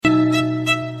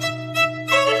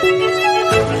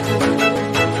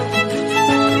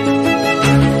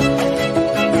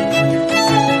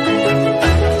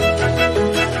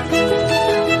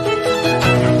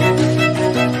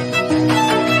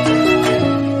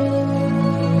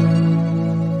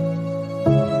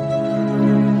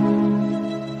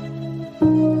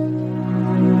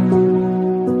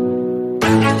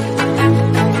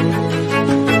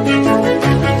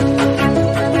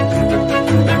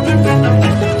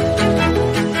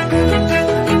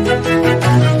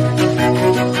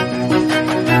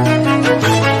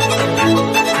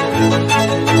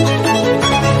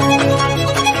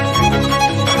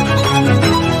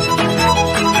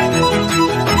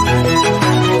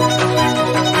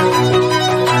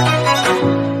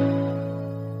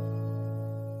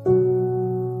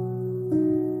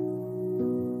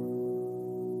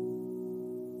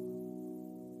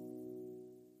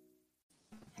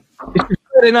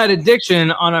Saturday Night Addiction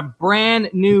on a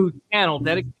brand new channel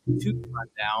dedicated to The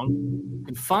Rundown. You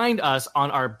can find us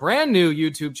on our brand new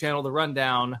YouTube channel, The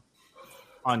Rundown,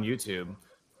 on YouTube.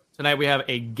 Tonight we have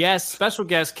a special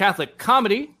guest, Catholic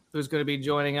Comedy, who's going to be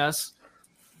joining us.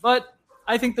 But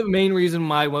I think the main reason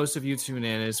why most of you tune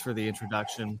in is for the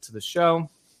introduction to the show.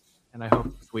 And I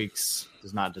hope this week's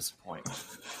does not disappoint.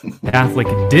 Catholic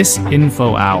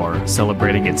Disinfo Hour,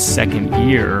 celebrating its second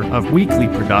year of weekly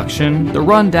production. The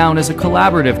Rundown is a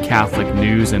collaborative Catholic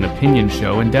news and opinion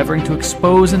show endeavoring to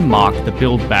expose and mock the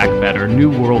Build Back Better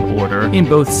New World Order in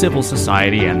both civil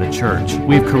society and the church.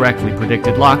 We've correctly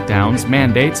predicted lockdowns,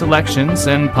 mandates, elections,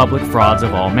 and public frauds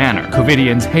of all manner.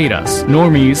 COVIDians hate us,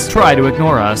 normies try to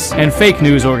ignore us, and fake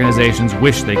news organizations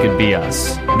wish they could be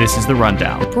us. This is The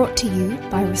Rundown. Brought to you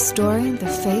by Restoring the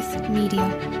Faith Media.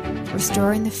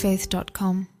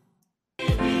 RestoringTheFaith.com.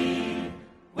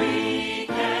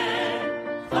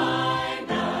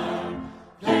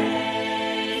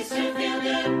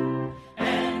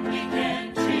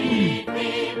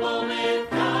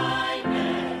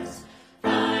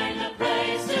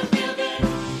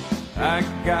 I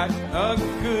got a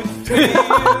good feeling.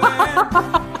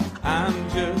 I'm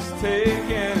just taking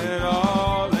it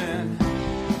all in,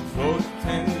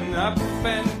 floating up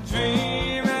and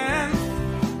dreaming,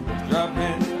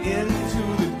 dropping into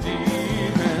the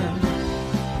deep end.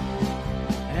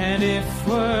 And if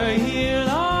we're here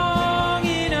long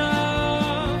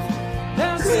enough,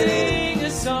 they'll sing a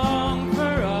song for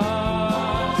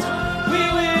us. We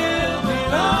will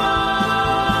belong.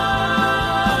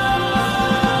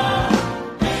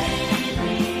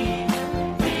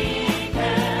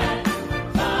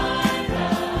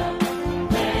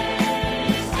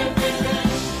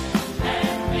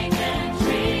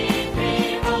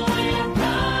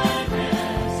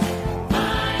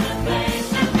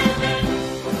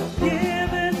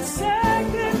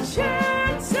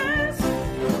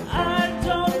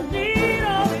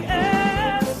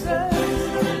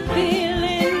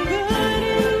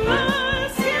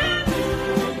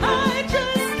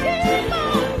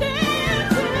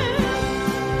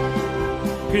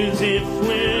 Cause if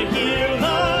we're here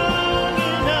long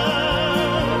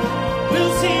enough,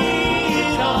 we'll see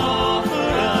it all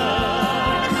for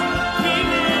us. We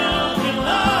will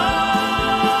belong.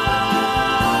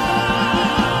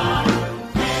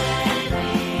 Maybe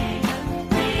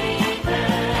we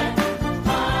can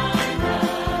find a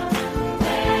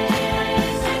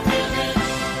place to visit,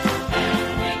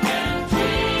 and we can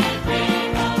treat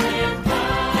people with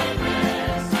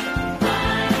kindness.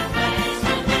 Find a place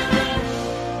to visit.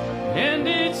 And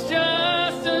it's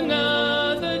just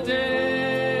another day.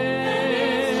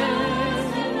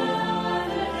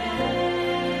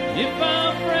 If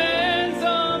our friends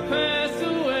all pass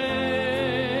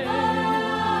away,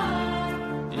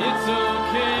 it's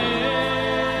okay.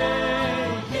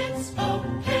 It's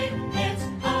okay. It's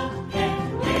okay.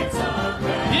 It's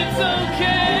okay. It's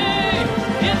okay.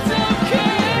 It's okay.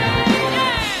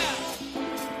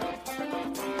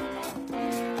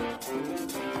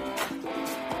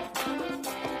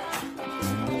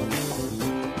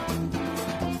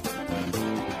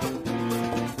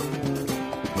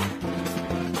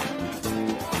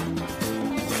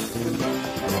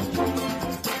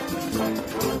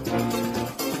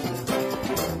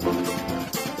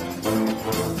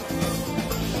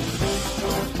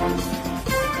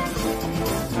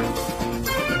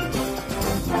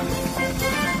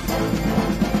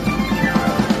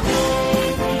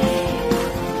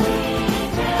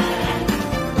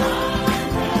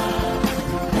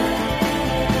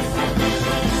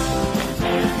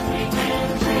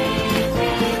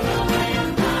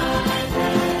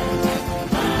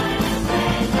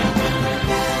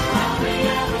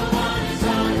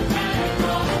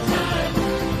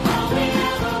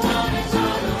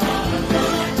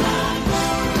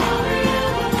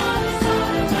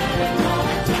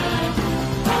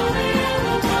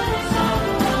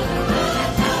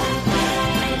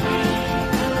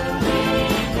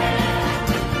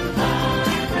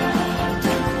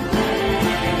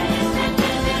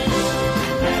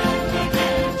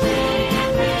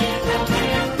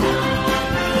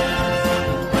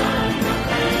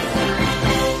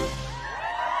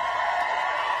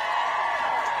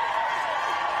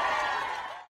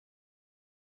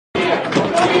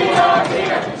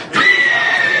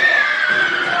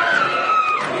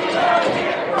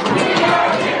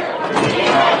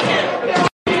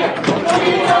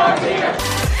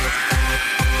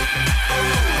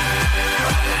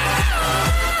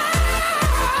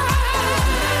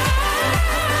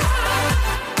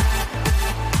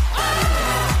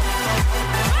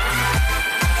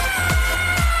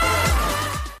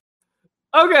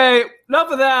 Okay, enough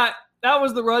of that. That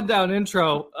was the rundown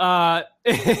intro.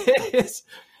 It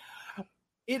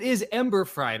is Ember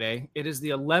Friday. It is the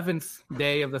 11th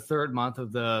day of the third month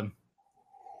of the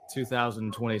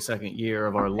 2022nd year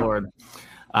of our Lord.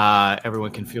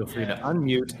 Everyone can feel free to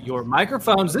unmute your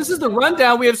microphones. This is the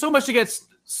rundown. We have so much to get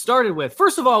started with.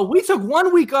 First of all, we took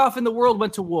 1 week off and the world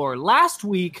went to war. Last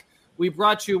week, we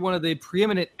brought you one of the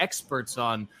preeminent experts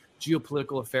on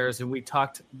geopolitical affairs, and we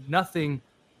talked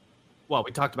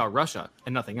about Russia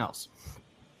and nothing else.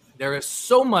 There is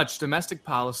so much domestic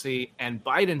policy and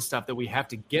Biden stuff that we have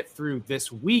to get through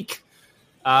this week.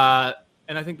 And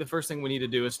I think the first thing we need to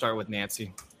do is start with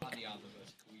Nancy. On the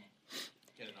omnibus, can we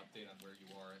get an update on where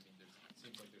you are? I mean, it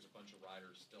seems like there's a bunch of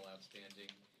riders still outstanding.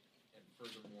 And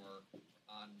furthermore,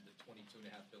 on the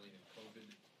 $22.5 billion in COVID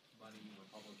money,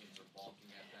 Republicans are balking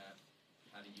at that.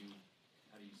 How do you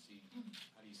see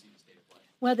the state of play?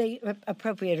 Well, the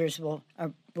appropriators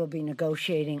will be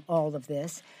negotiating all of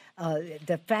this.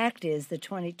 The fact is the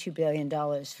 $22 billion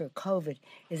for COVID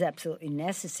is absolutely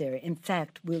necessary. In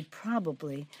fact, we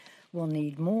probably will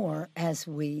need more as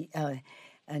we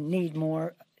need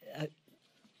more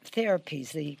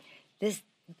therapies.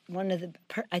 One of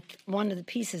the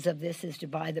pieces of this is to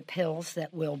buy the pills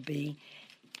that will be.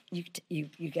 You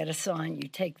get a sign, you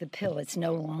take the pill. It's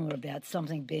no longer about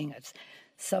something being a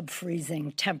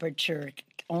sub-freezing temperature,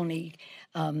 only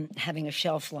having a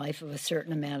shelf life of a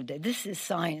certain amount of days. This is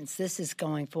science. This is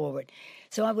going forward.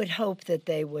 So I would hope that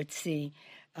they would see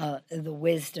the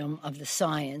wisdom of the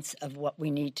science of what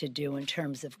we need to do in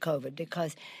terms of COVID,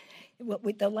 because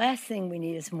the last thing we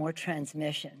need is more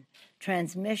transmission.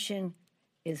 Transmission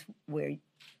is where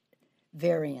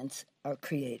variants are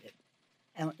created.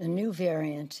 And a new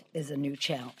variant is a new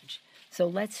challenge. So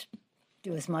let's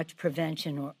do as much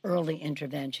prevention or early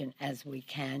intervention as we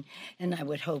can. And I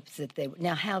would hope that they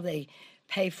now how they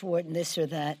pay for it and this or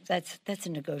that, that's a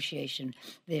negotiation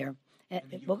there.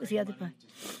 What was the other part?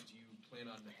 Do you plan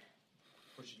on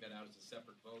pushing that out as a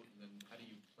separate vote? And then how do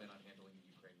you plan on handling the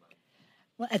Ukraine money?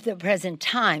 Well, at the present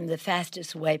time, the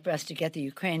fastest way for us to get the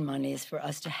Ukraine money is for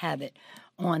us to have it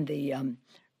on the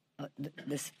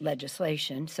this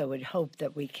legislation. So we'd hope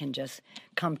that we can just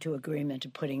come to agreement to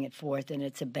putting it forth. And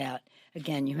it's about,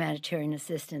 again, humanitarian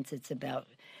assistance. It's about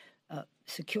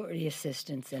security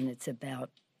assistance, and it's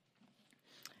about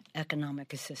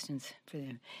economic assistance for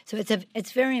them. So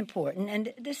it's very important.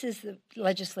 And this is the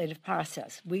legislative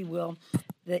process. We will.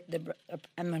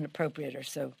 I'm an appropriator,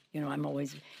 so I'm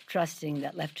always trusting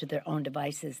that left to their own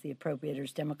devices, the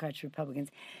appropriators, Democrats, Republicans,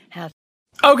 have.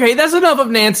 Okay, that's enough of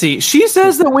Nancy. She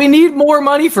says that we need more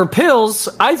money for pills.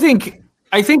 I think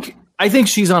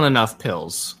she's on enough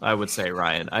pills, I would say,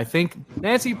 Ryan. I think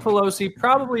Nancy Pelosi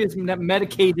probably is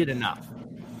medicated enough.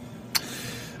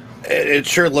 It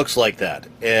sure looks like that.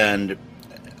 And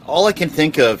all I can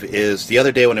think of is the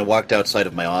other day when I walked outside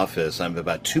of my office, I'm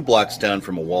about 2 blocks down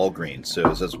from a Walgreens.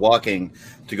 So as I was walking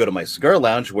to go to my cigar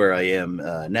lounge, where I am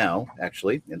now,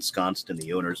 actually, ensconced in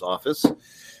the owner's office,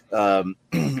 I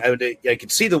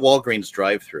could see the Walgreens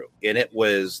drive-through, and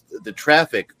the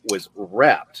traffic was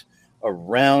wrapped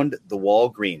around the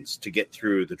Walgreens to get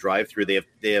through the drive-through.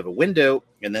 They have a window,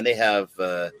 and then they have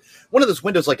one of those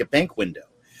windows like a bank window,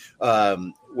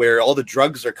 where all the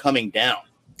drugs are coming down.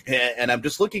 And I'm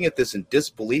just looking at this in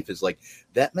disbelief. Is like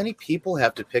that many people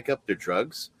have to pick up their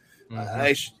drugs?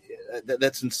 Mm-hmm.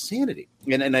 That's insanity.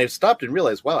 And I stopped and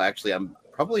realized, wow, actually, I'm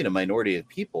probably in a minority of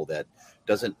people that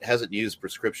hasn't used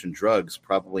prescription drugs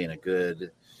probably in a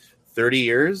good 30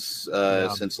 years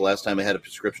since the last time I had a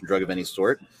prescription drug of any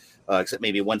sort, except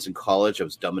maybe once in college. I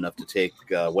was dumb enough to take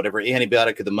whatever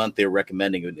antibiotic of the month they were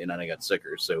recommending, and I got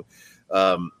sicker. So,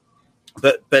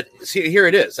 but see, here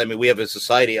it is. I mean, we have a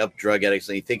society of drug addicts,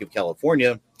 and you think of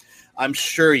California, I'm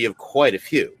sure you have quite a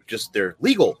few, just they're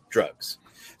legal drugs.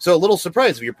 So a little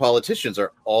surprised if your politicians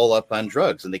are all up on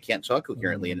drugs and they can't talk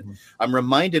coherently. And I'm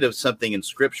reminded of something in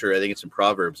Scripture. I think it's in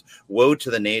Proverbs. Woe to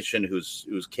the nation whose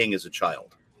king is a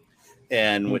child.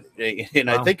 And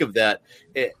I think of that.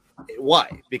 Why?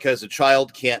 Because a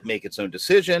child can't make its own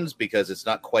decisions, because it's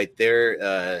not quite there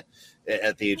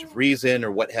at the age of reason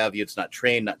or what have you. It's not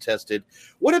trained, not tested.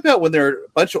 What about when there are a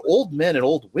bunch of old men and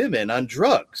old women on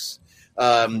drugs?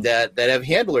 That have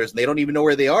handlers and they don't even know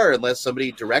where they are unless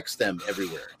somebody directs them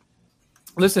everywhere.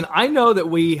 Listen, I know that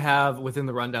we have within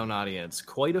the Rundown audience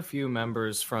quite a few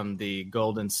members from the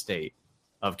Golden State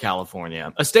of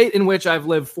California, a state in which I've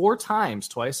lived 4 times,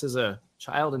 twice as a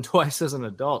child and twice as an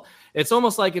adult. It's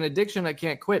almost like an addiction I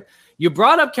can't quit. You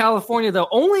brought up California, though.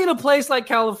 Only in a place like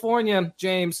California,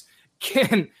 James,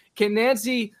 can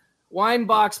Nancy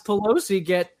Winebox Pelosi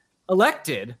get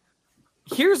elected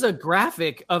here's a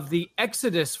graphic of the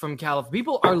exodus from California.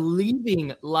 People are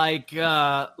leaving like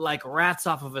rats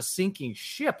off of a sinking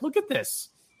ship. Look at this.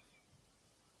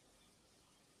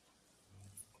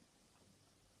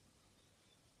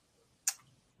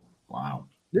 Wow.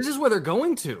 This is where they're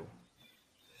going to.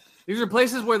 These are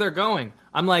places where they're going.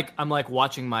 I'm like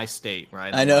watching my state,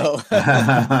 right? I know.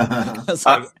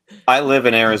 I live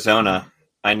in Arizona.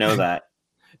 I know that.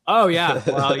 Oh yeah.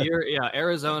 Well,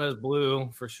 Arizona's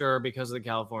blue for sure because of the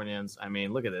Californians. I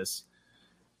mean, look at this.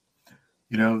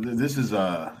 You know, this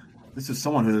is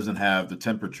someone who doesn't have the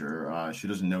temperature. She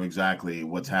doesn't know exactly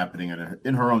what's happening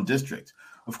in her own district.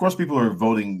 Of course, people are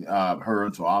voting her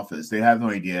into office. They have no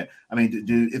idea. I mean,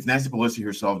 if Nancy Pelosi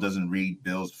herself doesn't read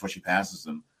bills before she passes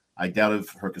them, I doubt if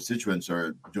her constituents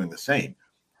are doing the same.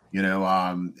 You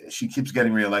know, she keeps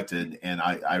getting reelected, and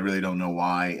I really don't know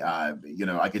why. You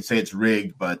know, I could say it's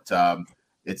rigged, but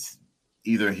it's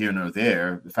either here nor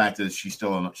there. The fact is, she's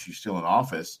still in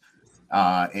office,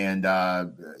 and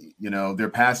you know, they're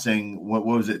passing what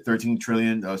was it,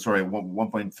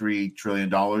 $1.3 trillion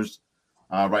dollars.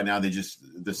 Right now,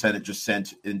 the Senate just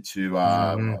sent into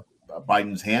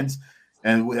Biden's hands.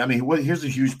 And I mean, here's a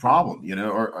huge problem, you know,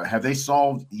 or have they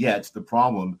solved yet the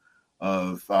problem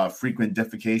of frequent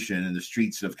defecation in the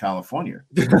streets of California?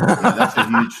 That's a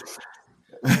huge,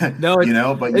 no, you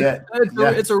know, but yet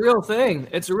it's a real thing.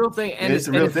 It's a real thing, and it's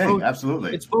a real thing. Both,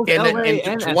 absolutely. It's both And, LA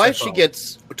and to why she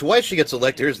gets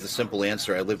elected. Here's the simple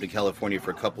answer. I lived in California for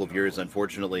a couple of years,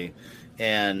 unfortunately,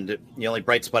 and the only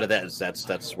bright spot of that is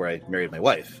that's where I married my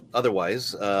wife.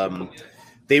 Otherwise,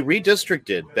 they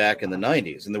redistricted back in the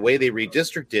 90s, and the way they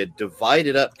redistricted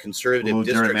divided up conservative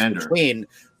districts between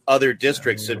other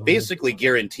districts. So it basically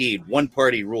guaranteed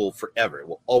one-party rule forever. It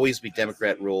will always be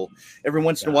Democrat rule. Every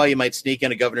once in a while, you might sneak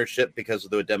in a governorship because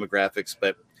of the demographics,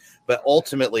 but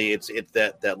ultimately, it's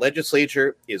that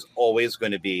legislature is always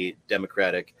going to be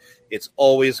Democratic. It's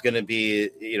always going to be,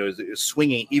 you know,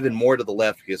 swinging even more to the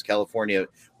left because California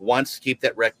wants to keep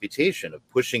that reputation of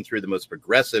pushing through the most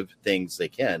progressive things they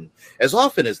can as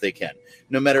often as they can,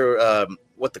 no matter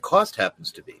what the cost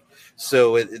happens to be.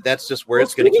 So that's just where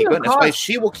it's going to keep going. That's why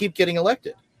she will keep getting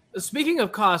elected. Speaking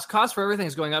of cost for everything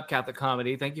is going up. Catholic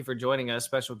Comedy, thank you for joining us.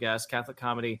 Special guest, Catholic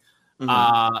Comedy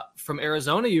from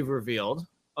Arizona. You've revealed.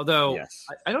 Although yes.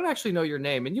 I don't actually know your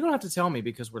name, and you don't have to tell me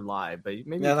because we're live, but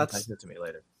maybe you can type it to me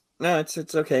later. No,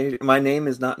 it's okay. My name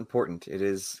is not important. It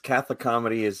is Catholic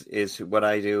Comedy is what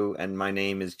I do, and my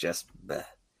name is just bleh.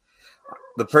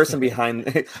 The person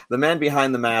behind the man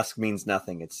behind the mask means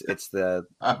nothing. It's the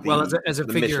well as a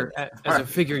figure mission. As a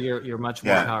figure you're much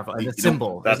more powerful. As a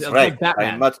symbol, that's right. Like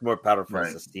I'm much more powerful right.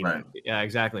 as a Steve. Right. Yeah,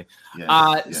 exactly.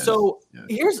 So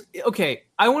here's okay.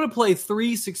 I want to play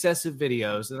 3 successive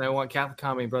videos, and I want Catholic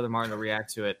Comedy and Brother Martin to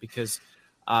react to it because,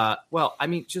 well, I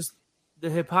mean, just the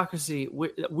hypocrisy.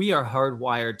 We are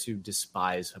hardwired to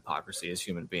despise hypocrisy as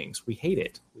human beings. We hate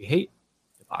it. We hate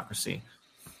hypocrisy.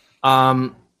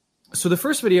 So the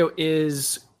first video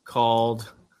is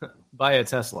called Buy a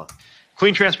Tesla.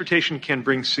 Clean transportation can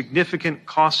bring significant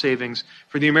cost savings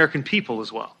for the American people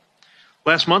as well.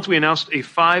 Last month, we announced a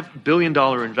 $5 billion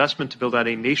investment to build out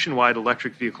a nationwide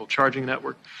electric vehicle charging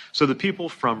network so that people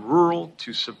from rural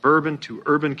to suburban to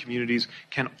urban communities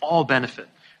can all benefit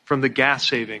from the gas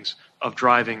savings of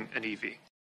driving an EV.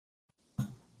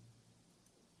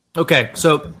 Okay,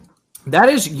 so that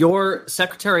is your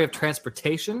Secretary of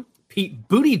Transportation, Pete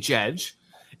Buttigieg,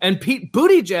 and Pete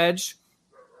Buttigieg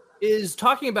is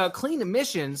talking about clean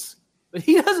emissions, but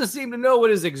he doesn't seem to know what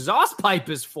his exhaust pipe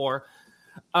is for.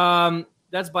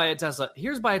 That's Buy a Tesla.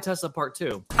 Here's Buy a Tesla Part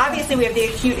 2. Obviously, we have the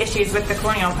acute issues with the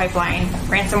Colonial Pipeline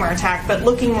ransomware attack, but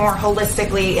looking more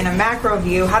holistically in a macro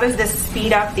view, how does this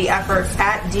speed up the efforts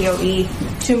at DOE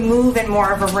to move in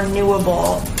more of a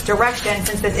renewable direction,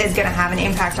 since this is going to have an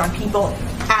impact on people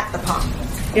at the pump?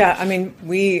 Yeah, I mean,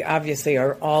 we obviously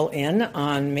are all in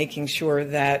on making sure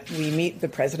that we meet the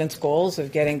president's goals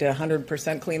of getting to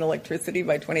 100% clean electricity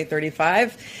by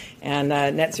 2035 and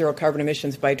net zero carbon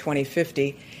emissions by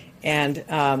 2050. And,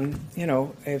 you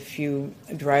know, if you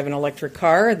drive an electric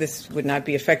car, this would not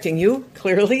be affecting you,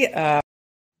 clearly.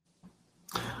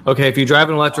 Okay, if you drive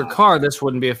an electric car, this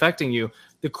wouldn't be affecting you.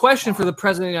 The question for the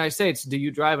President of the United States, do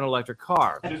you drive an electric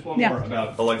car? Just one more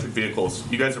about electric vehicles.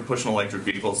 You guys are pushing electric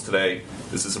vehicles today.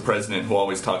 This is a president who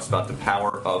always talks about the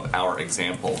power of our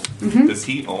example. Mm-hmm. Does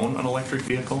he own an electric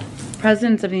vehicle?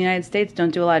 Presidents of the United States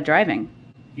don't do a lot of driving.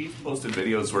 He's posted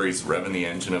videos where he's revving the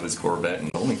engine of his Corvette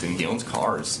in Wilmington. He owns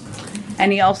cars.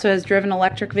 And he also has driven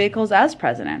electric vehicles as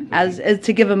president, as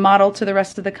to give a model to the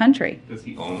rest of the country. Does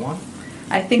he own one?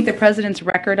 I think the president's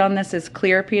record on this is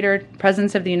clear, Peter.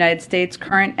 Presidents of the United States,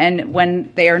 current and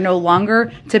when they are no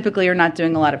longer, typically are not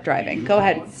doing a lot of driving. Go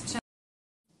ahead.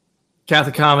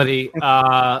 Catholic Comedy.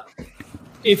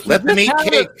 If you Let them just eat had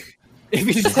cake. If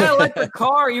you just had an electric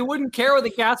car, you wouldn't care what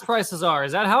the gas prices are.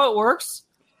 Is that how it works?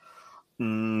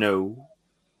 No.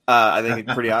 I think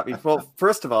it's pretty obvious. Well,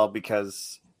 first of all,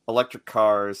 because electric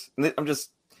cars, I'm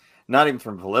just not even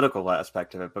from a political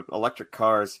aspect of it, but electric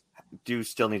cars do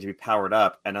still need to be powered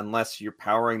up. And unless you're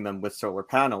powering them with solar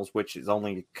panels, which is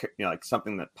only like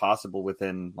something that's possible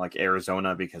within like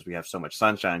Arizona because we have so much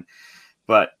sunshine,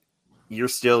 but you're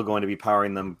still going to be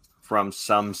powering them from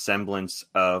some semblance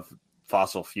of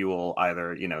fossil fuel.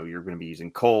 Either, you're going to be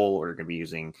using coal or you're going to be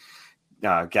using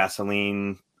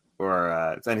gasoline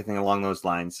or anything along those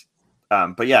lines.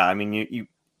 But yeah, I mean,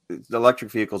 the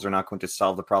electric vehicles are not going to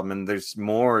solve the problem. And there's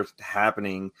more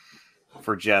happening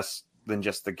for than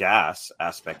just the gas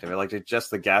aspect of it. Like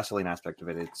just the gasoline aspect of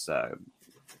it. It's,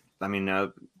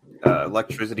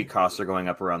 electricity costs are going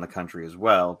up around the country as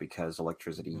well because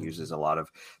electricity uses a lot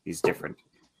of these different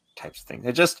types of things.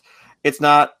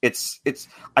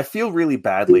 I feel really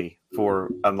badly for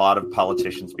a lot of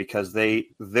politicians because they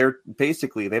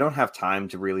don't have time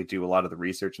to really do a lot of the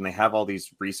research, and they have all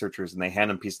these researchers and they hand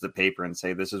them pieces of paper and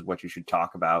say, this is what you should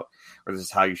talk about, or this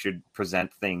is how you should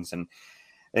present things. And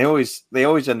they always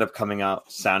end up coming out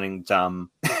sounding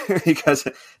dumb because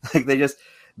like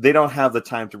they don't have the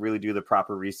time to really do the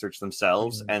proper research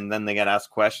themselves. Mm-hmm. And then they get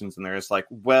asked questions and they're just like,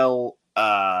 well,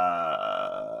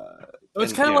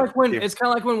 it's kind of like when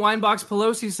Winebox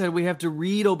Pelosi said we have to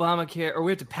read Obamacare, or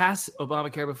we have to pass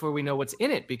Obamacare before we know what's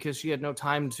in it, because she had no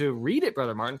time to read it,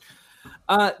 Brother Martin.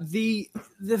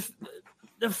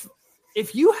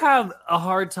 If you have a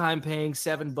hard time paying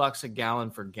 $7 a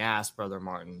gallon for gas, Brother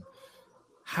Martin,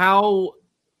 how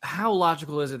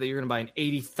logical is it that you're going to buy an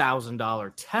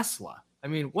 $80,000 Tesla? I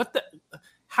mean,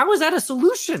 how is that a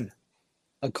solution?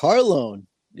 A car loan.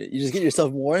 You just get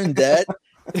yourself more in debt.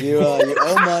 You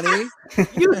owe money.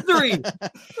 Usury.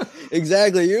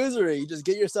 Exactly, usury. You just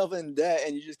get yourself in debt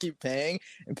and you just keep paying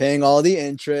and paying all the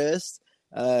interest.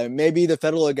 Maybe the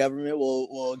federal government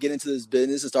will get into this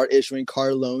business and start issuing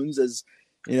car loans as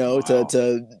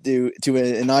to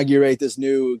inaugurate this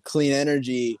new clean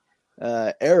energy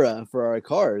era for our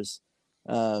cars.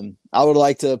 I would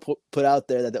like to put out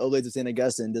there that the Oblates of St.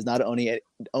 Augustine does not own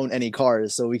any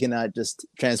cars, so we cannot just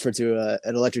transfer to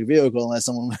an electric vehicle unless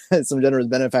some generous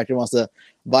benefactor wants to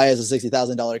buy us a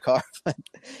 $60,000 car.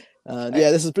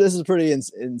 This is pretty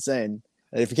insane.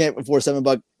 If you can't afford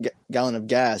 $7 gallon of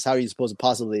gas, how are you supposed to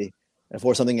possibly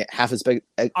afford something half as expensive?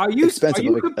 Are you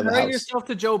of a comparing house? yourself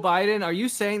to Joe Biden? Are you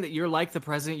saying that you're like the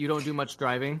president? You don't do much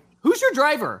driving. Who's your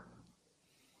driver?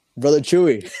 Brother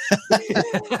Chewy.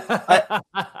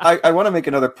 I want to make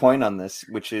another point on this,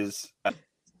 which is.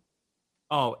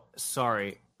 Oh,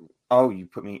 sorry. Oh, you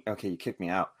kicked me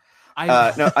out.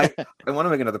 I want to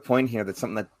make another point here. That's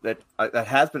something that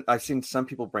has been, I've seen some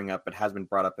people bring up, but has been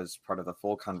brought up as part of the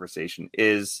full conversation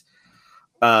is,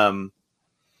 I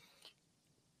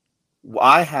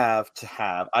have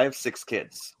 6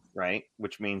 kids, right?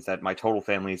 Which means that my total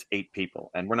family is 8 people,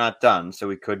 and we're not done. So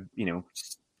we could,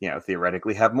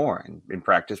 theoretically have more, and in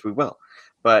practice we will.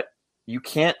 But you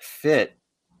can't fit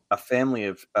a family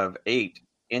of 8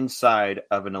 inside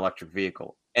of an electric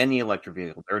vehicle. Any electric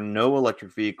vehicle. There are no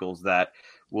electric vehicles that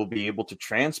will be able to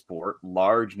transport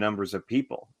large numbers of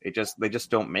people. They just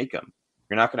don't make them.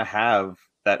 You're not going to have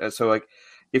that. So like,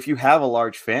 if you have a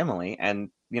large family,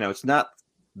 and it's not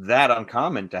that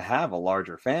uncommon to have a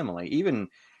larger family, even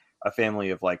a family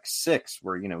of like 6,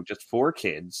 where just 4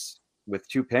 kids with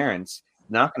 2 parents,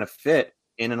 not going to fit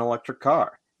in an electric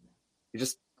car.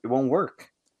 It won't work.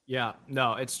 Yeah,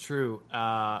 no, it's true.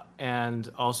 And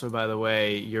also, by the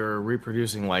way, you're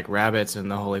reproducing like rabbits,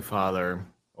 and the Holy Father,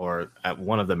 or at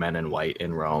one of the men in white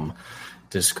in Rome,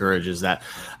 discourages that.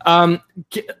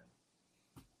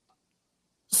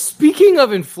 Speaking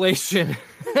of inflation,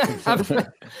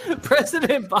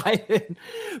 President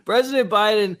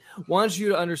Biden wants you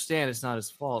to understand it's not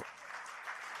his fault.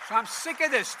 So I'm sick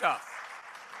of this stuff.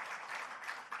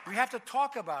 We have to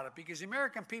talk about it because the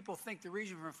American people think the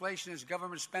reason for inflation is the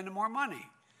government spending more money.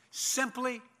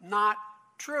 Simply not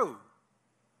true.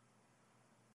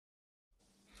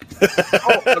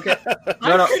 Okay.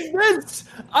 I'm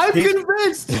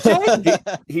convinced.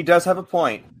 He does have a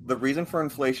point. The reason for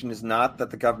inflation is not that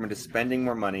the government is spending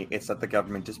more money; it's that the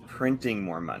government is printing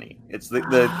more money. It's the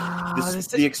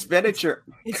expenditure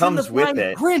comes with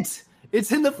it. Print.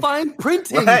 It's in the fine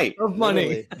printing of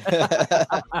money.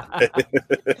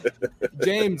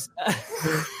 James.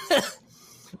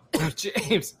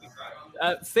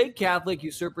 fake Catholic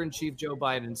usurper in chief Joe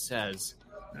Biden says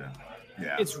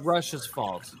it's Russia's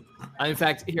fault. In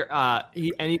fact, here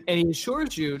he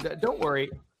assures you that don't worry.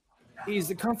 He's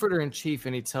the comforter in chief,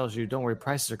 and he tells you, "Don't worry,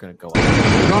 prices are going to go up."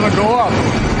 It's going to go up.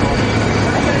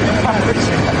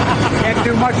 Can't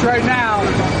do much right now.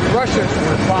 Russia's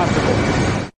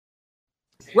responsible.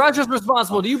 Russia's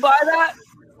responsible. Do you buy that?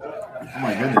 Oh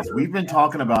my goodness, we've been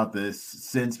talking about this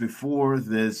since before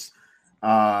this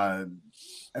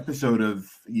episode of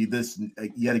this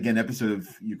yet again episode of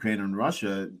Ukraine and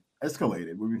Russia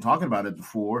escalated. We've been talking about it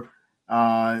before.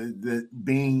 That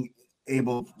being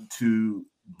able to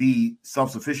be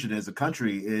self-sufficient as a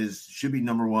country should be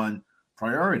number one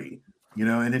priority.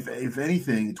 And if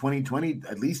anything, 2020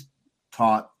 at least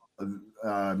taught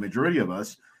a majority of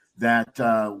us that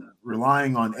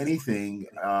relying on anything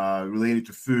related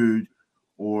to food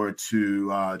or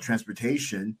to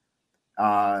transportation,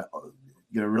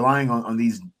 relying on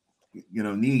these,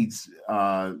 needs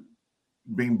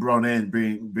being brought in,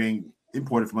 being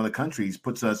imported from other countries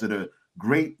puts us at a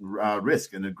great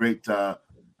risk and a great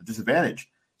disadvantage.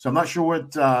 So I'm not sure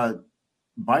what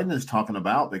Biden is talking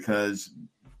about, because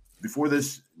before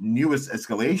this newest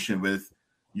escalation with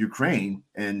Ukraine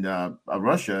and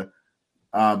Russia,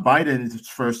 Biden's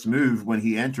first move when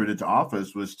he entered into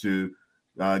office was to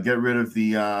get rid of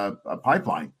the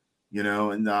pipeline.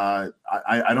 And I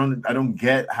don't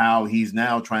get how he's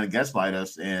now trying to gaslight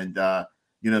us, and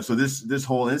so this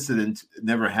whole incident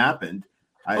never happened.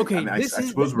 That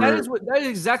is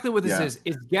exactly what this is.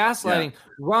 It's gaslighting.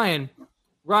 Yeah.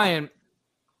 Ryan,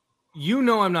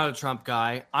 I'm not a Trump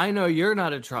guy. I know you're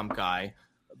not a Trump guy.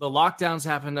 The lockdowns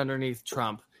happened underneath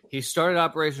Trump. He started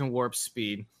Operation Warp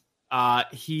Speed.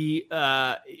 He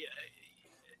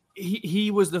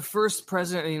was the first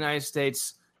president of the United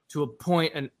States to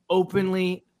appoint an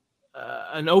open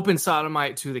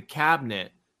sodomite to the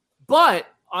cabinet. But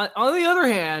on the other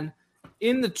hand,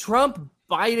 in the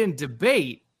Trump-Biden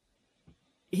debate,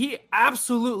 he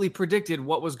absolutely predicted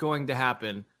what was going to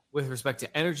happen with respect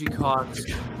to energy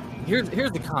costs. Here's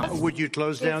the comment. Would you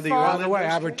close down the oil industry? By the way,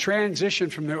 I would transition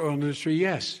from the oil industry,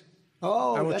 yes.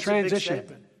 Oh, I would that's transition. a big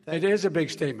statement. It is a big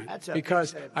statement.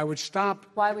 Because I would stop.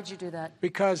 Why would you do that?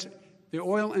 Because the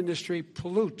oil industry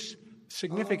pollutes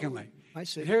significantly. I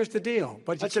see. Here's the deal.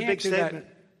 But that's you a can't big do statement.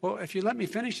 That. Well, if you let me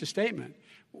finish the statement,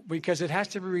 because it has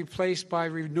to be replaced by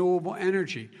renewable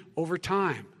energy over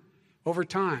time.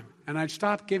 And I'd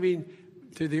stop giving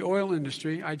to the oil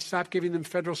industry, I'd stop giving them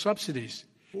federal subsidies.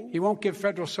 He won't give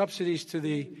federal subsidies to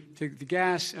the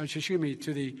gas,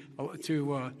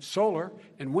 to solar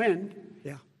and wind.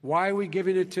 Yeah. Why are we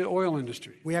giving it to oil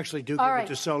industry? We actually do give it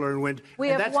to solar and wind.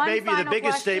 And that's maybe the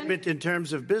biggest statement in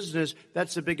terms of business.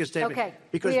 That's the biggest statement. Okay.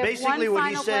 Because basically what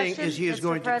he's saying is he is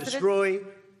going to destroy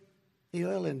the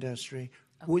oil industry.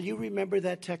 Okay. Will you remember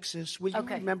that, Texas? Will you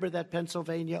remember that,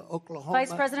 Pennsylvania, Oklahoma?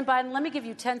 Vice President Biden, let me give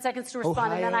you 10 seconds to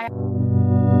respond, and then I...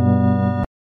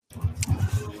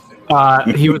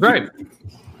 He was right.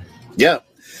 Yeah,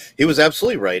 he was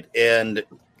absolutely right. And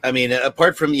I mean,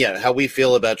 apart from how we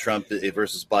feel about Trump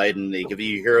versus Biden, they give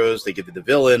you heroes, they give you the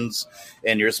villains,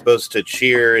 and you're supposed to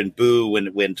cheer and boo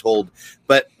when told.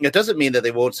 But it doesn't mean that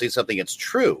they won't say something that's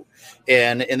true.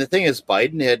 And the thing is,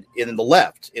 Biden had, in the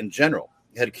left in general,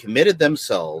 had committed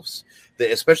themselves,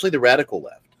 especially the radical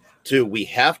left, to we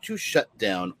have to shut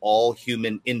down all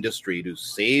human industry to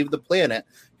save the planet,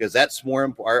 because that's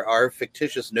more our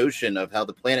fictitious notion of how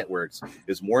the planet works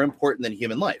is more important than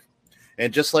human life.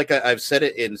 And just like I've said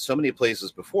it in so many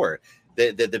places before,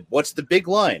 what's the big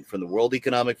line from the World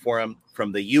Economic Forum,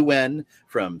 from the UN,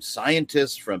 from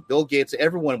scientists, from Bill Gates,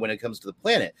 everyone when it comes to the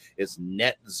planet is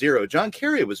net zero. John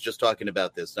Kerry was just talking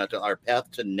about this, our path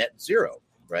to net zero,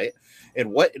 right?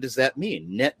 And what does that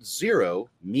mean? Net zero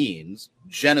means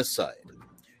genocide.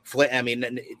 I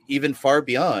mean, even far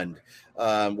beyond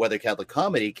whether Catholic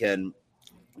Comedy can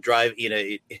drive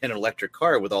in an electric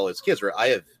car with all his kids. Or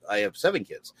I have 7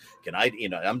 kids. Can I?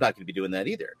 I'm not going to be doing that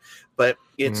either. But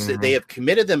it's they have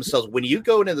committed themselves. When you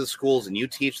go into the schools and you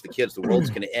teach the kids the world's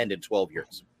going to end in 12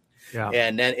 years. Yeah.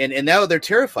 And now they're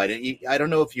terrified. And I don't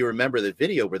know if you remember the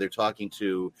video where they're talking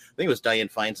to, I think it was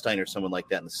Dianne Feinstein or someone like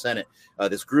that in the Senate,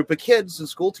 this group of kids and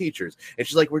school teachers. And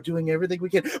she's like, we're doing everything we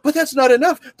can, but that's not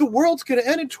enough. The world's going to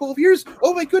end in 12 years.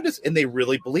 Oh my goodness. And they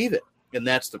really believe it. And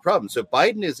that's the problem. So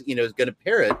Biden is going to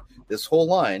parrot this whole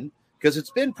line because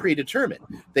it's been predetermined.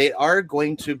 They are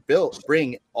going to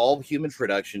bring all human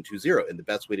production to zero. And the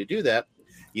best way to do that,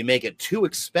 you make it too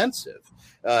expensive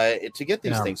to get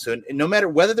these things. So no matter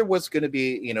whether there was going to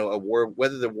be, a war,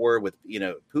 whether the war with,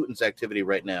 Putin's activity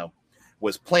right now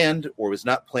was planned or was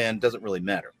not planned, doesn't really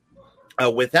matter.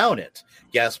 Without it,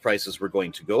 gas prices were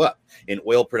going to go up and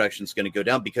oil production is going to go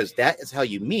down, because that is how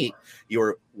you meet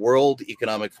your World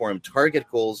Economic Forum target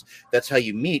goals. That's how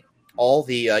you meet all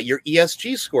the your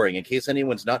ESG scoring. In case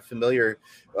anyone's not familiar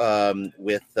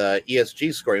with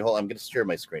ESG scoring, hold on, I'm going to share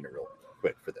my screen real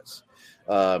quick for this.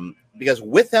 Because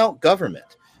without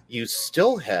government, you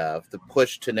still have the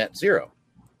push to net zero.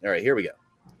 All right, here we go.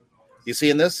 You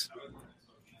seeing this?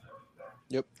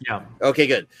 Yep. Yeah. Okay,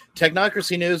 good.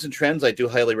 Technocracy News and Trends, I do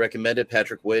highly recommend it.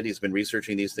 Patrick Wood, he's been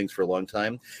researching these things for a long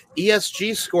time.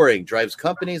 ESG scoring drives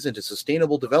companies into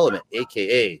sustainable development,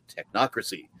 aka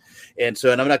technocracy. And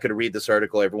I'm not going to read this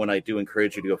article, everyone. I do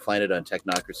encourage you to go find it on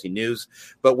Technocracy News.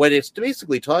 But what it's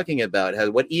basically talking about,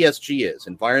 what ESG is,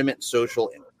 environment,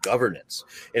 social, and governance.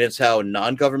 And it's how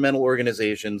non-governmental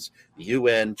organizations,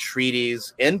 UN,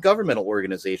 treaties, and governmental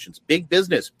organizations, big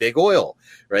business, big oil,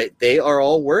 right? They are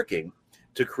all working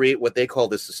to create what they call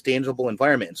the sustainable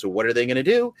environment. And so what are they going to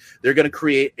do? They're going to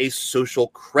create a social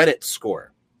credit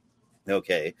score.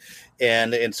 Okay.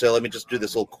 And so let me just do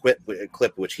this little clip,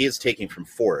 which he is taking from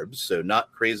Forbes. So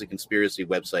not crazy conspiracy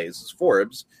website. This is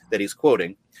Forbes that he's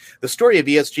quoting. The story of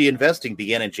ESG investing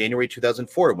began in January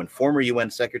 2004 when former UN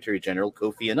Secretary General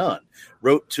Kofi Annan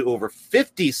wrote to over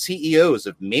 50 CEOs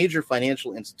of major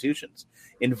financial institutions,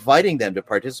 inviting them to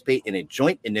participate in a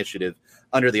joint initiative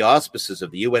under the auspices of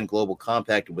the UN Global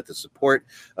Compact and with the support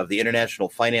of the International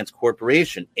Finance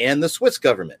Corporation and the Swiss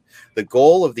government. The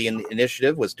goal of the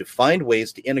initiative was to find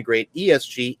ways to integrate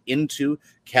ESG into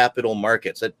capital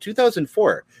markets. At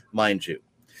 2004, mind you.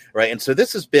 Right. And so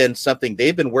this has been something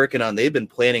they've been working on. They've been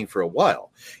planning for a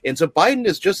while. And so Biden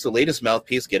is just the latest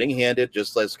mouthpiece getting handed,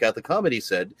 just as Catholic Comedy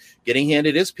said, getting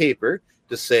handed his paper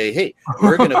to say, hey,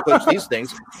 we're going to push these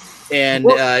things. And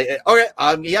all right,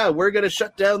 we're going to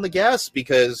shut down the gas,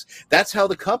 because that's how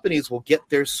the companies will get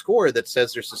their score that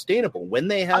says they're sustainable. When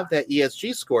they have that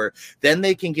ESG score, then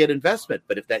they can get investment.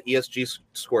 But if that ESG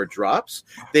score drops,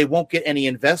 they won't get any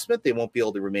investment. They won't be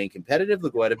able to remain competitive.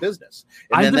 They'll go out of business.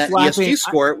 And then that ESG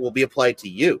score will be applied to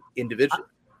you individually.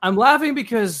 I'm laughing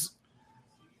because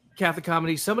Catholic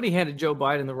Comedy, somebody handed Joe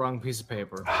Biden the wrong piece of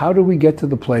paper. How do we get to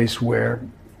the place where,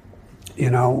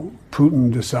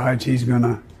 Putin decides he's going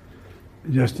to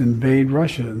just invade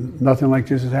Russia? Nothing like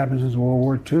this has happened since World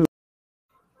War II.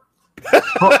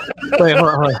 Wait, hold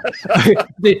on.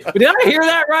 Did I hear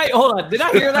that right? Hold on. Did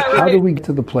I hear that right? How do we get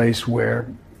to the place where,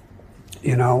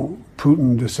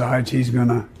 Putin decides he's going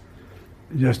to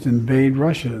just invade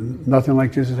Russia? Nothing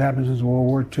like this has happened since World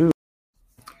War II.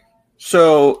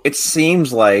 So it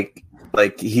seems like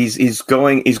he's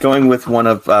going with one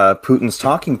of Putin's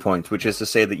talking points, which is to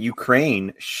say that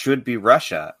Ukraine should be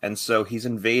Russia, and so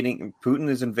Putin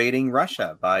is invading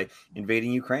Russia by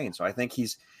invading Ukraine. So I think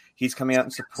he's coming out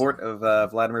in support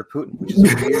of Vladimir Putin, which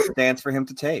is a weird stance for him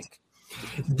to take.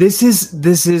 This is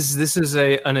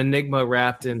an enigma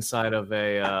wrapped inside of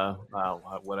a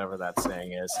whatever that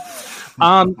saying is.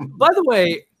 By the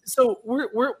way, so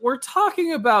we're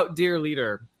talking about dear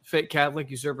leader, fake Catholic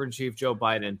usurper-in-chief Joe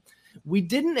Biden. We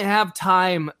didn't have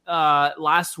time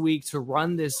last week to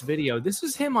run this video. This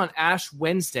is him on Ash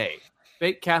Wednesday.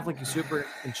 Fake Catholic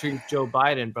usurper-in-chief Joe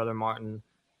Biden, Brother Martin.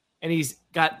 And he's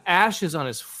got ashes on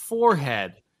his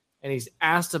forehead, and he's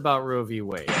asked about Roe v.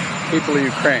 Wade. People of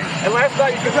Ukraine. And last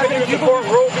night you said you support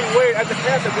Roe v. Wade as a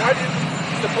Catholic. Why did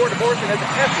you support abortion as a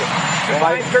Catholic?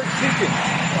 Why church teaching?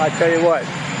 I tell you what.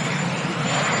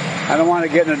 I don't want to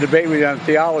get in a debate with you on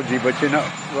theology, but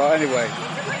well, anyway.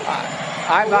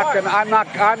 I'm not going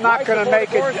to make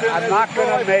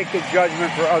a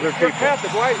judgment for other people.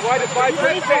 Why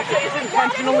is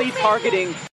intentionally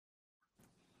targeting?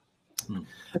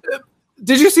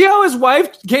 Did you see how his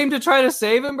wife came to try to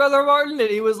save him, Brother Martin? And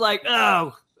he was like,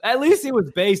 "Oh, at least he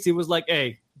was based." He was like,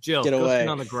 "Hey, Jill, get go away sit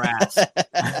on the grass."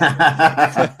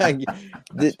 I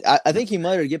think he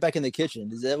muttered, "Get back in the kitchen."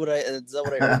 Is that what I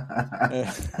heard?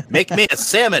 Make me a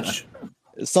sandwich.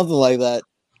 Something like that.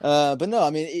 But no, I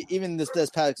mean, even this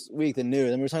past week, the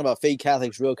news, and we're talking about fake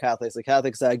Catholics, real Catholics, the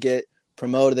Catholics that get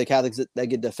promoted, the Catholics that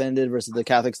get defended versus the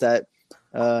Catholics that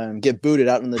get booted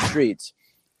out in the streets.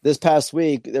 This past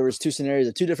week, there was two scenarios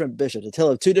of two different bishops, a tale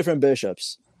of two different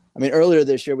bishops. I mean, earlier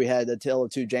this year, we had the tale of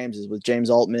two Jameses with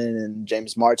James Altman and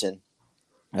James Martin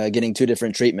getting two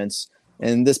different treatments.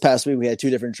 And this past week, we had two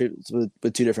different treatments with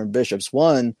two different bishops.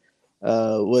 One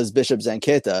was Bishop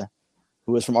Zanqueta,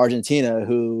 who was from Argentina,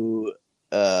 who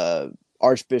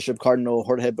Archbishop Cardinal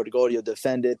Jorge Bergoglio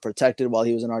defended, protected while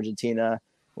he was in Argentina.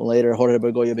 Well, later, Jorge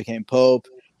Bergoglio became Pope.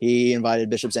 He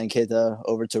invited Bishop Zanqueta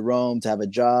over to Rome to have a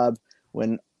job.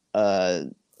 When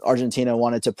Argentina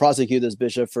wanted to prosecute this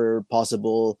bishop for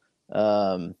possible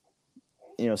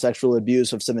sexual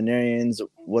abuse of seminarians,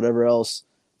 whatever else.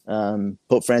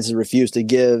 Pope Francis refused to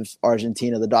give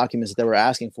Argentina the documents that they were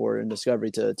asking for in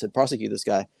discovery to prosecute this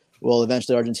guy. Well,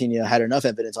 eventually Argentina had enough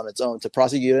evidence on its own to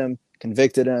prosecute him,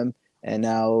 convicted him, and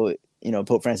now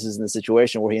Pope Francis is in the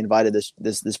situation where he invited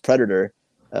this predator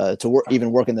to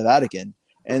even work in the Vatican.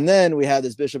 And then we had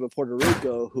this Bishop of Puerto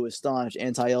Rico who is staunch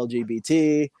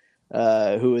anti-LGBT,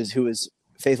 who is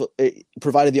faithful,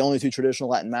 provided the only 2 traditional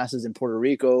Latin masses in Puerto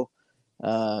Rico,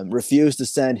 refused to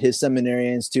send his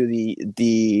seminarians to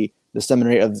the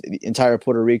seminary of the entire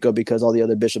Puerto Rico because all the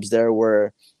other bishops there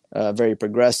were very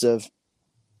progressive.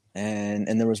 And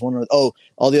there was one all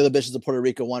the other bishops of Puerto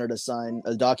Rico wanted to sign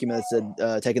a document that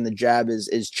said taking the jab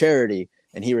is charity,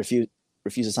 and he refused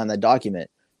to sign that document.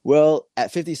 Well,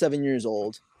 at 57 years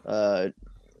old,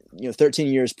 13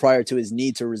 years prior to his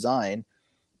need to resign,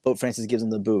 Pope Francis gives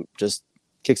him the boot, just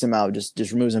kicks him out, just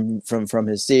removes him from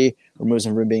his see, removes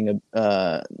him from being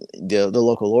the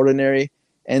local ordinary.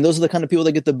 And those are the kind of people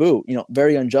that get the boot,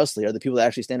 very unjustly, are the people that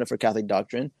actually stand up for Catholic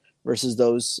doctrine versus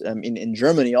those in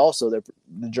Germany. Also, the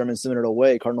German Synodal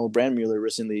Way, Cardinal Brandmüller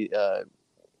recently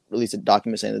released a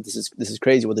document saying that this is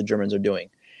crazy what the Germans are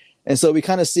doing. And so we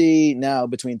kind of see now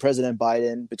between President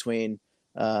Biden, between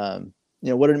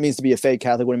what it means to be a fake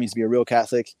Catholic, what it means to be a real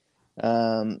Catholic,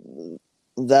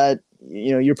 that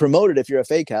you're promoted if you're a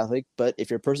fake Catholic, but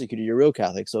if you're persecuted, you're a real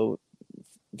Catholic. So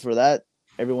for that,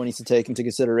 everyone needs to take into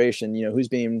consideration, who's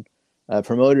being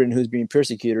promoted and who's being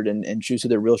persecuted, and choose who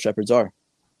their real shepherds are.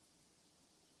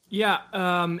 Yeah,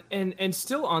 and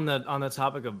still on the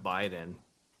topic of Biden,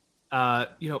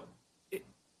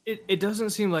 it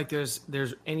doesn't seem like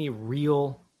there's any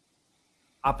real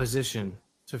opposition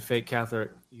to fake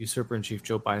Catholic usurper-in-chief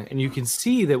Joe Biden. And you can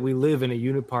see that we live in a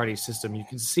uniparty system. You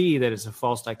can see that it's a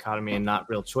false dichotomy and not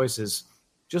real choices,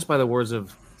 just by the words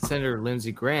of Senator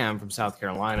Lindsey Graham from South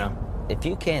Carolina. If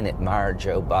you can't admire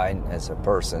Joe Biden as a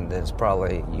person, then it's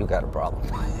probably you got a problem.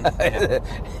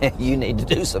 You need to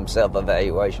do some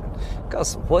self-evaluation,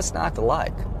 because what's not to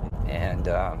like? And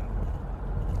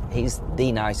he's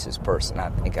the nicest person I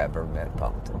think I've ever met in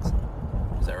politics.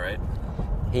 Is that right?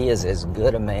 He is as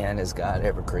good a man as God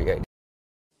ever created.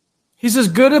 He's as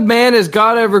good a man as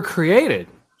God ever created,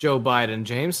 Joe Biden,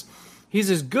 James. He's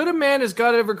as good a man as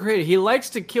God ever created. He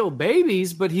likes to kill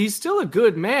babies, but he's still a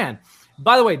good man.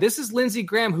 By the way, this is Lindsey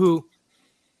Graham, who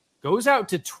goes out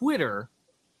to Twitter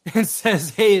and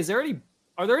says, hey,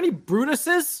 are there any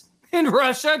Brutuses in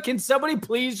Russia? Can somebody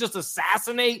please just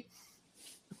assassinate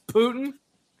Putin?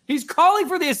 He's calling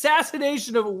for the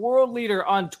assassination of a world leader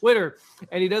on Twitter,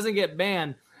 and he doesn't get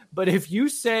banned. But if you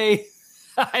say,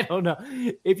 I don't know,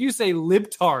 if you say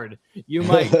libtard, you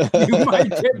might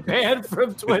get banned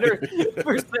from Twitter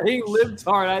for saying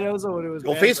libtard. I know someone who was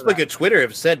Well, banned Facebook and Twitter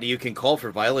have said you can call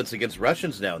for violence against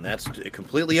Russians now, and that's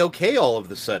completely okay all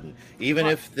of a sudden, even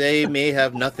if they may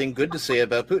have nothing good to say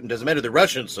about Putin. Doesn't matter, they're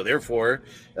Russians, so therefore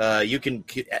you can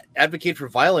advocate for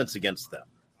violence against them.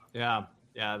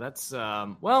 Yeah, that's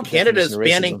Canada's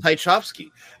banning Tchaikovsky.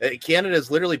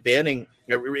 Canada's literally banning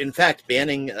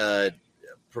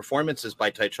performances by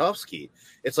Tchaikovsky.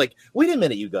 It's like, wait a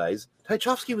minute, you guys.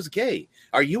 Tchaikovsky was gay.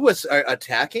 Are you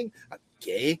attacking a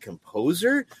gay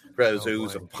composer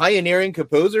who's a pioneering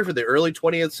composer for the early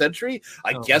 20th century?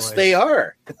 I guess they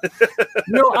are.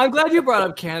 No, I'm glad you brought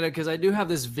up Canada, because I do have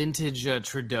this vintage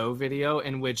Trudeau video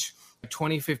in which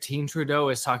 2015 Trudeau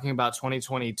is talking about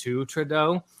 2022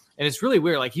 Trudeau. And it's really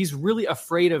weird. Like, he's really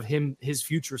afraid of his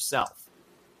future self.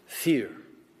 Fear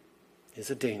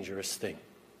is a dangerous thing.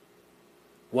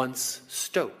 Once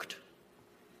stoked,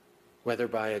 whether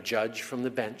by a judge from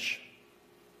the bench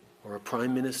or a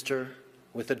prime minister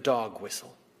with a dog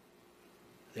whistle,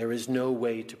 there is no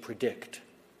way to predict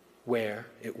where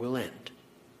it will end.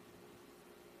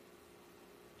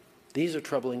 These are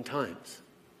troubling times.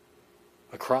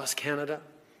 Across Canada,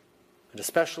 and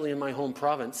especially in my home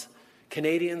province,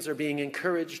 Canadians are being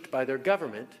encouraged by their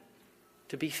government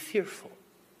to be fearful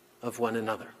of one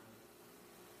another.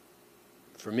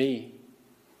 For me,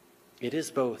 it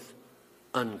is both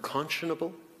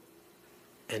unconscionable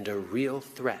and a real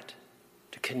threat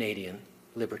to Canadian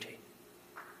liberty.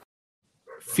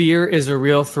 Fear is a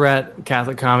real threat,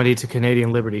 Catholic comedy, to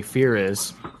Canadian liberty. Fear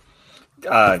is.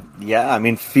 Yeah, I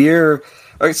mean, fear.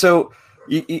 All right, so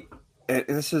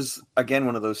this is, again,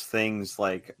 one of those things,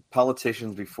 like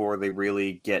politicians, before they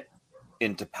really get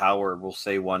into power, will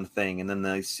say one thing, and then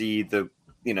they see the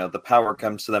power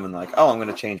comes to them and like, oh, I'm going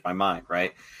to change my mind,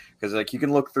 right? Because like you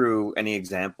can look through any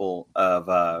example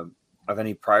of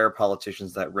any prior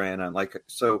politicians that ran on, like,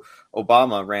 so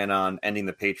Obama ran on ending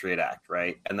the Patriot Act,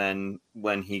 right? And then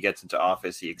when he gets into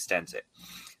office, he extends it.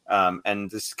 And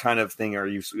this kind of thing, or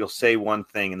you'll say one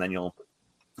thing and then you'll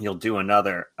do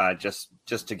another, just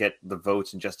to get the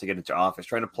votes and just to get into office,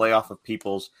 trying to play off of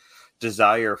people's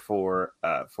desire for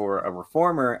a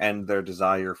reformer and their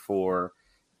desire for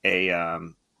a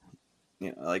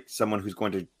like someone who's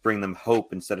going to bring them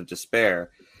hope instead of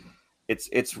despair. It's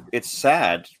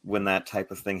sad when that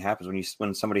type of thing happens,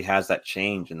 when somebody has that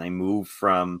change and they move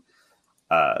from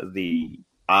the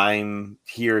I'm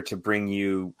here to bring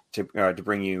you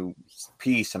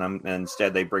peace, and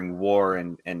instead they bring war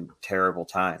and terrible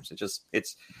times.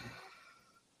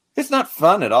 It's not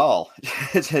fun at all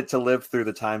to live through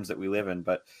the times that we live in.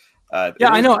 But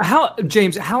I know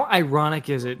James. How ironic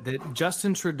is it that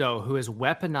Justin Trudeau, who has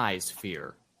weaponized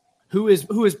fear, who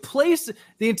has placed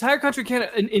the entire country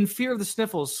in fear of the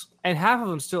sniffles, and half of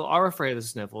them still are afraid of the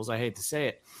sniffles. I hate to say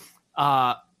it.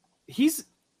 He's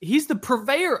the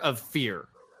purveyor of fear.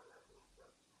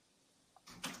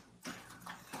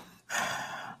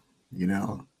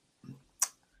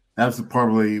 That's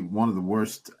probably one of the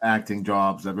worst acting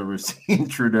jobs I've ever seen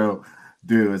Trudeau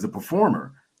do as a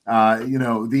performer.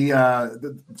 The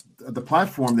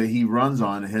platform that he runs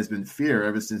on has been fear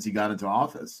ever since he got into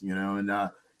office. And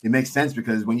it makes sense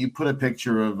because when you put a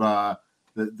picture of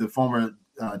the former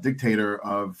dictator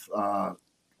of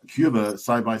Cuba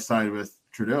side by side with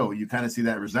Trudeau, you kind of see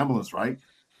that resemblance, right?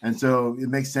 And so it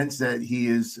makes sense that he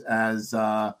is as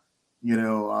much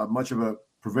of a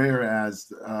purveyor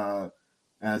as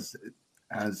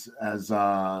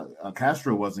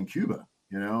Castro was in Cuba,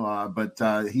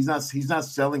 but he's not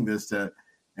selling this to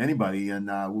anybody,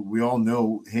 and we all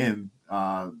know him.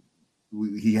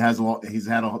 He's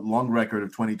had a long record of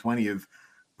 2020 of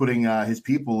putting his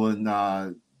people in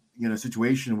a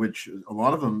situation which a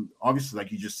lot of them, obviously,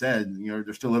 like you just said,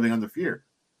 they're still living under fear,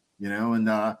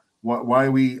 and why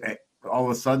are we all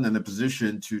of a sudden in a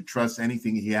position to trust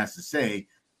anything he has to say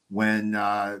when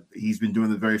he's been doing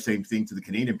the very same thing to the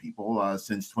Canadian people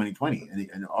since 2020,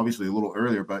 and obviously a little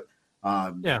earlier, but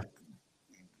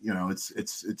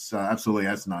it's absolutely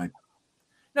asinine.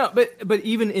 No, but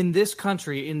even in this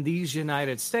country, in these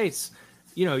United States,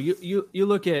 you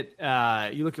look at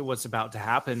what's about to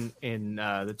happen in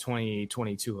the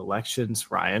 2022 elections,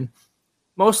 Ryan.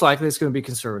 Most likely it's going to be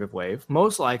conservative wave.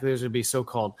 Most likely there's going to be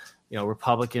so-called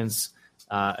Republicans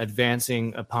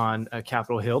advancing upon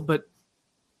Capitol Hill, but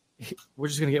we're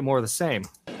just going to get more of the same.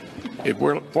 If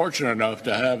we're fortunate enough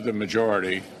to have the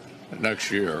majority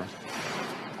next year,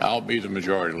 I'll be the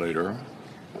majority leader.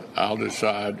 I'll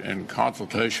decide in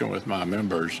consultation with my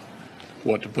members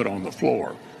what to put on the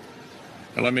floor.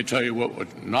 And let me tell you what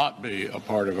would not be a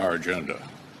part of our agenda.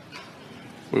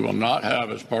 We will not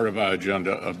have as part of our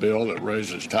agenda a bill that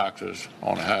raises taxes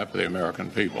on half of the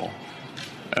American people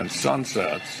and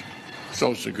sunsets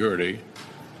Social Security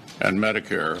and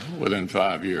Medicare within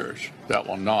 5 years. That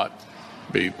will not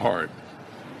be part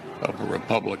of a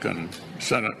Republican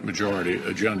Senate majority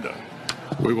agenda.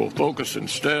 We will focus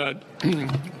instead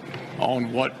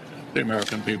on what the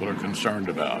American people are concerned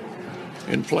about: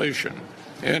 inflation,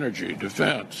 energy,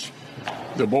 defense,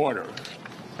 the border,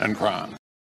 and crime.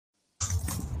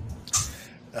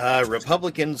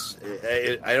 Republicans,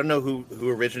 I don't know who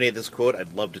originated this quote.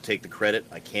 I'd love to take the credit.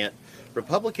 I can't.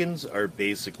 Republicans are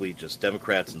basically just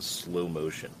Democrats in slow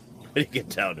motion when you get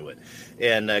down to it.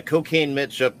 And Cocaine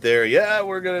Mitch up there,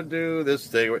 we're going to do this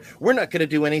thing. We're not going to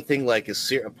do anything like a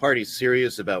party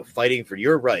serious about fighting for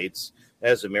your rights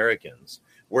as Americans.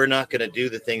 We're not going to do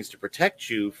the things to protect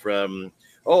you from,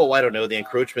 the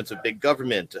encroachments of big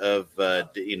government, of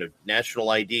national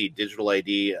ID, digital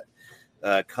ID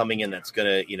coming in that's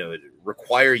going to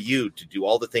require you to do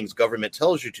all the things government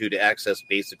tells you to access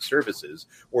basic services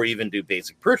or even do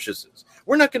basic purchases.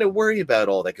 We're not going to worry about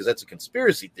all that because that's a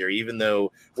conspiracy theory, even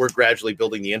though we're gradually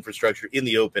building the infrastructure in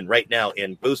the open right now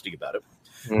and boasting about it.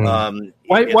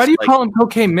 Why do you call him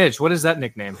Cocaine Mitch? What is that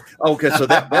nickname? Okay, so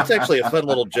that's actually a fun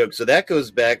little joke. So that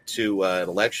goes back to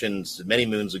elections many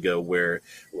moons ago where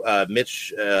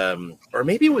Mitch, or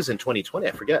maybe it was in 2020,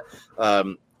 I forget,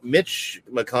 Mitch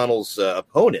McConnell's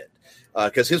opponent,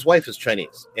 because his wife is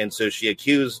Chinese, and so she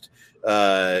accused,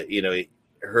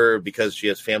 her because she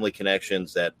has family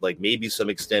connections that like maybe some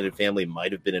extended family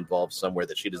might have been involved somewhere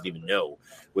that she doesn't even know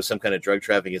with some kind of drug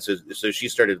trafficking. So she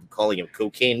started calling him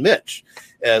Cocaine Mitch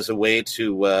as a way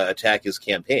to attack his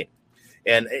campaign.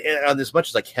 And as much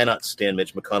as I cannot stand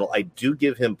Mitch McConnell, I do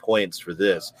give him points for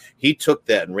this. He took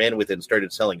that and ran with it and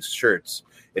started selling shirts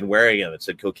and wearing them. It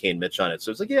said Cocaine Mitch on it.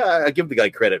 So it's like, I give the guy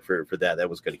credit for that. That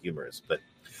was kind of humorous. But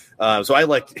so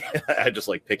I just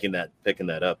like picking that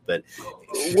up. But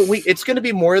it's going to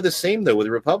be more of the same, though, with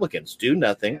the Republicans. Do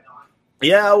nothing.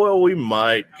 Yeah, well, we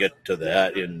might get to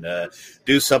that and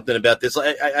do something about this.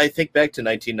 I think back to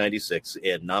 1996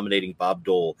 and nominating Bob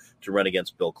Dole to run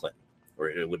against Bill Clinton. Or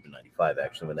it would have been 95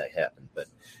 actually when that happened, but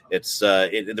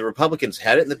the Republicans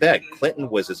had it in the bag. Clinton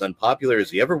was as unpopular as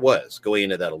he ever was going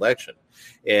into that election,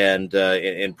 and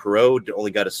Perot only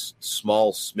got a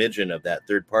small smidgen of that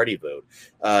third party vote.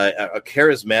 A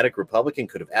charismatic Republican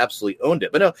could have absolutely owned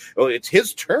it, but no, it's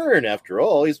his turn after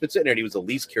all. He's been sitting there, and he was the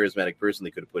least charismatic person they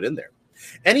could have put in there.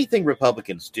 Anything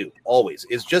Republicans do always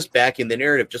is just back in the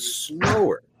narrative, just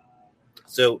slower.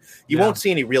 So you won't see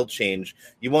any real change.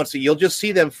 You'll just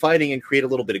see them fighting and create a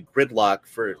little bit of gridlock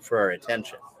for our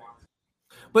attention.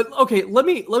 But okay, let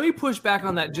me push back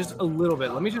on that just a little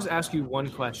bit. Let me just ask you one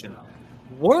question.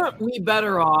 Weren't we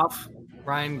better off,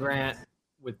 Brian Grant,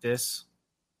 with this?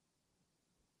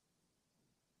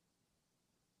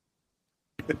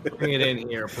 Bring it in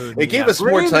here, Putin. It gave us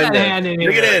more time to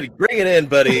bring it in,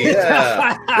 buddy.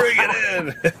 Yeah, bring it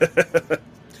in.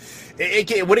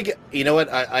 You know what?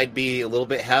 I'd be a little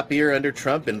bit happier under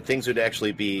Trump, and things would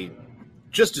actually be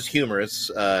just as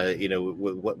humorous,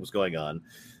 with what was going on,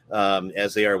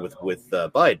 as they are with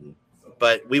Biden.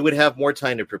 But we would have more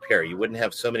time to prepare. You wouldn't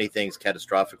have so many things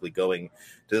catastrophically going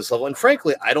to this level. And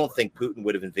frankly, I don't think Putin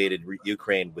would have invaded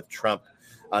Ukraine with Trump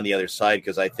on the other side,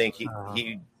 because I think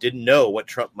he didn't know what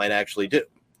Trump might actually do.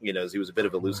 He was a bit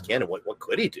of a loose cannon. What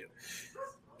could he do?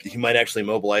 He might actually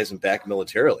mobilize him back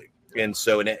militarily. And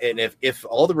so, and if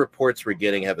all the reports we're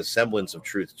getting have a semblance of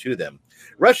truth to them,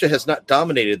 Russia has not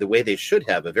dominated the way they should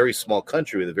have, a very small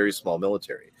country with a very small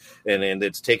military. And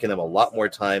it's taken them a lot more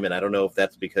time. And I don't know if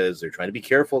that's because they're trying to be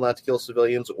careful not to kill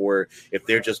civilians, or if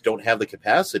they just don't have the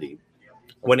capacity.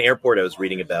 One airport I was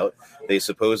reading about, they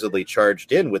supposedly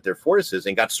charged in with their forces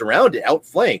and got surrounded,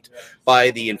 outflanked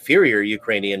by the inferior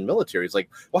Ukrainian military. It's like,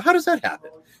 well, how does that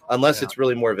happen? Unless it's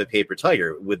really more of a paper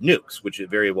tiger with nukes, which it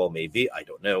very well may be. I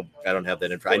don't know. I don't have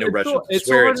that info. I know Russians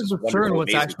swear it's discern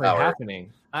what's actually power,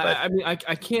 happening. I mean, I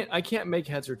can't make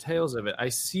heads or tails of it. I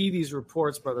see these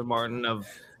reports, Brother Martin, of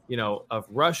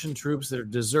Russian troops that are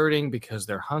deserting because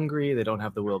they're hungry. They don't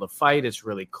have the will to fight. It's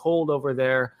really cold over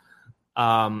there.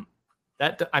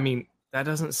 That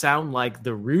doesn't sound like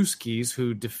the Ruskies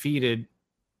who defeated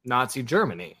Nazi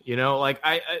Germany.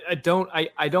 I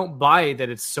don't buy that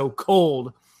it's so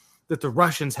cold that the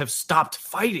Russians have stopped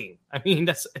fighting. I mean,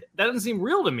 that doesn't seem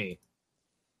real to me.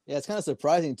 Yeah, it's kind of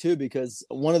surprising too, because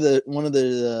one of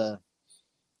the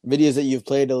videos that you've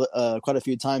played quite a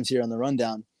few times here on the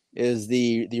rundown is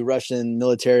the Russian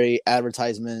military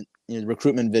advertisement,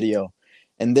 recruitment video.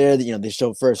 And there, they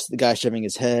show first the guy shaving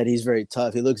his head. He's very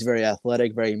tough. He looks very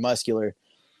athletic, very muscular.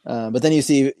 But then you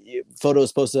see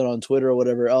photos posted on Twitter or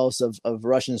whatever else of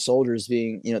Russian soldiers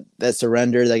being, that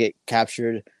surrender, that get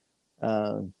captured.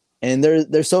 And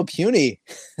they're so puny.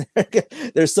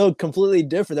 They're so completely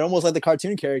different. They're almost like the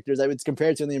cartoon characters I would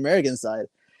compare it to on the American side.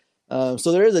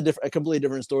 So there is a completely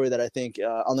different story that I think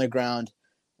on the ground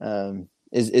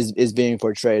is being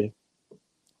portrayed.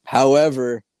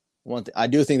 However, I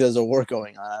do think there's a war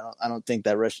going on. I don't think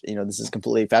that this is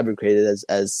completely fabricated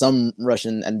as some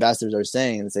Russian ambassadors are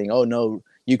saying, oh no,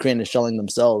 Ukraine is shelling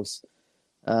themselves.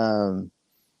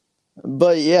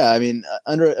 But yeah, I mean,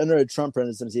 under a Trump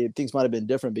presidency, things might have been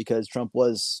different because Trump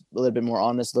was a little bit more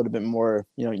honest, a little bit more,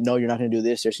 no, you're not going to do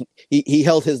this. He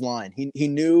held his line. He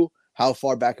knew how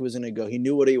far back he was going to go. He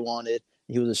knew what he wanted.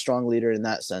 He was a strong leader in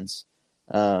that sense.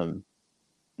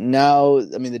 Now,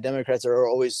 I mean, the Democrats are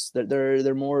always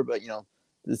they're more, but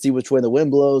let's see which way the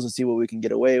wind blows. Let's see what we can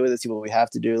get away with. Let's see what we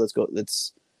have to do. Let's go.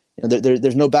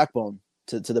 There's no backbone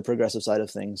to the progressive side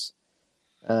of things.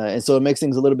 And so it makes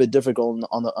things a little bit difficult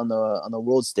on the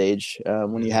world stage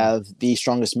when you have the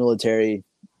strongest military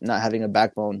not having a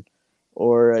backbone,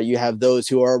 or you have those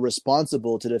who are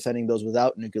responsible to defending those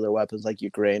without nuclear weapons like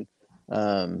Ukraine,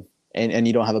 and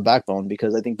you don't have a backbone,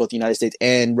 because I think both the United States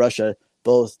and Russia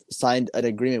both signed an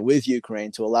agreement with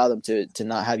Ukraine to allow them to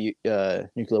not have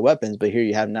nuclear weapons. But here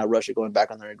you have now Russia going back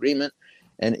on their agreement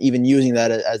and even using that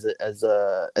as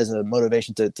a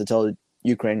motivation to tell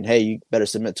Ukraine, hey, you better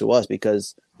submit to us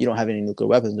because you don't have any nuclear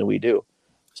weapons and we do.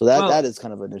 So that is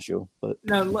kind of an issue. But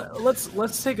now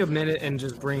let's take a minute and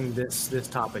just bring this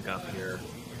topic up here.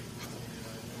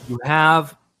 You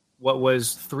have what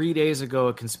was 3 days ago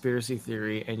a conspiracy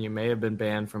theory, and you may have been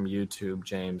banned from YouTube,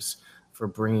 James, for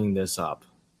bringing this up.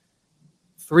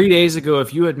 3 days ago,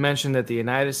 if you had mentioned that the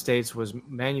United States was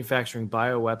manufacturing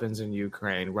bioweapons in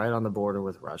Ukraine, right on the border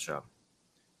with Russia,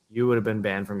 you would have been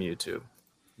banned from YouTube.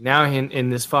 Now, in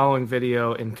this following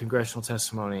video, in congressional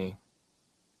testimony,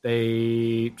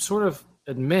 they sort of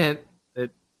admit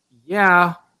that,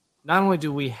 yeah, not only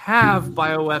do we have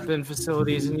bioweapon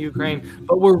facilities in Ukraine,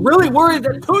 but we're really worried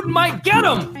that Putin might get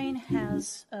them. Ukraine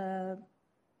has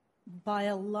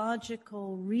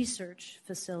biological research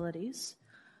facilities,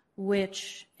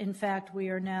 which, in fact, we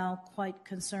are now quite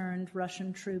concerned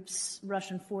Russian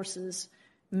forces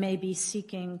may be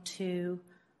seeking to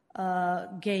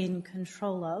gain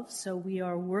control of. So we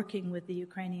are working with the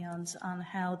Ukrainians on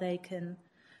how they can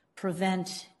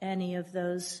prevent any of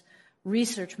those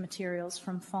research materials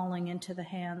from falling into the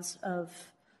hands of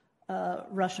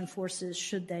Russian forces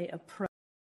should they approach.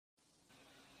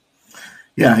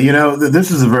 Yeah, this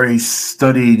is a very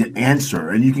studied answer,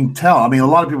 and you can tell. I mean, a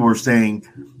lot of people were saying,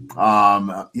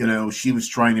 she was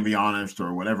trying to be honest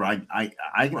or whatever.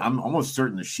 I'm almost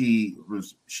certain that she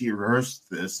rehearsed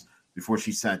this before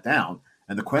she sat down,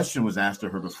 and the question was asked to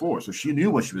her before, so she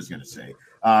knew what she was going to say.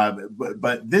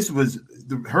 But this was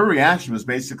her reaction was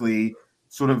basically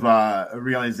sort of a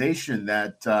realization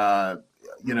that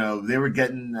they were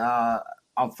getting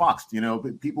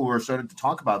outfoxed. People were starting to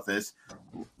talk about this,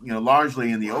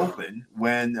 largely in the open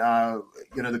when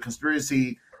the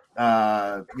conspiracy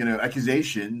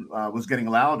accusation was getting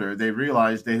louder. They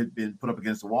realized they had been put up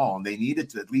against the wall and they needed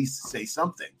to at least say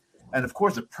something. And of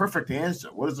course, the perfect answer.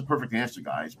 What is the perfect answer,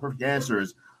 guys? Perfect answer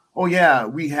is, oh yeah,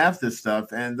 we have this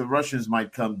stuff, and the Russians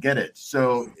might come get it.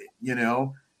 So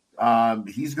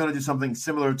he's going to do something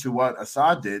similar to what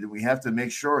Assad did. We have to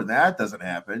make sure that doesn't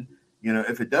happen.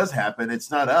 If it does happen, it's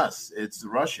not us; it's the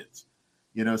Russians.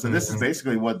 So this is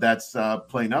basically what that's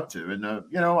playing up to. And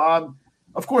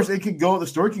of course, it could go. The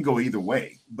story can go either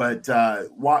way. But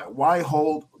why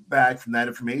hold back from that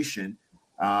information?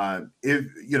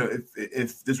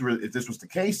 If this was the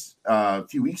case a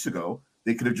few weeks ago,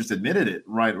 they could have just admitted it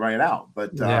right out.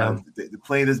 But they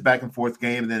play this back and forth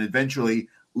game, and then eventually,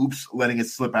 letting it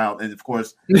slip out. And of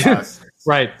course,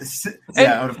 right?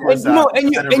 Yeah, and of course,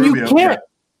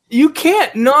 you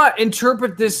can't not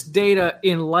interpret this data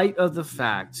in light of the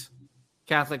fact,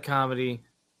 Catholic Comedy,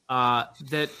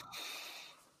 that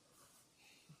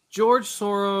George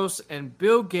Soros and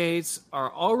Bill Gates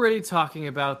are already talking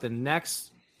about the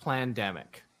next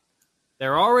pandemic.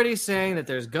 They're already saying that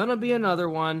there's going to be another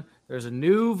one. There's a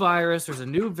new virus. There's a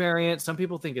new variant. Some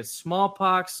people think it's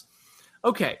smallpox.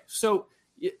 Okay, so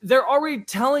they're already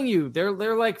telling you.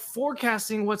 They're like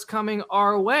forecasting what's coming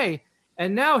our way.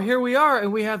 And now here we are,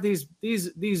 and we have these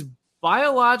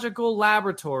biological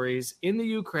laboratories in the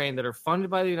Ukraine that are funded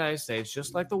by the United States,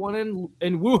 just like the one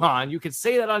in Wuhan. You can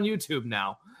say that on YouTube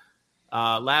now.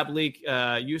 Lab leak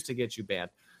used to get you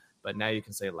banned, but now you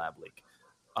can say lab leak.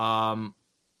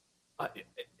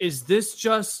 Is this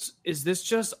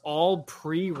just all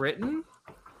pre-written?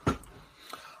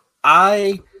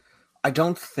 I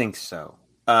don't think so.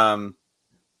 I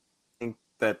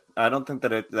don't think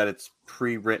that it's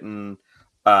pre-written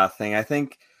thing. I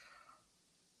think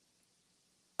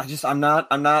I'm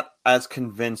not as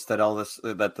convinced that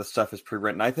that the stuff is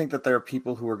pre-written. I think that there are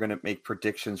people who are going to make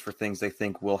predictions for things they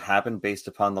think will happen based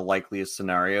upon the likeliest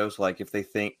scenarios. Like if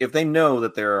they know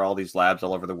that there are all these labs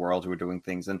all over the world who are doing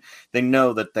things, and they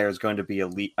know that there's going to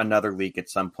be another leak at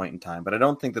some point in time. But I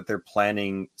don't think that they're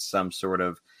planning some sort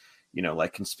of,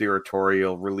 like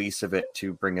conspiratorial release of it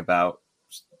to bring about.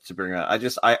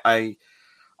 I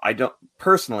don't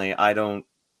personally. I don't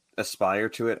aspire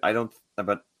to it.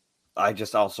 But I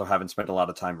just also haven't spent a lot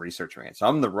of time researching it. So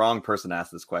I'm the wrong person to ask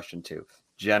this question to,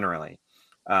 generally.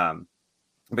 But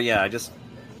yeah,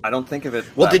 I don't think of it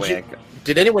that way.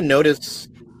 Did anyone notice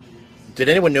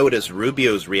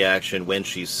Rubio's reaction when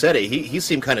she said it? He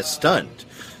seemed kind of stunned.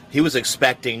 He was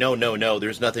expecting, no,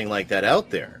 there's nothing like that out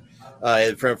there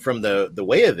from the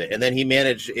way of it. And then he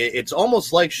managed, it's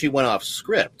almost like she went off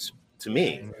script to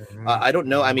me. I don't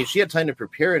know. I mean, she had time to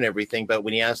prepare and everything, but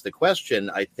when he asked the question,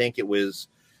 I think it was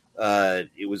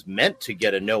meant to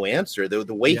get a no answer.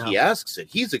 The way he asks it,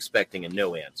 he's expecting a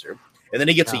no answer, and then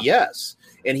he gets a yes,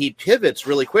 and he pivots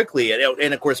really quickly.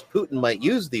 And of course, Putin might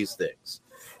use these things,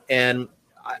 and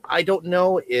I don't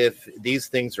know if these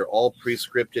things are all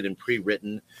pre-scripted and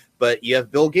pre-written. But you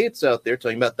have Bill Gates out there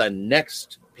talking about the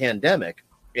next pandemic,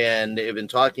 and they've been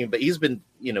talking, but he's been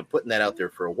putting that out there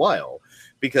for a while,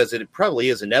 because it probably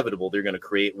is inevitable they're going to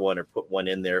create one or put one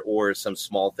in there, or some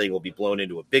small thing will be blown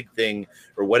into a big thing,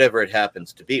 or whatever it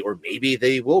happens to be. Or maybe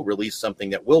they will release something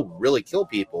that will really kill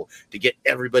people to get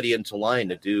everybody into line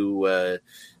to do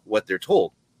what they're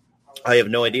told. I have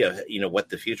no idea, what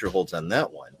the future holds on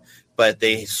that one. But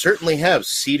they certainly have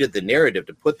seeded the narrative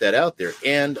to put that out there,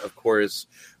 and of course,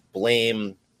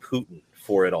 blame Putin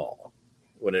for it all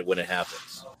when it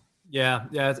happens. Yeah.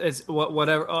 It's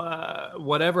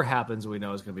whatever happens, we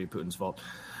know is going to be Putin's fault.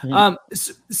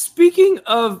 Speaking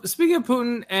of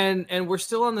Putin, and we're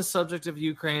still on the subject of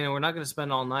Ukraine, and we're not going to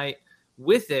spend all night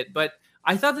with it, but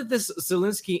I thought that this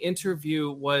Zelensky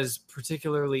interview was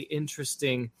particularly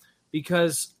interesting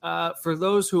because for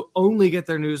those who only get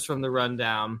their news from the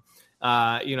Rundown,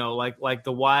 like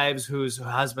the wives whose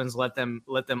husbands let them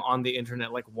on the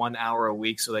internet like 1 hour a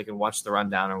week so they can watch the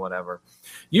Rundown or whatever.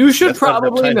 You should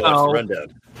probably know.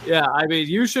 Yeah, I mean,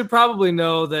 you should probably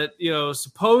know that,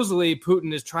 supposedly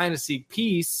Putin is trying to seek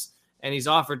peace and he's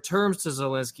offered terms to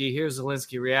Zelensky. Here's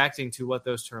Zelensky reacting to what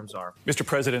those terms are. Mr.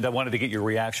 President, I wanted to get your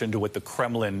reaction to what the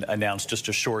Kremlin announced just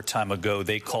a short time ago.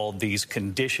 They called these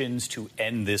conditions to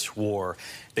end this war.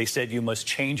 They said you must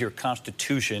change your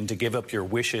constitution to give up your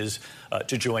wishes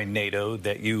to join NATO,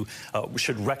 that you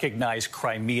should recognize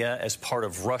Crimea as part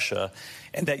of Russia,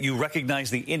 and that you recognize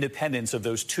the independence of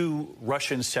those two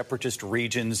Russian separatist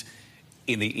regions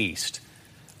in the east.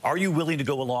 Are you willing to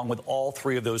go along with all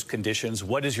three of those conditions?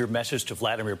 What is your message to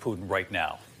Vladimir Putin right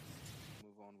now?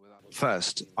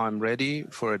 First, I'm ready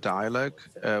for a dialogue.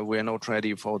 We're not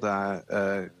ready for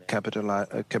the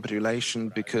capitulation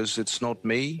because it's not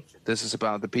me. This is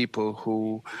about the people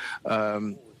who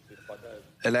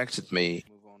elected me.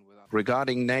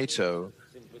 Regarding NATO,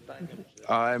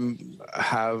 I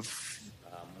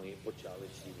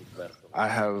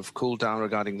have cooled down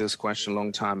regarding this question a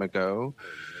long time ago.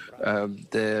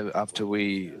 After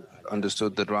we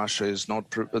understood that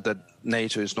that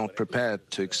NATO is not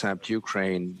prepared to accept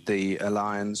Ukraine, the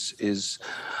alliance is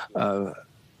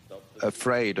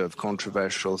afraid of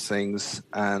controversial things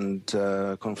and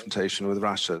confrontation with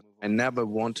Russia. I never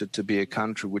wanted to be a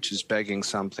country which is begging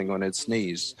something on its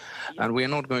knees, and we are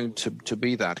not going to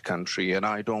be that country, and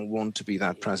I don't want to be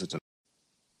that president.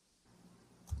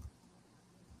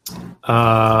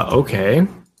 Okay.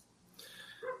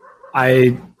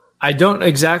 I don't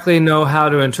exactly know how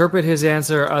to interpret his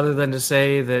answer other than to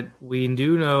say that we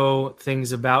do know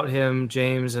things about him,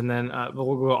 James, and then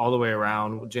we'll go all the way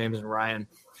around with James and Ryan.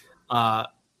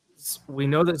 We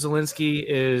know that Zelensky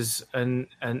is an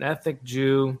ethnic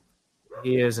Jew.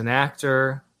 He is an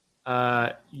actor.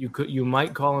 You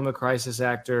might call him a crisis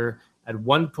actor. At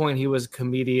one point, he was a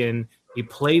comedian. He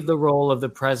played the role of the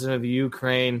president of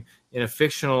Ukraine in a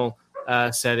fictional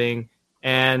setting.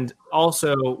 And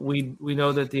also, we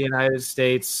know that the United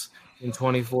States in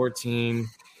 2014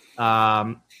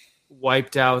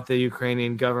 wiped out the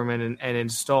Ukrainian government and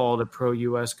installed a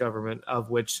pro-U.S. government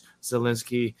of which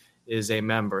Zelensky is a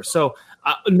member. So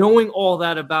knowing all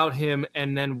that about him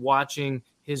and then watching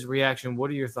his reaction, what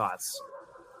are your thoughts?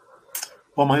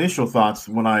 Well, my initial thoughts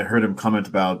when I heard him comment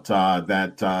about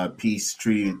that peace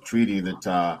treaty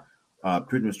that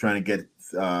Putin was trying to get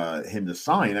him to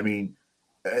sign, I mean,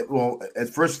 well, at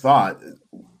first thought,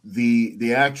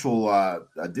 the actual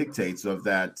dictates of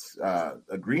that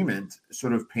agreement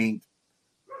sort of paint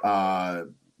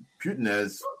Putin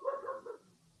as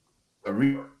a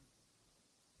real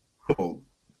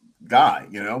guy,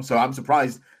 So I'm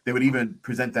surprised they would even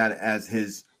present that as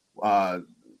his,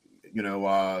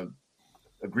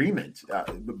 agreement.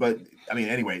 But I mean,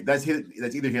 anyway, that's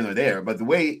either here or there. But the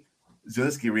way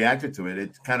Zelensky reacted to it,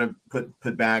 it kind of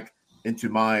put back into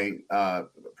my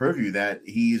purview that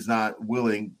he's not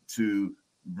willing to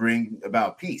bring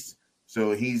about peace.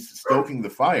 So he's stoking the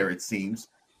fire, it seems.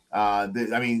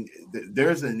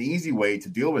 There's an easy way to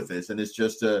deal with this, and it's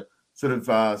just to sort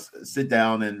of sit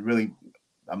down and really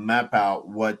map out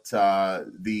what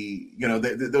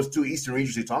those two eastern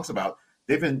regions he talks about.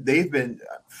 They've been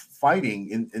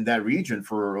fighting in that region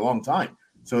for a long time.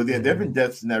 So there have been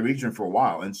deaths in that region for a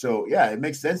while, and so it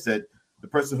makes sense that the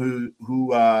person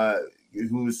who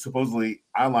is supposedly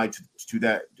allied to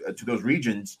those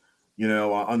regions,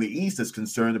 on the east, is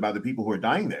concerned about the people who are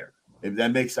dying there. If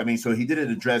that makes, so he didn't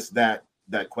address that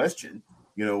question.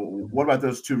 What about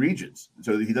those two regions?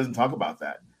 So he doesn't talk about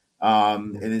that,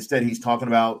 and instead he's talking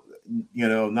about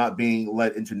not being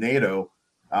let into NATO,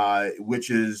 which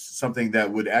is something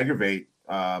that would aggravate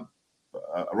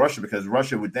Russia, because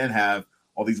Russia would then have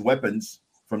all these weapons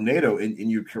from NATO in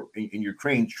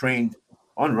Ukraine trained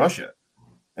on Russia.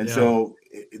 And so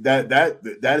that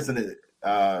is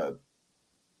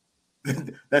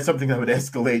that's something that would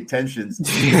escalate tensions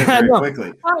very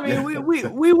quickly. I mean,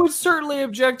 we would certainly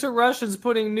object to Russians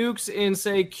putting nukes in,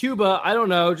 say, Cuba. I don't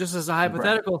know, just as a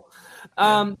hypothetical.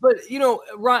 Right. But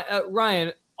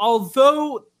Ryan,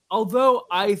 although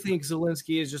I think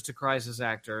Zelensky is just a crisis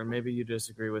actor, and maybe you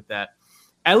disagree with that,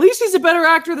 at least he's a better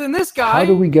actor than this guy. How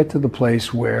do we get to the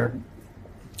place where,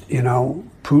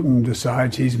 Putin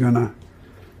decides he's going to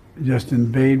just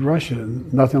invade Russia.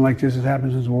 Nothing like this has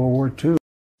happened since World War II.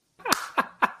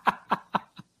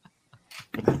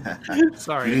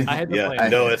 Sorry, I had to play. I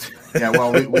know it. Yeah,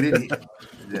 well, we didn't.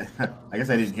 I guess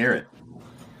I didn't hear it.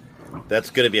 That's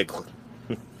going to be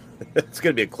it's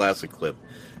going to be a classic clip.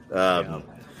 Yeah,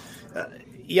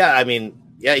 I mean,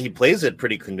 yeah, he plays it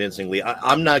pretty convincingly.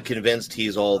 I'm not convinced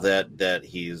he's all that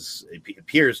he's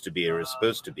appears to be or is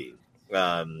supposed to be.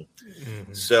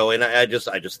 So, and I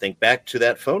just think back to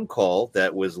that phone call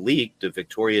that was leaked of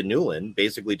Victoria Nuland,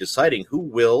 basically deciding who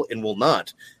will and will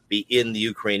not be in the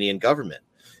Ukrainian government.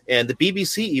 And the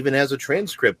BBC even has a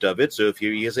transcript of it. So if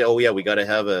you say, "Oh yeah, we got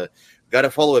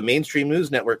to follow a mainstream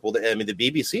news network," well, I mean, the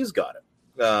BBC's got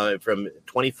it from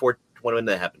 2014. When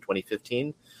that happened,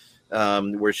 2015.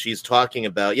 Where she's talking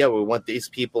about, we want these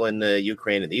people in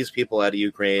Ukraine and these people out of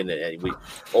Ukraine, and we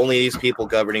only these people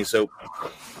governing. So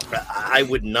I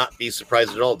would not be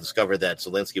surprised at all to discover that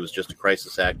Zelensky was just a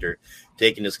crisis actor,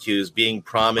 taking his cues, being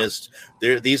promised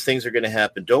these things are going to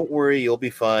happen. Don't worry, you'll be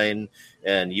fine,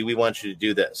 and we want you to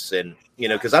do this. And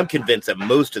because I'm convinced that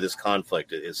most of this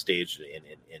conflict is staged in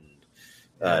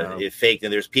fake,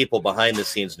 and there's people behind the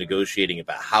scenes negotiating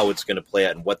about how it's going to play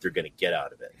out and what they're going to get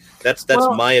out of it. That's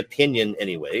my opinion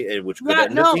anyway, which could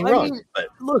end up being wrong. But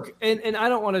look, and I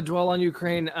don't want to dwell on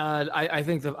Ukraine. I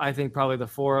think probably the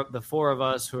four of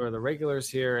us who are the regulars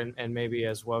here, and maybe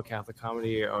as well Catholic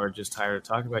Comedy, are just tired of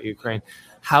talking about Ukraine.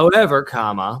 However,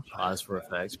 pause for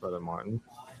effects, Brother Martin.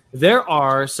 There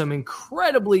are some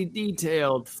incredibly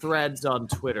detailed threads on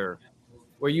Twitter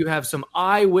where you have some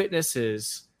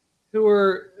eyewitnesses who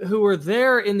were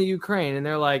there in the Ukraine, and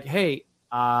they're like, "Hey,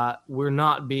 we're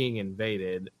not being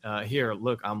invaded. Here,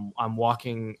 look, I'm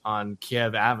walking on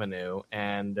Kiev Avenue,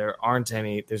 and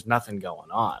there's nothing going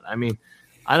on." I mean,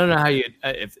 I don't know how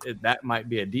if that might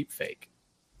be a deep fake.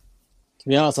 To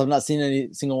be honest, I've not seen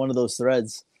any single one of those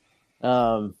threads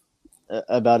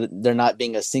about it, there not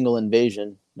being a single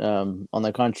invasion. On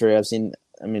the contrary, I've seen,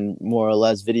 more or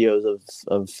less videos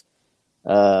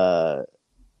of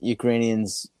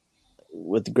Ukrainians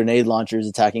with grenade launchers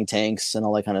attacking tanks and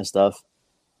all that kind of stuff.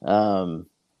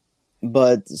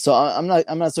 But so I'm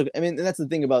not so, and that's the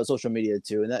thing about social media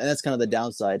too. And that's kind of the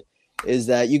downside, is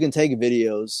that you can take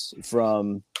videos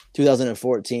from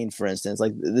 2014, for instance,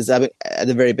 like this at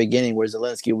the very beginning, where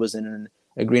Zelensky was in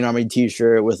a Green Army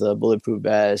t-shirt with a bulletproof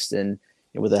vest and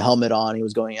with a helmet on, he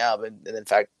was going out, and in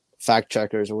fact, fact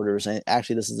checkers or whatever saying,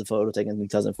 actually, this is a photo taken in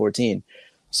 2014.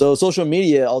 So social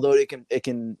media, although it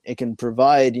can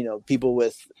provide, people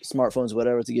with smartphones,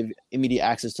 whatever, to give immediate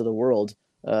access to the world,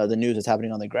 the news that's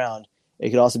happening on the ground, it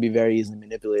could also be very easily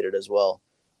manipulated as well.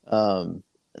 And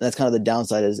that's kind of the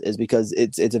downside, is because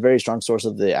it's a very strong source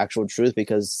of the actual truth,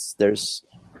 because there's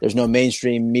no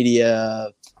mainstream media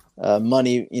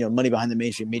money behind the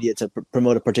mainstream media to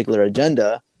promote a particular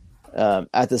agenda.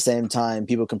 At the same time,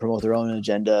 people can promote their own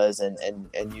agendas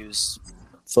and use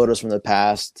photos from the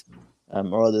past.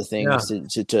 Or other things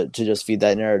to just feed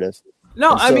that narrative.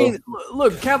 No,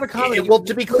 look, Catholic Comedy. Well,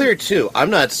 to be clear too, I'm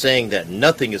not saying that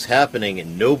nothing is happening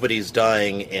and nobody's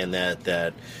dying, and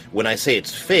that when I say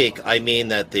it's fake, I mean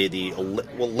that the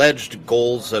alleged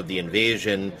goals of the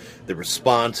invasion, the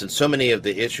response, and so many of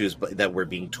the issues that we're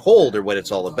being told are what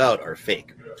it's all about are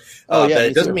fake. But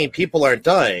it doesn't mean people aren't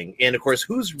dying. And of course,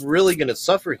 who's really going to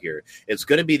suffer here? It's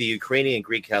going to be the Ukrainian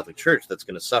Greek Catholic Church that's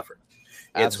going to suffer.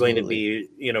 It's going to be,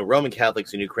 Roman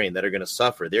Catholics in Ukraine that are going to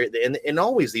suffer. And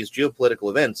always these geopolitical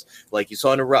events, like you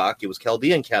saw in Iraq, it was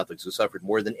Chaldean Catholics who suffered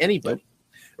more than anybody,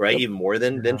 right? Even more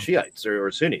than Shiites or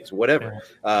Sunnis, whatever.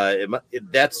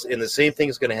 That's, and the same thing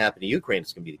is going to happen to Ukraine.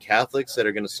 It's going to be the Catholics that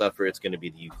are going to suffer. It's going to be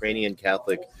the Ukrainian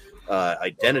Catholic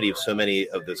identity of so many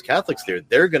of those Catholics there.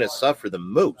 They're going to suffer the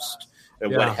most.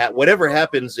 And whatever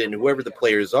happens in whoever the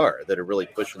players are that are really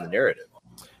pushing the narrative.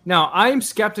 Now, I'm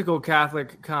skeptical,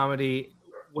 Catholic Comedy.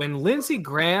 When Lindsey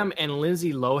Graham and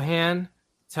Lindsay Lohan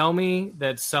tell me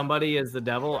that somebody is the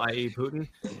devil, i.e. Putin,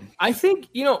 I think,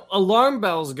 alarm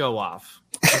bells go off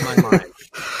in my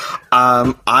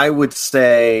mind. I would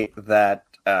say that,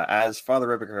 as Father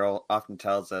Ripperger often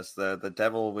tells us, the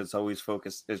devil is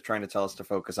trying to tell us to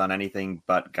focus on anything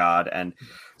but God. And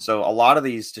so a lot of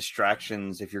these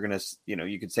distractions, if you're going to,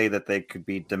 you could say that they could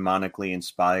be demonically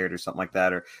inspired or something like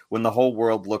that. Or when the whole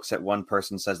world looks at one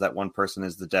person, says that one person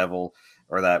is the devil,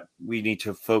 or that we need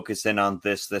to focus in on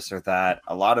this or that.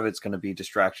 A lot of it's going to be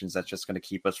distractions that's just going to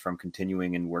keep us from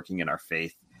continuing and working in our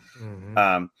faith. Mm-hmm.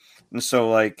 And so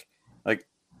like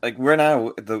like we're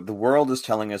now the world is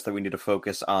telling us that we need to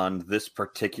focus on this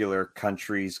particular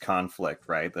country's conflict,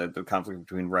 right? The conflict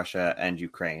between Russia and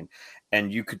Ukraine.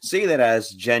 And you could see that as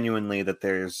genuinely that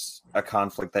there's a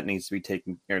conflict that needs to be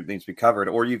taken or needs to be covered,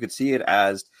 or you could see it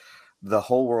as the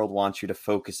whole world wants you to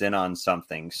focus in on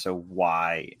something. So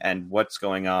why and what's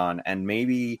going on? And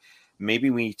maybe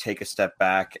we take a step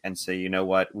back and say, you know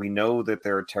what, we know that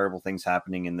there are terrible things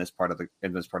happening in this part of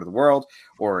the world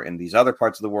or in these other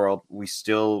parts of the world. We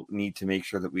still need to make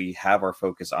sure that we have our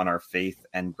focus on our faith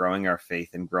and growing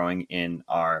growing in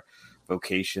our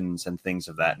vocations and things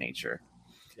of that nature.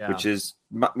 Yeah. Which is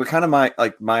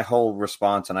my whole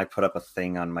response. And I put up a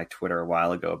thing on my Twitter a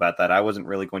while ago about that. I wasn't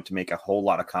really going to make a whole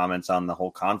lot of comments on the whole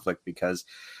conflict because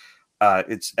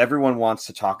it's everyone wants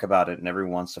to talk about it and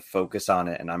everyone wants to focus on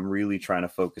it. And I'm really trying to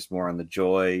focus more on the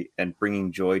joy and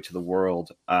bringing joy to the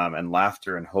world and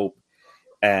laughter and hope.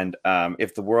 And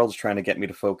if the world's trying to get me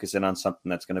to focus in on something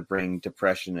that's going to bring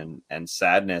depression and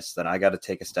sadness, then I got to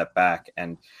take a step back.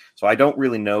 And so I don't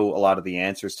really know a lot of the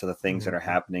answers to the things that are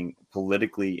happening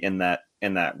politically in that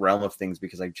realm of things,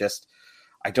 because I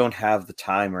don't have the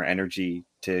time or energy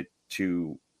to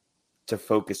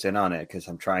focus in on it because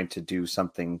I'm trying to do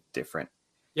something different.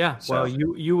 Yeah. So, well,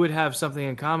 you would have something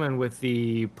in common with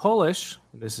the Polish.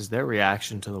 This is their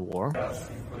reaction to the war.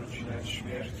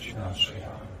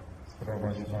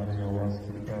 Zdrowaś Maryjo,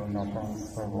 łaski pełna Pan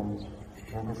z Tobą,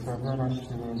 błogosławionaś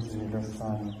Ty między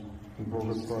niewiastami i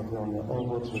błogosławiony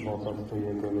owoc żywota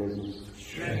Twojego, Jezus.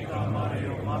 Święta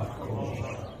Maryjo, Matko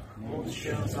Boża, módl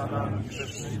się za nami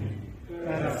grzesznymi,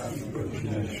 teraz i w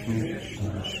godzinę śmierci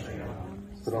naszej.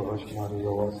 Zdrowaś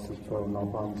Maryjo, łaski pełna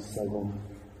Pan z Tobą,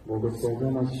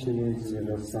 błogosławionaś Ty między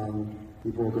niewiastami i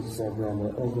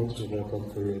błogosławiony owoc żywota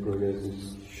Twojego,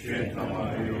 Jezus. Święta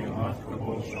Maryjo, Matko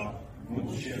Boża,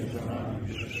 módl się za nami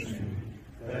grzesznymi,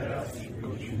 teraz i w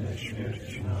godzinę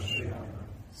śmierci naszej.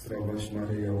 Zdrowaś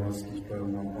Maryjo, łaski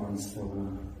pełna Pan z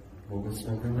Tobą,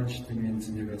 błogosławionaś Ty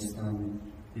między niewiastami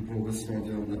i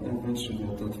błogosławiony owoc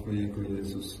żywota Twojego,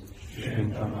 Jezus.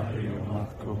 Święta Maryjo,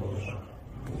 Matko Boża,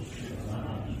 módl się za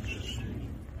nami grzesznymi,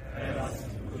 teraz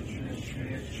i w godzinę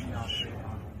śmierci naszej.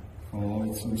 Chwała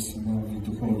Ojcu, Synowi i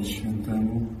Duchowi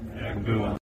Świętemu, jak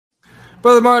była.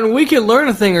 Brother Martin, we could learn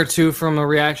a thing or two from a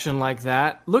reaction like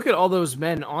that. Look at all those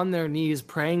men on their knees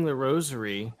praying the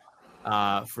rosary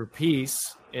for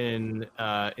peace in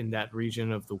that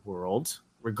region of the world,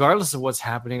 regardless of what's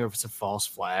happening, or if it's a false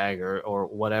flag or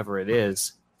whatever it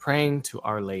is, praying to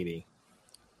Our Lady.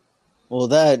 Well,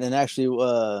 that, and actually,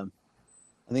 I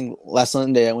think last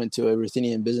Sunday I went to a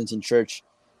Ruthenian Byzantine church,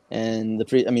 and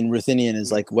Ruthenian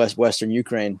is like Western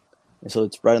Ukraine, and so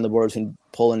it's right on the border between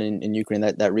Poland and Ukraine,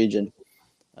 that region.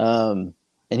 And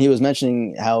he was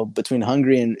mentioning how between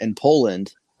Hungary and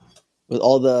Poland, with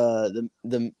all the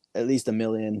at least 1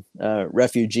 million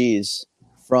refugees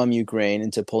from Ukraine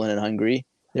into Poland and Hungary,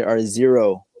 there are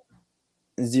zero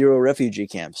refugee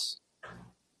camps.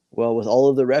 Well, with all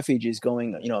of the refugees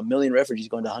going, 1 million refugees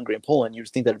going to Hungary and Poland, you'd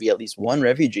think there'd be at least one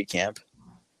refugee camp.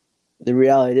 The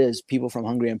reality is people from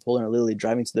Hungary and Poland are literally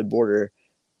driving to the border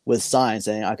with signs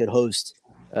saying, I could host,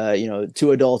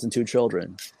 2 adults and 2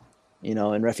 children.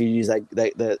 And refugees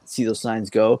that see those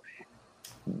signs go,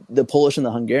 the Polish and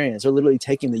the Hungarians are literally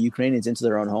taking the Ukrainians into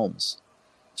their own homes.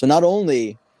 So not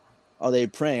only are they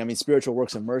praying, spiritual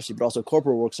works of mercy, but also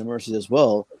corporal works of mercy as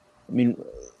well.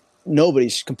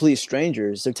 Nobody's complete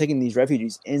strangers. They're taking these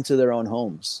refugees into their own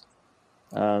homes.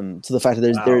 To the fact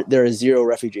that there are 0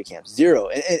 refugee camps, 0.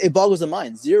 And it boggles the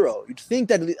mind, 0. You'd think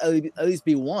that at least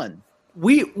be 1.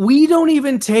 We don't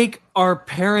even take our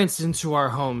parents into our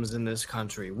homes in this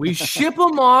country. We ship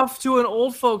them off to an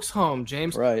old folks' home,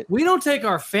 James. Right. We don't take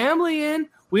our family in.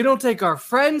 We don't take our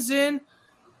friends in.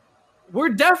 We're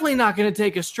definitely not going to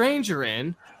take a stranger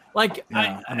in.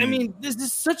 This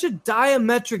is such a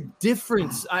diametric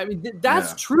difference.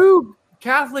 That's true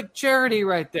Catholic charity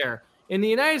right there. In the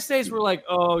United States, we're like,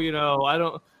 I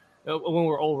don't. When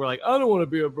we're old, we're like, I don't want to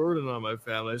be a burden on my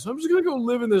family, so I'm just going to go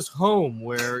live in this home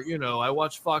where, I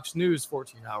watch Fox News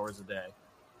 14 hours a day.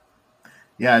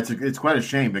 Yeah, it's quite a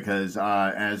shame because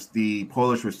as the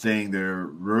Polish were saying their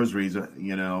rosaries,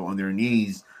 on their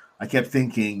knees, I kept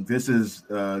thinking this is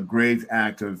a grave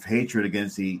act of hatred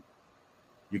against the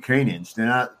Ukrainians. They're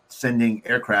not sending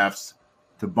aircrafts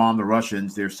to bomb the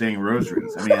Russians. They're saying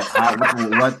rosaries.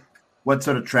 What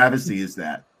sort of travesty is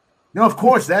that? No, of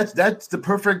course, that's the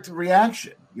perfect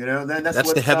reaction.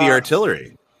 That's the heavy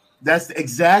artillery. That's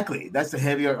the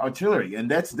heavy artillery, and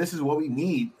this is what we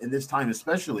need in this time,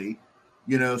 especially,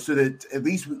 so that at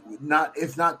least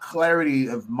if not clarity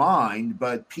of mind,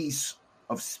 but peace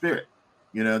of spirit.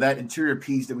 That interior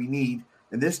peace that we need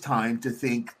in this time to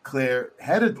think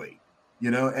clear-headedly,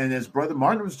 and as Brother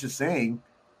Martin was just saying,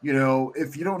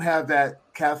 if you don't have that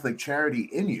Catholic charity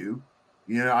in you,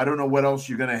 I don't know what else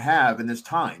you're going to have in this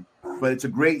time, but it's a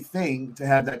great thing to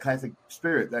have that Catholic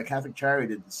spirit, that Catholic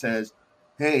charity that says,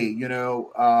 hey,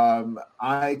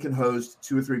 I can host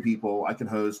 2 or 3 people. I can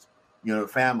host,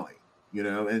 family,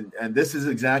 and this is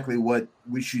exactly what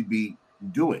we should be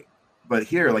doing. But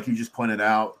here, like you just pointed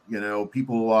out,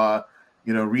 people,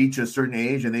 reach a certain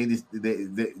age and they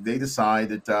decide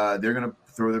that they're going to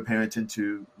throw their parents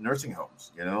into nursing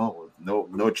homes, with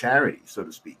no charity, so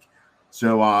to speak.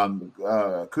 So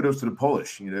kudos to the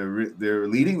Polish. They're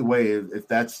leading the way. If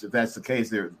that's the case,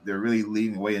 they're really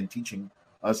leading the way in teaching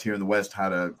us here in the West how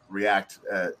to react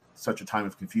at such a time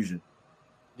of confusion.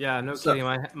 Yeah, no kidding.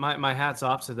 My hat's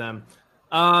off to them.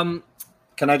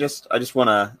 Can I just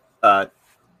want to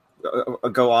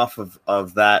go off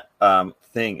of that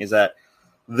thing is that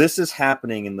this is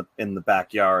happening in the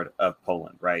backyard of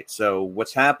Poland, right? So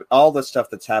what's happened, all the stuff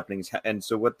that's happening, and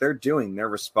so what they're doing, their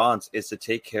response is to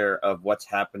take care of what's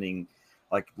happening,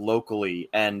 like locally,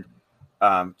 and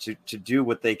to do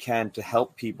what they can to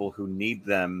help people who need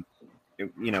them,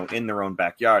 in their own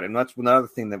backyard. And that's another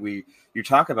thing that you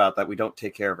talk about, that we don't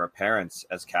take care of our parents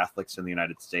as Catholics in the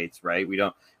United States, right? We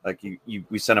don't, like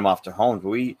we send them off to homes, but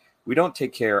we don't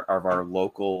take care of our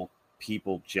local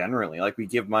people generally. Like, we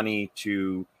give money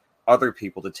to other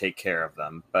people to take care of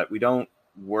them, but we don't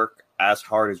work as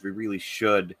hard as we really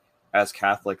should as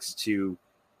Catholics to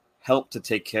help to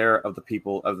take care of the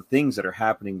people, of the things that are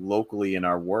happening locally in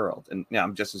our world. And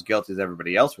I'm just as guilty as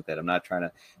everybody else with it. I'm not trying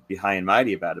to be high and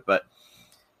mighty about it, but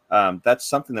that's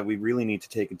something that we really need to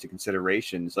take into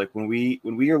consideration. It's like when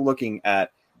we are looking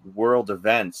at world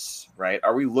events, right?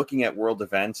 Are we looking at world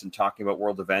events and talking about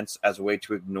world events as a way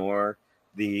to ignore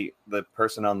the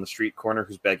person on the street corner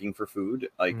who's begging for food?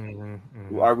 Like,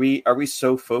 are we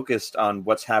so focused on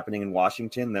what's happening in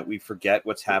Washington that we forget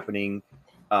what's happening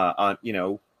on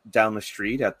down the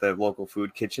street at the local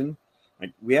food kitchen?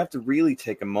 Like, we have to really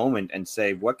take a moment and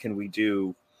say, what can we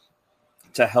do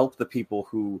to help the people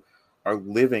who are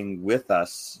living with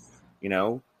us,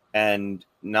 and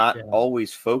not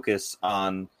always focus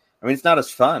on, it's not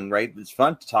as fun, right? It's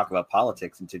fun to talk about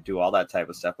politics and to do all that type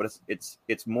of stuff, but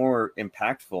it's more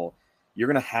impactful. You're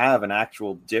going to have an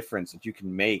actual difference that you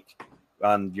can make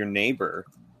on your neighbor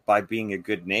by being a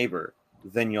good neighbor.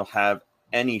 Then you'll have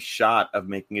any shot of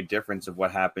making a difference of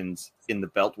what happens in the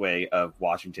Beltway of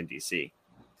Washington, D.C.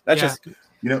 That's just,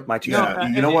 my 2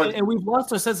 cents. What? And we've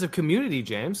lost a sense of community,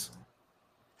 James.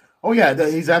 Oh yeah,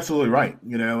 he's absolutely right.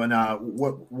 And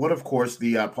what of course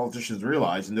the politicians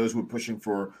realized, and those who were pushing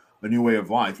for a new way of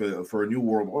life, for a new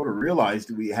world order, realized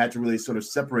that we had to really sort of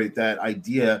separate that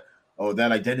idea or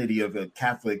that identity of a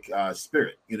Catholic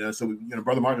spirit. So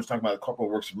Brother Martin was talking about a couple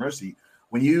of works of mercy.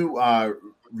 When you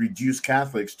reduce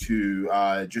Catholics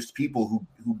to just people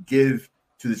who give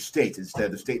to the state,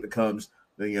 instead the state becomes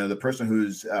the person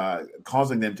who's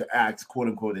causing them to act, quote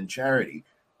unquote, in charity.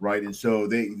 Right. And so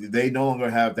they no longer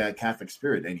have that Catholic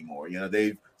spirit anymore.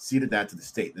 They've ceded that to the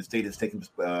state. The state has taken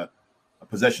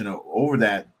possession over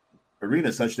that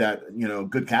arena, such that,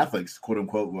 good Catholics, quote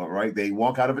unquote, right, they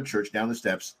walk out of a church down the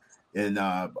steps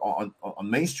on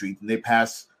Main Street, and they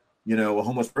pass, a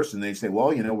homeless person. They say, well,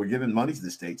 we're giving money to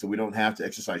the state, so we don't have to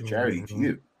exercise charity to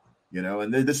you,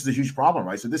 and this is a huge problem,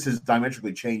 right? So this has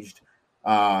diametrically changed,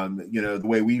 the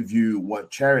way we view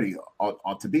what charity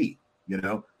ought to be.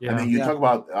 I mean, you talk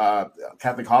about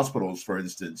Catholic hospitals, for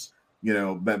instance,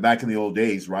 back in the old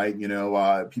days, right?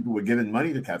 People were given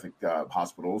money to Catholic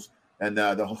hospitals, and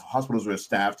the hospitals were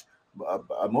staffed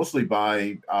mostly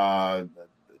by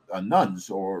nuns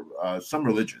or some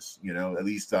religious, at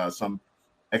least some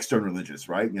external religious,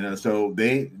 right? So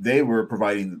they were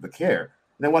providing the care.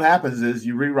 And then what happens is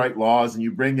you rewrite laws and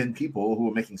you bring in people who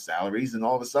are making salaries, and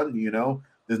all of a sudden,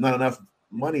 there's not enough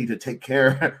money to take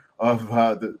care of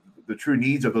the true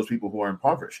needs of those people who are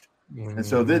impoverished. And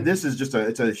so this is just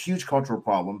it's a huge cultural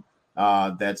problem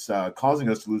that's causing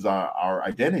us to lose our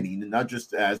identity, not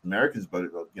just as Americans, but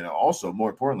also more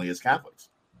importantly as Catholics.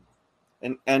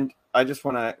 And I just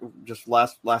want to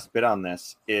last bit on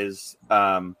this is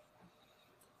we're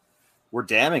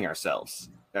damning ourselves,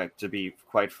 to be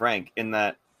quite frank, in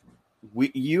that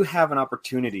you have an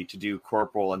opportunity to do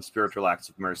corporal and spiritual acts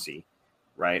of mercy,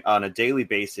 right, on a daily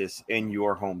basis in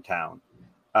your hometown.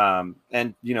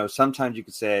 And sometimes you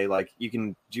could say, like, you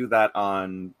can do that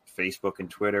on Facebook and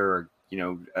Twitter,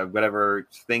 or whatever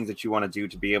things that you want to do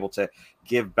to be able to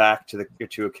give back to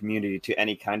a community, to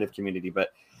any kind of community. But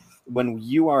when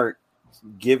you are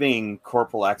giving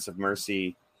corporal acts of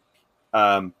mercy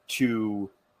to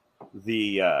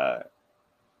the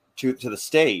to the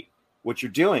state, what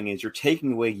you're doing is you're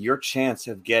taking away your chance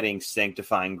of getting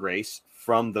sanctifying grace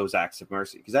from those acts of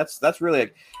mercy. Because that's really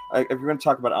if you're going to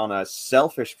talk about on a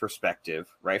selfish perspective,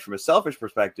 right? From a selfish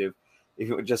perspective, if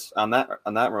you would just on that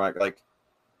remark, like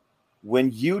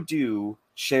when you do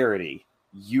charity,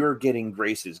 you're getting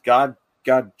graces. God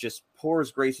just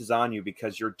pours graces on you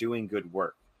because you're doing good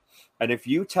work. And if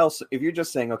you're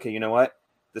just saying, okay, you know what,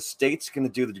 the state's going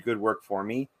to do the good work for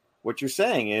me, what you're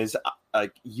saying is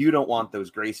you don't want those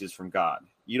graces from God.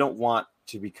 You don't want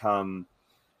to become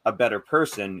a better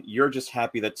person. You're just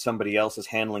happy that somebody else is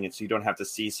handling it, so you don't have to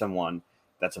see someone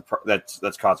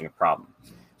that's causing a problem.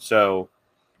 So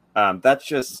that's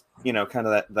just, kind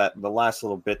of that the last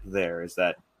little bit there is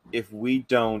that if we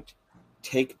don't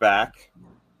take back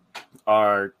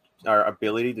our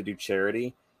ability to do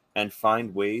charity and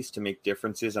find ways to make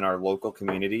differences in our local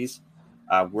communities,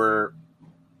 we're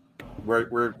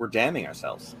damning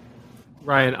ourselves.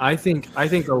 Ryan, I think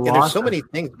a lot. There's so many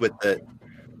things with the.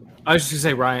 I was just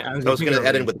gonna say, Ryan. I was going to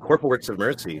add in with the Corporal Works of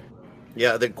Mercy.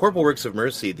 Yeah, the Corporal Works of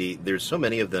Mercy. There's so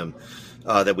many of them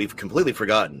that we've completely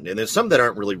forgotten, and there's some that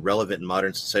aren't really relevant in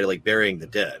modern society, like burying the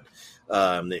dead.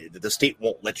 The state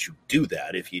won't let you do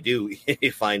that. If you do,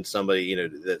 you find somebody,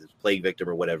 that's plague victim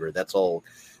or whatever. That's all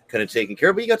kind of taken care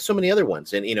of. But you got so many other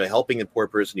ones, and helping a poor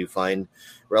person you find,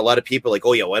 where a lot of people are like,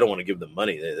 oh yeah, well, I don't want to give them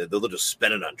money. They'll just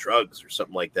spend it on drugs or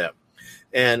something like that.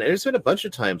 And there's been a bunch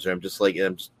of times where I'm just like,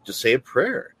 just say a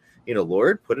prayer.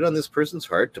 Lord, put it on this person's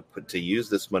heart to use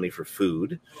this money for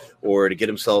food or to get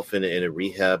himself in a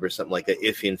rehab or something like that.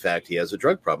 If in fact he has a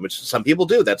drug problem, which some people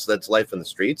do, that's life in the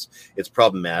streets. It's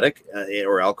problematic,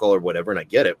 or alcohol or whatever. And I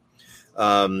get it.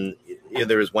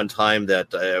 There was one time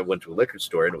that I went to a liquor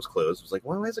store and it was closed. I was like,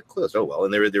 why is it closed? Oh, well.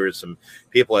 And there were some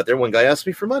people out there. One guy asked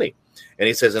me for money. And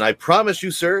he says, and I promise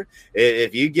you, sir,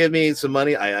 if you give me some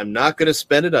money, I'm not going to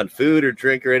spend it on food or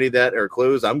drink or any of that or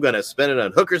clothes. I'm going to spend it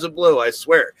on hookers and blow, I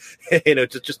swear.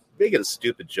 Just make it a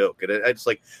stupid joke. And I just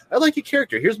I like your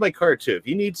character. Here's my card, too. If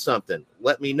you need something,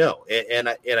 let me know. And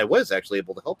I was actually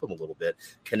able to help him a little bit,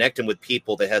 connect him with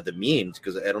people that had the means,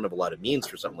 because I don't have a lot of means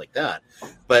for something like that.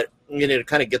 But, to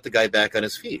kind of get the guy back on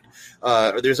his feet.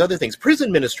 There's other things. Prison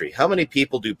ministry. How many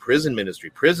people do prison ministry?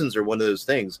 Prisons are one of those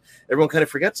things everyone kind of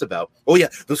forgets about. Oh, yeah,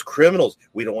 those criminals.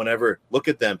 We don't want to ever look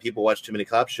at them. People watch too many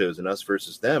cop shows and us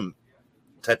versus them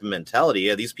type of mentality.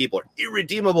 Yeah, these people are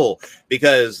irredeemable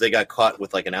because they got caught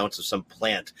with like an ounce of some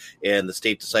plant and the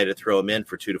state decided to throw them in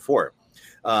for 2 to 4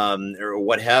 or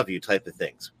what have you type of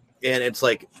things. And it's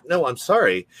like, no, I'm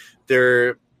sorry.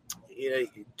 Has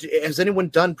anyone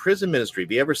done prison ministry?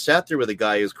 Have you ever sat there with a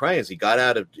guy who's crying as he got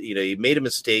out of, he made a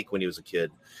mistake when he was a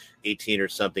kid, 18 or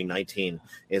something, 19, and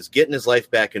is getting his life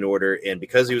back in order. And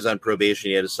because he was on probation,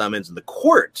 he had a summons, and the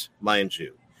court, mind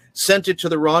you, sent it to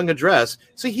the wrong address.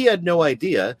 So he had no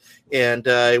idea, and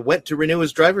went to renew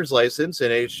his driver's license,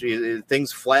 and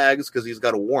things flags because he's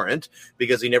got a warrant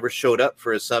because he never showed up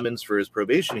for a summons for his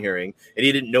probation hearing, and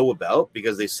he didn't know about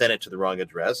because they sent it to the wrong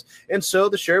address. And so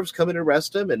the sheriff's come and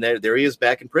arrest him, and there he is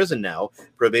back in prison now,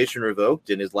 probation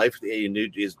revoked, and his life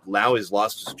now he's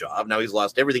lost his job. Now he's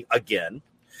lost everything again.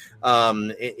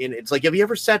 And it's like, have you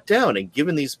ever sat down and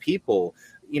given these people,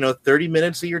 30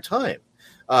 minutes of your time?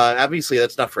 Obviously,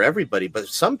 that's not for everybody, but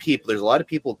some people, there's a lot of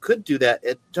people who could do that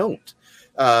and don't.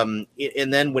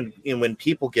 And then when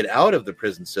people get out of the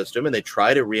prison system and they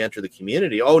try to re-enter the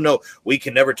community, oh no, we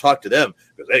can never talk to them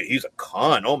because hey, he's a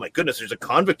con. Oh my goodness, there's a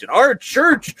convict in our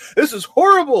church. This is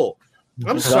horrible.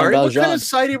 I'm sorry. What kind of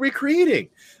society are we creating?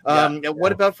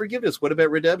 What about forgiveness? What about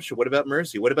redemption? What about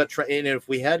mercy? What about and if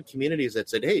we had communities that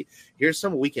said, hey, here's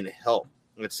someone we can help.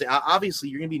 Obviously,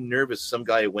 you're going to be nervous. Some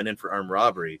guy who went in for armed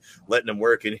robbery, letting him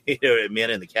work and man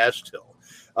in the cash till.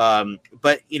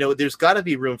 But there's got to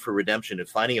be room for redemption and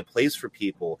finding a place for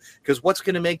people, because what's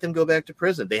going to make them go back to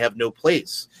prison? They have no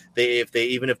place.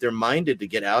 Even if they're minded to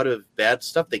get out of bad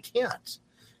stuff, they can't.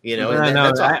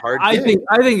 That's a hard thing.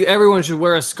 I think everyone should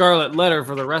wear a scarlet letter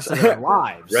for the rest of their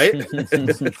lives, right?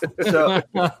 So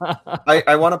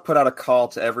I want to put out a call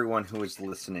to everyone who is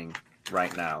listening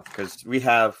right now, because we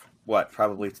have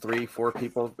probably 3-4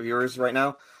 people viewers right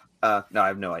now. No, I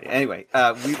have no idea. Anyway,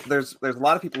 there's a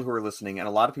lot of people who are listening, and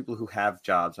a lot of people who have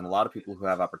jobs, and a lot of people who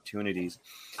have opportunities,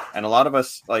 and a lot of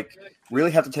us really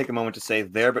have to take a moment to say,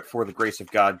 "There, but for the grace of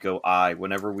God, go I."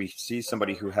 Whenever we see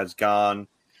somebody who has gone,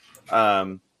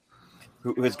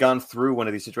 who has gone through one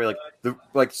of these situations,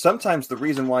 sometimes the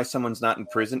reason why someone's not in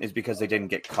prison is because they didn't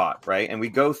get caught, right? And we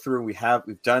go through,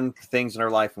 we've done things in our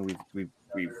life, and we've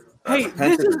Hey,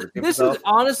 this is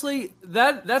honestly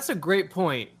that's a great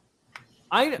point.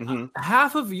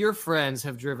 Half of your friends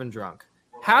have driven drunk.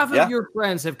 Half of your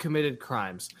friends have committed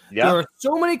crimes. Yeah. There are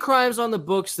so many crimes on the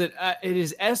books that it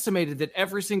is estimated that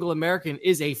every single American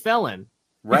is a felon.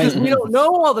 Right. Because we don't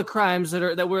know all the crimes that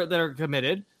are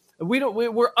committed.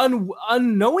 We're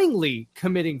unknowingly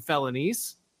committing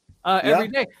felonies every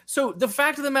day. So the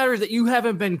fact of the matter is that you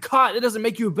haven't been caught. It doesn't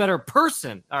make you a better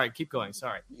person. All right, keep going.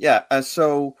 Sorry. Yeah.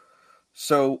 So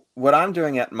what I'm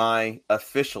doing at my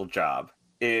official job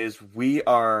is we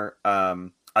are.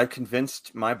 I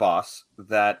convinced my boss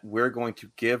that we're going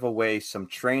to give away some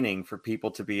training for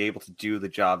people to be able to do the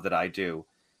job that I do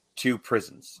to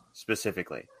prisons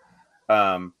specifically.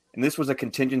 And this was a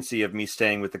contingency of me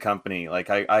staying with the company. Like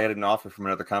I had an offer from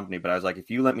another company, but I was like,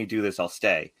 if you let me do this, I'll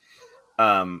stay.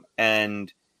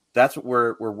 And that's what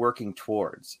we're working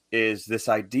towards, is this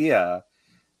idea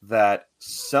that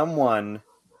somebody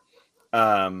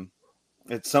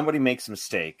makes a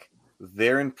mistake,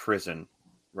 they're in prison,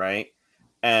 right?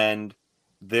 And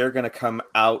they're going to come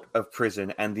out of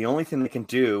prison, and the only thing they can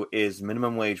do is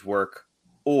minimum wage work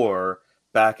or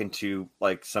back into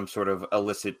like some sort of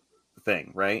illicit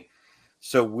thing, right?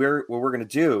 So what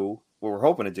we're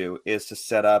hoping to do is to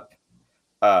set up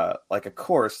like a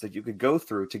course that you could go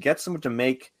through to get someone to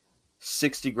make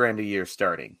 $60,000 a year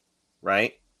starting,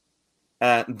 right?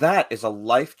 And that is a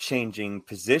life-changing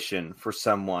position for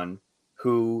someone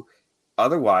who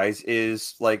otherwise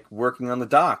is like working on the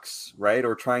docks, right?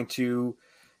 Or trying to,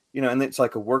 and it's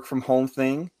like a work from home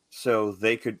thing. So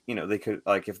they could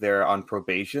like, if they're on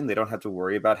probation, they don't have to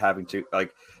worry about having to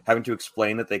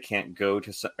explain that they can't go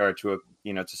to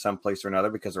some place or another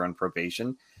because they're on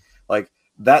probation, like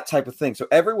that type of thing. So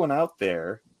everyone out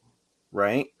there,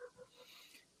 right?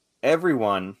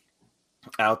 Everyone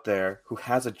out there who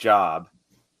has a job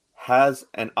has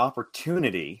an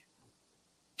opportunity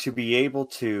to be able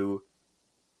to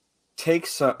take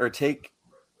some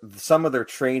of their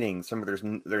training, some of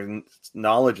their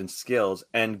knowledge and skills,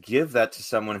 and give that to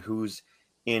someone who's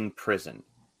in prison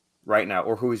right now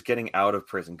or who is getting out of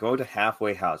prison. Go to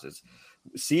halfway houses.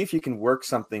 See if you can work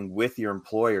something with your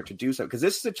employer to do so, because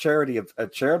this is a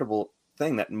charitable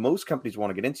thing that most companies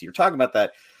want to get into. You're talking about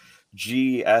that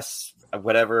GS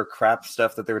whatever crap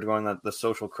stuff that they were doing on the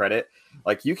social credit.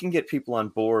 Like, you can get people on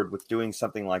board with doing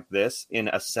something like this in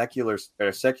a secular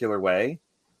way,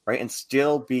 right? And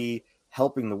still be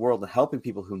helping the world and helping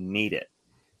people who need it.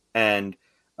 And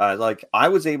like, I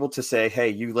was able to say, hey,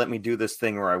 you let me do this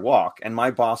thing where I walk. And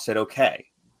my boss said, okay,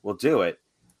 we'll do it.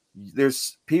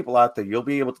 There's people out there, you'll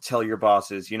be able to tell your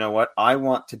bosses, you know what, I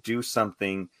want to do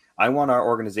something. I want our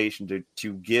organization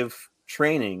to give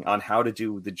training on how to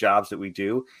do the jobs that we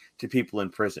do to people in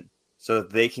prison so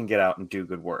that they can get out and do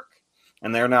good work.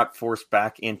 And they're not forced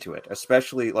back into it.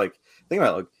 Especially, like, think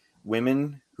about it, like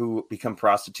women who become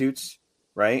prostitutes,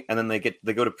 right? And then they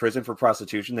go to prison for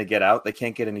prostitution. They get out. They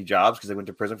can't get any jobs because they went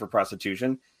to prison for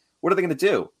prostitution. What are they going to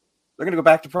do? They're going to go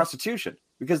back to prostitution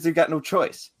because they've got no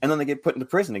choice. And then they get put into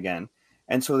prison again.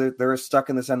 And so they're stuck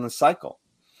in this endless cycle.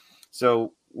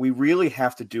 So we really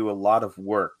have to do a lot of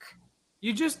work.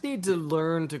 You just need to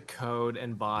learn to code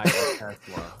and buy a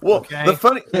Tesla. Well, okay? the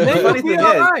funny thing is,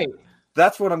 right.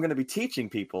 That's what I'm going to be teaching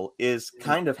people, is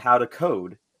kind of how to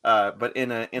code, but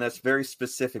in a very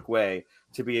specific way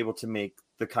to be able to make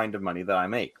the kind of money that I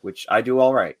make, which I do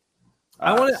all right.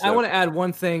 I want to add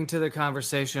one thing to the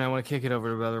conversation. I want to kick it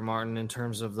over to Brother Martin in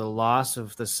terms of the loss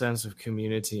of the sense of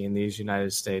community in these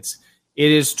United States.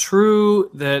 It is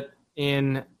true that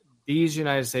in these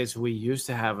United States, we used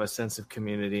to have a sense of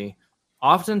community.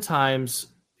 Oftentimes,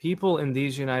 people in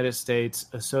these United States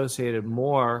associated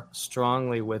more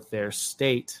strongly with their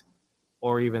state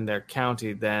or even their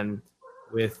county than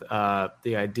with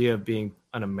the idea of being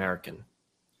an American.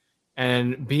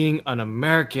 And being an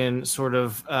American sort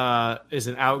of is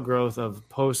an outgrowth of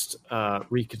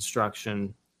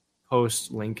post-Reconstruction,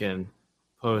 post-Lincoln,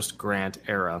 post-Grant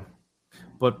era.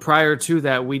 But prior to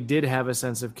that, we did have a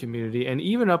sense of community. And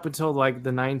even up until like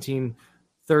the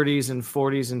 1930s and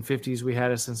 40s and 50s, we had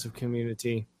a sense of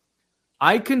community.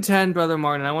 I contend, Brother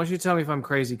Martin, I want you to tell me if I'm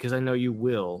crazy, because I know you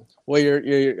will. Well,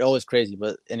 you're always crazy,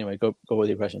 but anyway, go with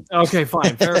your question. Okay,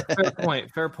 fine.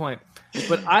 Fair point.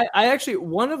 But I actually,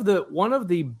 one of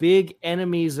the big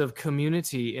enemies of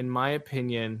community, in my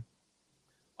opinion,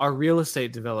 are real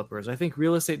estate developers. I think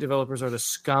real estate developers are the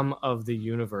scum of the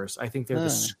universe. I think they're the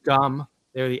scum.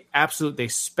 They're the absolute. They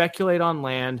speculate on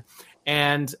land,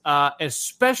 and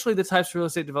especially the types of real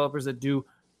estate developers that do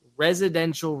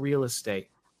residential real estate.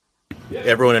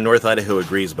 Everyone in North Idaho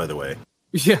agrees, by the way.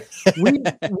 Yeah,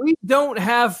 we don't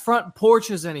have front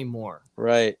porches anymore.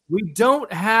 Right. We don't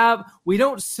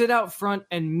sit out front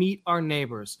and meet our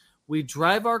neighbors. We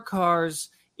drive our cars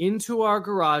into our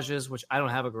garages, which I don't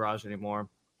have a garage anymore,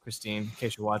 Christine, in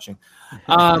case you're watching.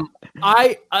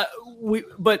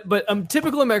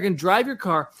 Typical American, drive your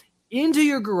car into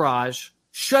your garage,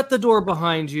 shut the door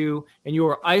behind you, and you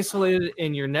are isolated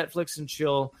in your Netflix and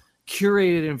chill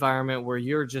curated environment where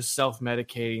you're just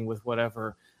self-medicating with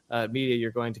whatever media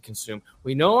you're going to consume.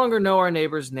 We no longer know our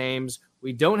neighbors' names.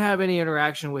 We don't have any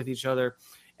interaction with each other.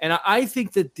 And I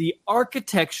think that the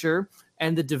architecture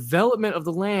and the development of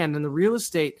the land and the real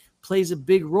estate plays a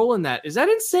big role in that. Is that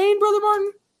insane, Brother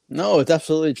Martin? No, it's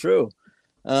absolutely true.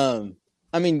 I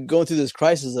mean, going through this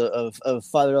crisis of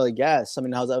Father Ellie Gas, I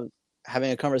mean, I was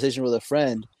having a conversation with a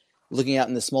friend looking out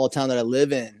in the small town that I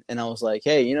live in. And I was like,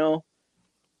 hey, you know,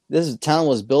 this town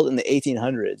was built in the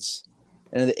 1800s.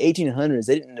 And in the 1800s,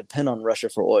 they didn't depend on Russia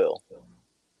for oil.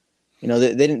 You know,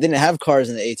 they didn't have cars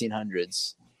in the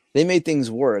 1800s. They made things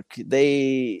work.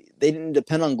 They didn't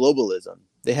depend on globalism.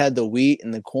 They had the wheat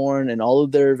and the corn and all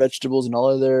of their vegetables and all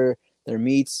of their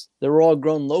meats. They were all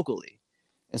grown locally.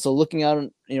 And so looking out,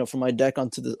 you know, from my deck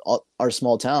onto our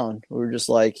small town, we were just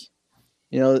like,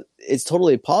 you know, it's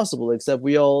totally possible, except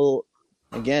we all,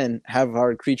 again, have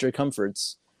our creature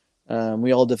comforts.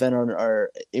 We all depend on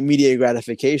our immediate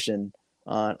gratification.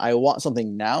 I want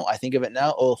something now. I think of it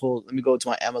now. Oh, let me go to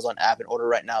my Amazon app and order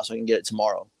right now so I can get it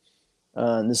tomorrow.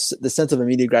 The sense of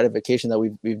immediate gratification that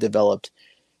we've developed,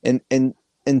 and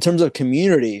in terms of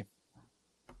community,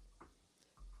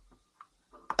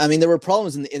 I mean, there were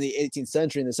problems in the 18th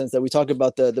century in the sense that we talk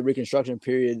about the Reconstruction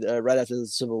period right after the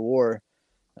Civil War.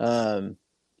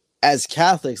 As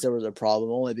Catholics, there was a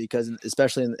problem only because,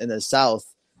 especially in the South,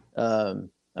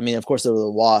 I mean, of course, there were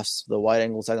the WASPs, the White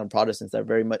Anglo-Saxon Protestants that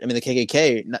very much. I mean, the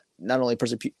KKK not only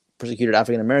persecuted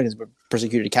African Americans but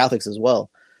persecuted Catholics as well.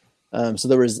 So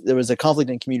there was a conflict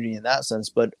in community in that sense,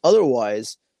 but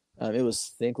otherwise, it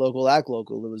was think local, act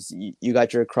local. It was you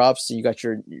got your crops, you got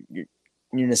your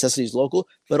necessities local,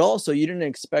 but also you didn't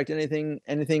expect anything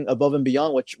above and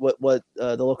beyond what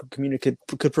the local community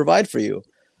could provide for you.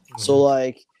 Mm-hmm. So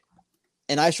like,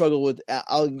 and I struggle with.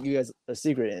 I'll give you guys a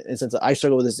secret in the sense that I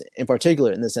struggle with this in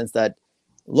particular in the sense that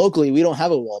locally we don't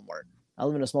have a Walmart. I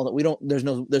live in a small town. There's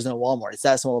no Walmart. It's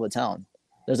that small of a town.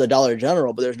 There's a Dollar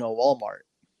General, but there's no Walmart.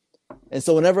 And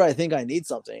so whenever I think I need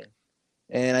something,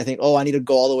 and I think, oh, I need to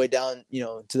go all the way down, you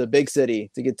know, to the big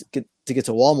city to get to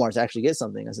Walmart to actually get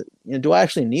something, I said, you know, do I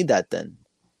actually need that then?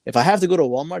 If I have to go to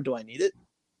Walmart, do I need it?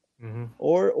 Mm-hmm.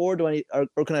 Or do I need,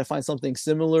 or can I find something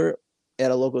similar at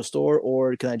a local store,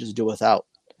 or can I just do without?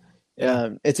 Yeah.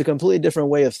 It's a completely different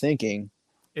way of thinking.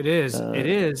 It is,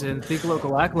 and think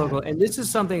local, act local. And this is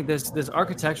something, this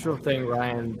architectural thing,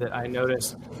 Ryan, that I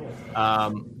noticed.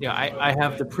 I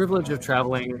have the privilege of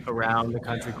traveling around the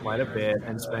country quite a bit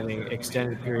and spending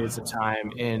extended periods of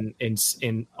time in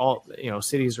all, you know,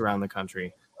 cities around the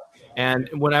country. And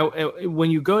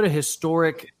when you go to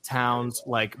historic towns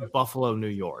like Buffalo, New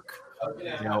York,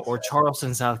 you know, or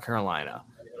Charleston, South Carolina,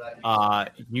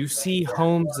 you see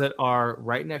homes that are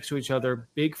right next to each other,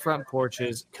 big front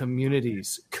porches,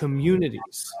 communities. When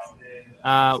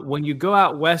you go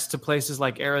out west to places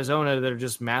like Arizona that are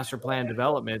just master plan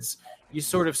developments, you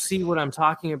sort of see what I'm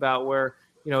talking about, where,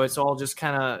 you know, it's all just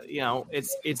kind of, you know,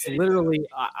 it's literally,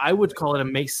 I would call it a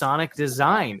Masonic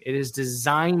design. It is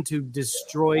designed to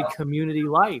destroy community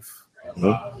life.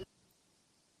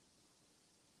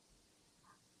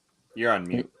 You're on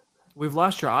mute. We've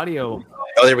lost your audio.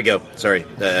 Oh, there we go. Sorry.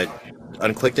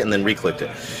 Unclicked it and then reclicked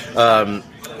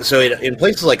it. So in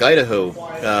places like Idaho,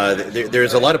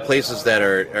 there's a lot of places that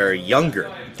are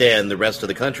younger than the rest of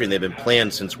the country, and they've been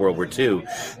planned since World War II.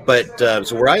 But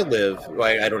so where I live,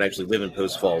 I don't actually live in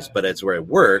Post Falls, but it's where I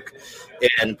work.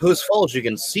 And Post Falls, you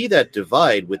can see that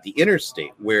divide with the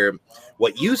interstate, where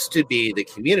what used to be the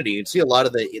community, you can see a lot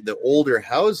of the older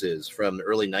houses from the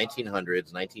early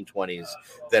 1900s, 1920s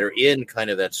that are in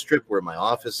kind of that strip where my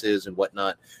office is and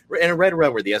whatnot. And right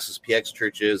around where the SSPX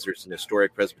church is, there's an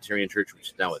historic Presbyterian church, which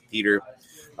is now a theater.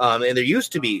 And there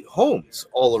used to be homes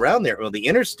all around there. Well, the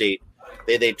interstate,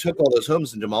 they took all those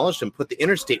homes and demolished them, put the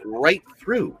interstate right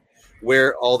through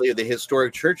where all the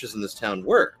historic churches in this town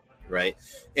were. Right.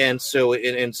 And so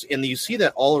and you see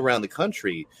that all around the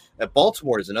country.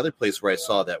 Baltimore is another place where I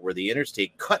saw that, where the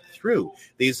interstate cut through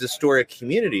these historic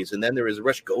communities. And then there was a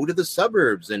rush, go to the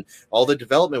suburbs. And all the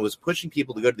development was pushing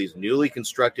people to go to these newly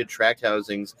constructed tract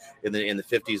housings in the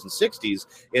 50s and 60s.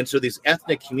 And so these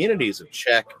ethnic communities of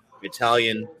Czech,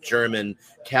 Italian, German,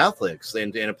 Catholics,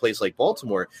 and in a place like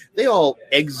Baltimore, they all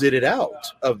exited out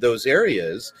of those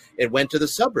areas and went to the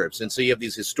suburbs. And so you have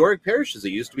these historic parishes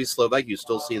that used to be Slovak. You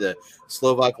still see the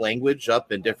Slovak language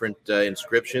up in different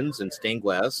inscriptions and stained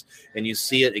glass, and you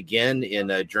see it again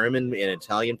in German and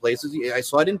Italian places. I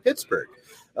saw it in Pittsburgh,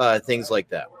 things like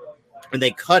that. And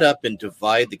they cut up and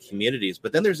divide the communities.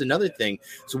 But then there's another thing.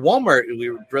 So Walmart,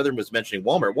 brother was mentioning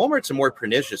Walmart. Walmart's a more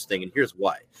pernicious thing, and here's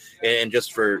why. And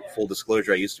just for full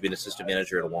disclosure, I used to be an assistant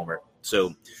manager at a Walmart.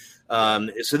 So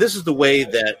this is the way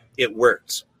that it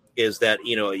works, is that,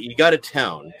 you got a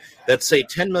town. Let's say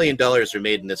 $10 million are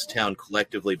made in this town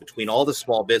collectively between all the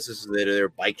small businesses that are there,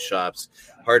 bike shops,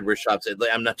 hardware shops.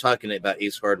 I'm not talking about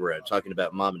Ace Hardware. I'm talking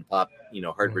about mom and pop,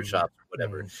 hardware shops, or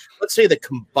whatever. Let's say the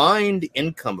combined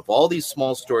income of all these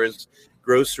small stores,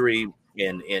 grocery,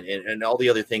 and all the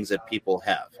other things that people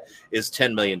have is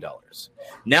 $10 million.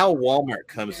 Now Walmart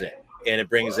comes in. And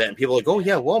it brings that, and people are like, oh,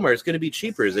 yeah, Walmart is going to be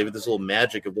cheaper. They have this little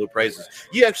magic of low prices.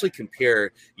 You actually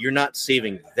compare, you're not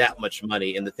saving that much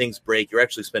money, and the things break. You're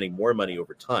actually spending more money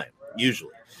over time,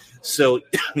 usually. So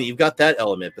you've got that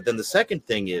element. But then the second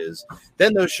thing is,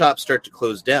 then those shops start to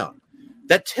close down.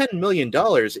 That $10 million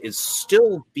is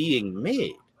still being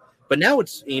made. But now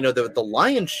it's, the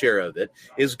lion's share of it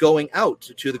is going out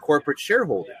to the corporate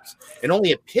shareholders. And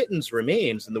only a pittance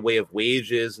remains in the way of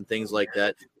wages and things like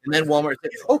that. And then Walmart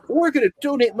says, oh, we're going to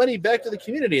donate money back to the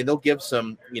community. And they'll give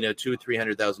some, $200,000 or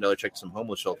 $300,000 check to some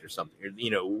homeless shelter or something,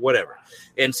 or, whatever.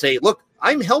 And say, look,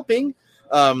 I'm helping.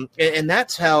 And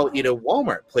that's how,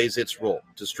 Walmart plays its role,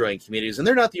 destroying communities. And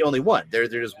they're not the only one. They're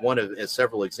just one of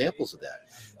several examples of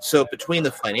that. So between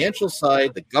the financial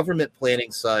side, the government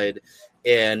planning side,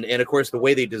 and of course, the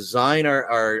way they design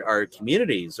our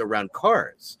communities around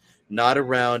cars, not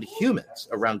around humans,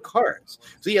 around cars.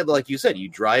 So yeah, like you said, you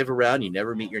drive around, you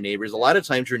never meet your neighbors. A lot of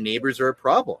times your neighbors are a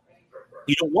problem.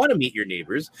 You don't want to meet your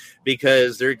neighbors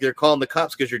because they're calling the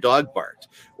cops because your dog barked,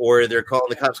 or they're calling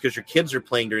the cops because your kids are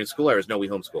playing during school hours. No, we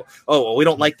homeschool. Oh, well, we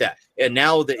don't like that. And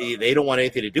now they don't want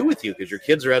anything to do with you because your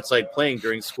kids are outside playing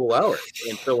during school hours,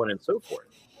 and so on and so forth.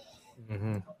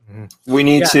 Mm-hmm. We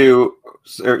need to,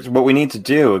 what we need to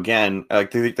do again,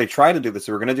 they try to do this.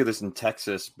 We're going to do this in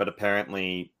Texas, but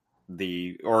apparently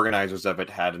the organizers of it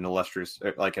had an illustrious,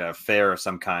 like a fair of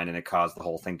some kind, and it caused the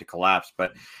whole thing to collapse.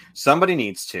 But somebody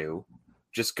needs to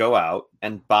just go out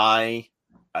and buy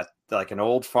an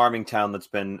old farming town that's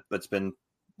been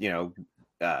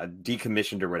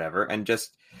decommissioned or whatever, and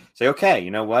just say, okay,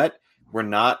 you know what? We're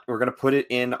going to put it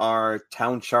in our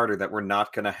town charter that we're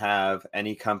not going to have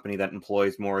any company that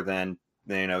employs more than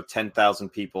 10,000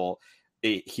 people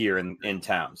here in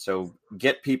town. So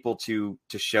get people to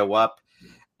show up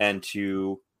and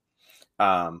to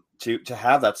have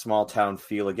that small town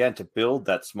feel again, to build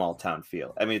that small town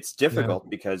feel. I mean, it's difficult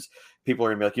because people are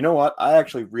gonna be like, you know what? I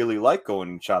actually really like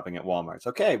going shopping at Walmart. It's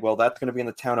okay. Well, that's going to be in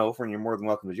the town over, and you're more than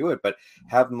welcome to do it. But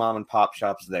have mom and pop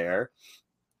shops there.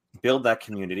 Build that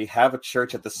community, have a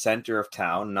church at the center of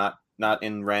town, not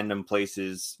in random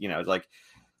places,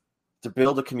 to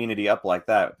build a community up like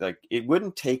that. Like, it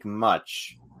wouldn't take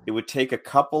much. It would take a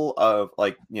couple of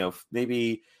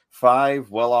maybe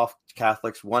 5 well-off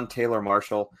Catholics, 1 Taylor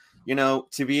Marshall,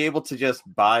 to be able to just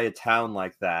buy a town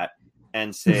like that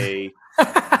and say,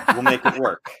 we'll make it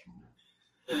work.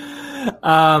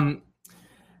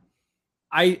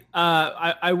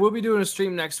 I will be doing a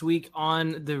stream next week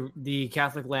on the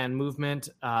Catholic land movement.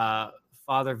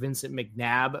 Father Vincent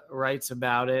McNabb writes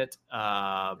about it,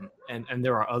 and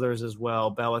there are others as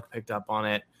well. Bellick picked up on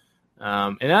it,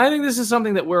 and I think this is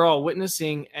something that we're all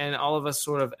witnessing, and all of us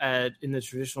sort of in the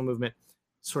traditional movement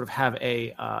sort of have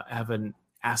an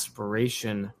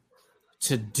aspiration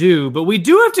to do. But we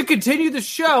do have to continue the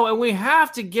show, and we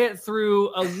have to get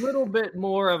through a little bit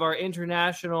more of our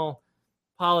international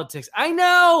politics. I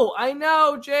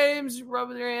know, James,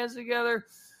 rubbing your hands together.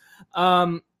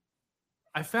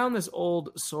 I found this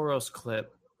old Soros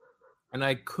clip, and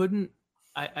I couldn't.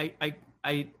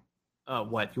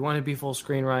 What? You want to be full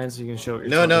screen, Ryan, so you can show it?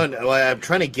 No. I'm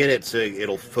trying to get it so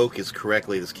it'll focus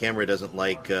correctly. This camera doesn't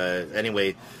like.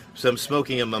 Anyway, so I'm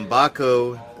smoking a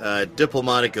Mombaco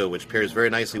Diplomatico, which pairs very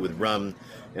nicely with rum.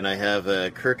 And I have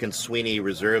a Kirk and Sweeney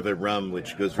Reserva rum,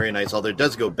 which goes very nice. Although it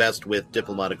does go best with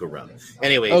Diplomatico rum.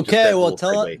 Anyway, okay. Well,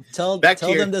 tell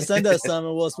them to send us some,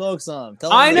 and we'll smoke some.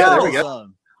 I know.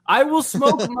 I will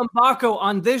smoke Mombaco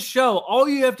on this show. All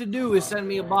you have to do is send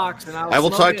me a box, and I will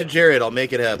talk to Jared. I'll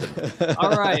make it happen.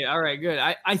 All right, good.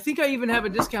 I think I even have a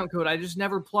discount code. I just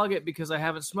never plug it because I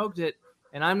haven't smoked it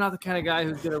and I'm not the kind of guy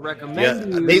who's going to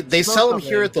recommend you. They sell them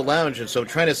here at the lounge, and so I'm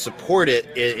trying to support it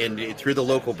in through the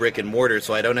local brick and mortar.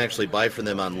 So I don't actually buy from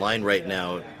them online right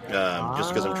now, just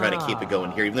because I'm trying to keep it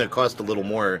going here, even though it costs a little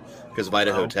more because of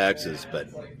Idaho taxes. But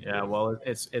yeah, well,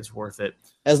 it's worth it.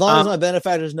 As long as my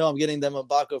benefactors know I'm getting them a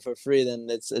Baco for free, then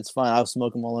it's fine. I'll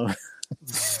smoke them all over.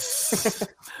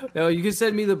 No, you can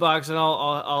send me the box and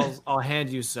I'll hand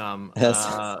you some. Yes.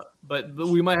 But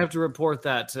we might have to report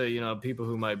that to people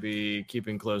who might be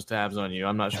keeping close tabs on you.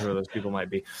 I'm not sure who those people might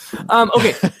be.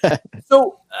 Okay,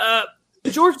 so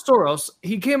George Soros,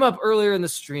 he came up earlier in the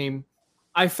stream.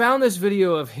 I found this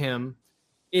video of him.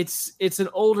 It's an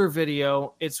older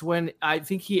video. It's when I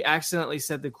think he accidentally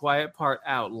said the quiet part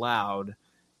out loud.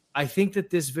 I think that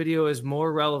this video is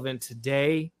more relevant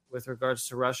today with regards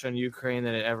to Russia and Ukraine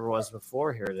than it ever was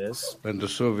before. Here it is. When the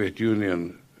Soviet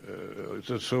Union,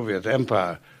 the Soviet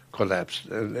Empire collapsed,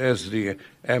 and as the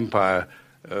empire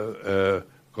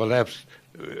collapsed,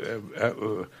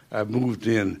 I moved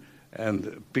in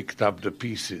and picked up the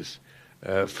pieces.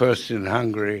 First in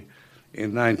Hungary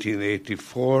in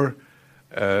 1984,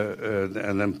 and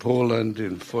then Poland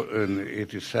in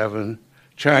 87,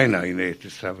 China in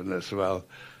 87 as well,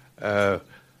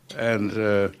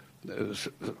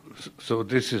 so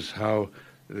this is how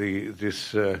the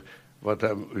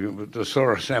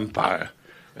Soros Empire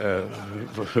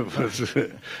was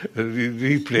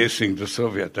replacing the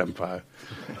Soviet Empire.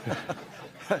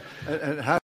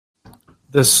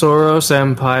 The Soros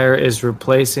Empire is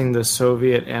replacing the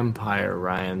Soviet Empire,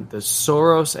 Ryan. The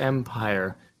Soros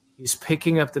Empire. He's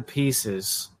picking up the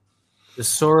pieces. The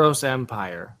Soros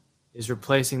Empire is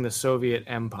replacing the Soviet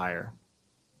Empire.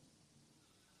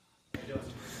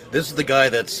 this is the guy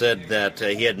that said that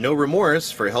he had no remorse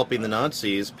for helping the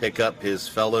Nazis pick up his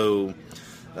fellow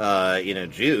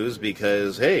Jews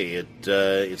because, hey,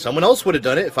 someone else would have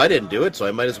done it if I didn't do it, so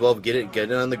I might as well get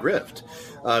it on the grift.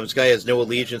 This guy has no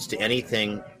allegiance to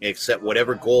anything except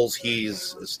whatever goals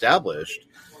he's established,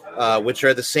 which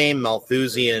are the same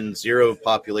Malthusian zero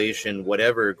population,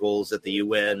 whatever goals that the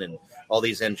UN and all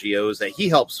these NGOs that he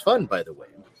helps fund, by the way.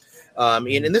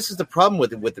 And this is the problem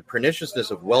with the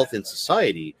perniciousness of wealth in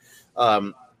society.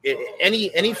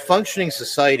 Any functioning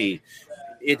society,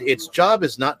 its job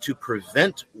is not to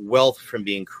prevent wealth from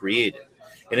being created.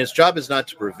 And its job is not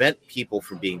to prevent people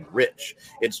from being rich.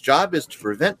 Its job is to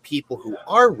prevent people who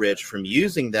are rich from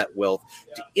using that wealth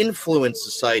to influence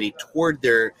society toward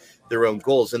their own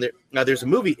goals. And there's a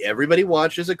movie everybody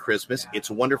watches at Christmas, It's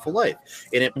a Wonderful Life.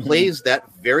 And it plays that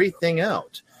very thing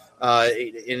out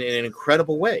in an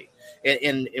incredible way.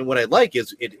 And what I like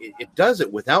is it does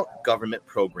it without government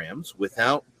programs,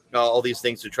 without all these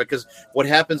things to try, because what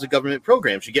happens in government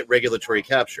programs, you get regulatory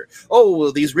capture. Oh,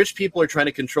 well, these rich people are trying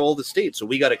to control the state, so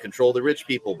we got to control the rich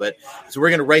people. So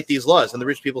we're going to write these laws, and the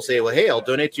rich people say, well, hey, I'll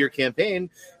donate to your campaign,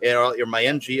 or my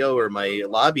NGO or my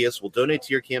lobbyist will donate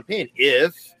to your campaign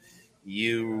if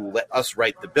you let us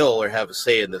write the bill or have a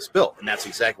say in this bill. And that's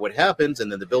exactly what happens.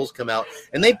 And then the bills come out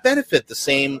and they benefit the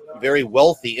same very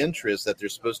wealthy interests that they're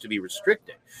supposed to be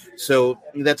restricting. So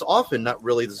that's often not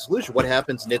really the solution. What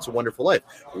happens in It's a Wonderful Life?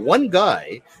 One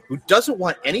guy who doesn't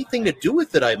want anything to do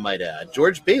with it, I might add,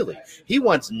 George Bailey, he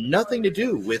wants nothing to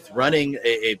do with running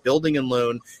a building and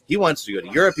loan. He wants to go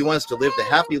to Europe. He wants to live the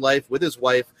happy life with his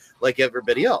wife like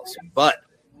everybody else. But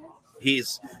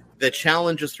the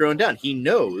challenge is thrown down. He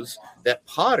knows that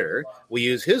Potter will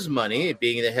use his money,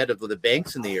 being the head of the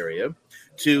banks in the area,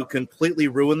 to completely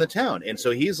ruin the town. And so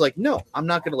he's like, no, I'm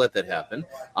not going to let that happen.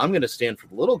 I'm going to stand for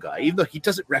the little guy, even though he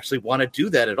doesn't actually want to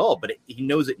do that at all, but he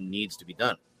knows it needs to be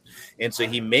done. And so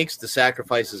he makes the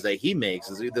sacrifices that he makes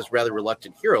as this rather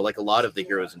reluctant hero, like a lot of the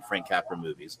heroes in Frank Capra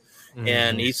movies. Mm-hmm.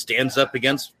 And he stands up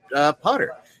against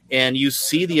Potter. And you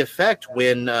see the effect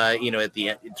when, at the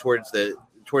end, towards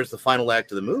the final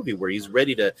act of the movie, where he's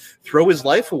ready to throw his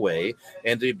life away,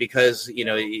 and because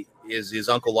his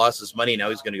uncle lost his money, now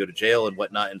he's going to go to jail and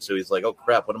whatnot, and so he's like, oh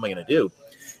crap, what am I going to do?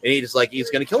 And he's going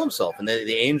to kill himself, and then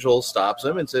the angel stops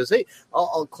him and says, hey,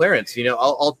 I'll Clarence,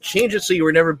 I'll change it so you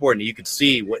were never born, and you can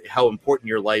see how important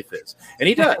your life is. And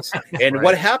he does. And right.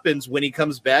 What happens when he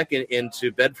comes back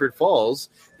into Bedford Falls,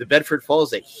 the Bedford Falls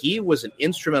that he was an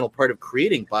instrumental part of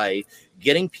creating by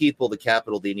getting people the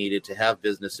capital they needed to have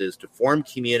businesses, to form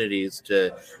communities,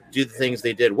 to do the things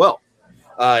they did well.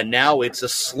 Now it's a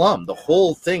slum. The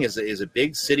whole thing is a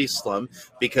big city slum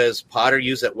because Potter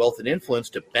used that wealth and influence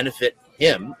to benefit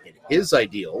him and his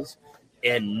ideals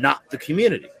and not the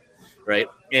community, right?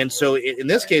 And so in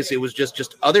this case, it was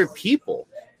just other people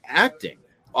acting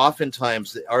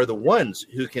oftentimes are the ones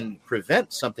who can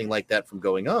prevent something like that from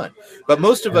going on. But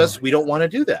most of us, we don't want to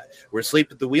do that. We're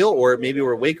asleep at the wheel, or maybe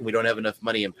we're awake and we don't have enough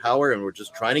money and power, and we're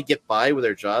just trying to get by with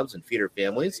our jobs and feed our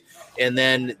families. And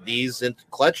then these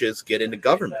clutches get into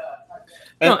government.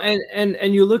 No,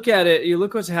 and you look at it, you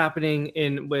look what's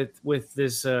happening with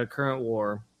this current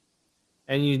war,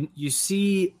 and you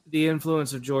see the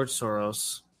influence of George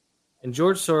Soros. And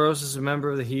George Soros is a member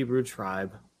of the Hebrew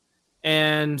tribe.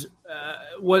 And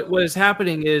what is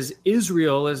happening is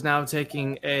Israel is now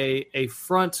taking a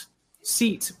front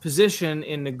seat position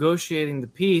in negotiating the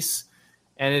peace.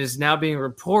 And it is now being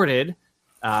reported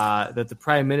that the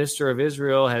prime minister of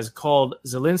Israel has called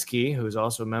Zelensky, who is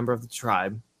also a member of the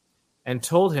tribe, and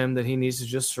told him that he needs to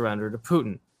just surrender to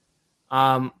Putin.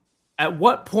 At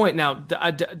what point now,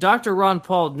 Dr. Ron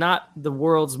Paul, not the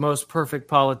world's most perfect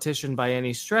politician by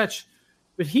any stretch,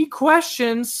 but he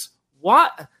questions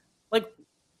why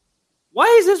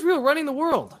is Israel running the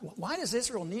world? Why does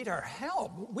Israel need our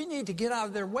help? We need to get out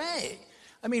of their way.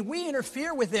 I mean, we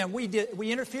interfere with them.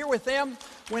 We interfere with them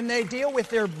when they deal with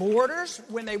their borders,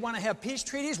 when they want to have peace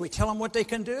treaties. We tell them what they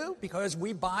can do because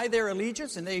we buy their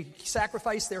allegiance and they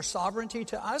sacrifice their sovereignty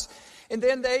to us. And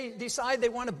then they decide they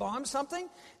want to bomb something.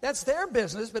 That's their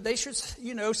business, but they should,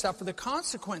 suffer the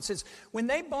consequences. When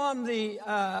they bombed the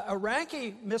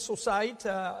Iraqi missile site,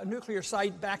 nuclear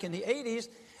site back in the 80s,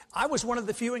 I was one of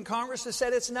the few in Congress that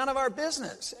said it's none of our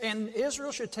business, and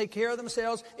Israel should take care of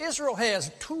themselves. Israel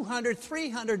has 200,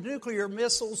 300 nuclear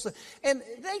missiles, and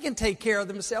they can take care of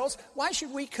themselves. Why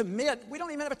should we commit? We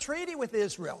don't even have a treaty with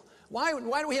Israel. Why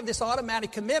do we have this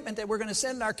automatic commitment that we're going to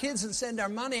send our kids and send our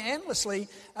money endlessly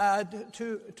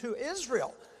to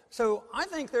Israel? So I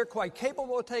think they're quite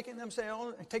capable of taking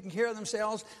care of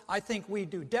themselves. I think we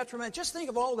do detriment. Just think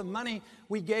of all the money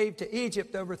we gave to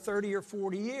Egypt over 30 or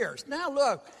 40 years. Now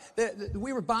look,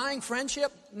 we were buying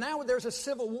friendship. Now there's a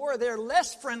civil war. They're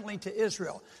less friendly to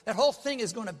Israel. That whole thing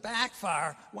is going to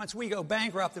backfire once we go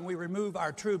bankrupt and we remove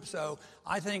our troops. So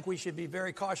I think we should be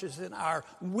very cautious in our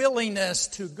willingness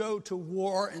to go to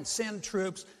war and send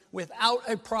troops without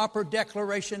a proper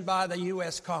declaration by the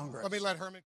U.S. Congress. Let me let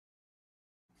Herman.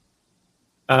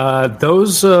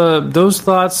 Those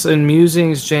thoughts and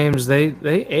musings, James, they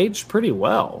aged pretty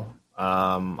well.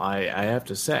 I have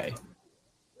to say.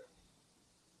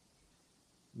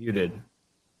 You did.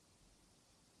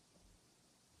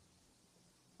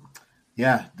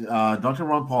 Yeah, Dr.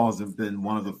 Ron Paul has been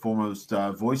one of the foremost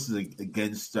voices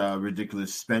against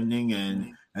ridiculous spending,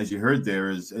 and as you heard there,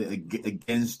 is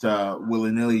against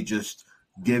willy-nilly just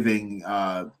giving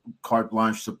carte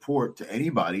blanche support to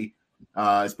anybody.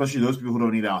 Especially those people who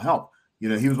don't need our help. He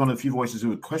was one of the few voices who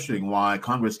were questioning why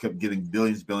Congress kept giving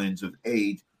billions of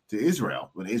aid to Israel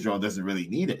when Israel doesn't really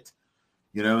need it.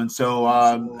 And so,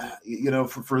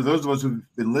 for those of us who've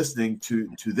been listening to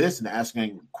this and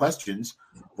asking questions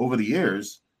over the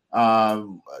years,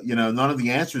 none of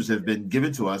the answers have been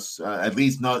given to us, at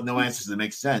least no answers that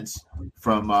make sense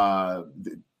from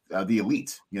the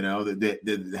elite. They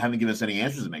haven't given us any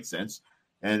answers that make sense.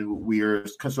 And we are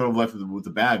sort of left with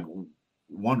the bag,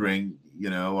 wondering,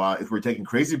 if we're taking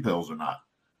crazy pills or not.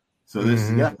 So this,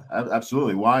 yeah,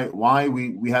 absolutely. Why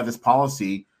we have this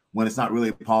policy when it's not really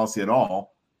a policy at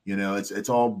all? It's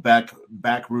all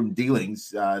backroom dealings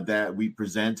that we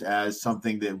present as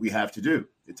something that we have to do.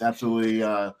 It's absolutely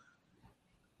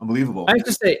unbelievable. I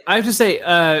have to say,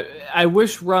 I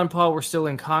wish Ron Paul were still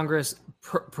in Congress.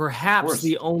 Perhaps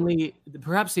the only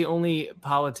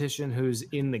politician who's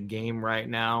in the game right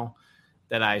now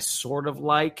that I sort of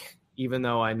like, even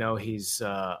though I know he's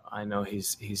I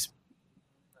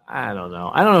don't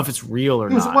know if it's real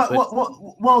or not.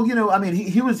 Well, I mean,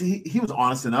 he was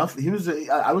honest enough.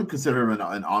 I would consider him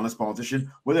an honest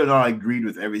politician, whether or not I agreed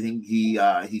with everything he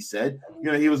said.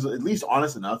 He was at least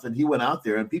honest enough, and he went out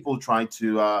there, and people tried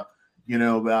to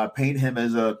paint him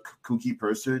as a kooky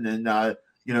person and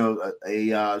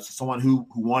someone who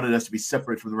wanted us to be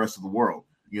separate from the rest of the world,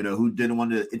 who didn't want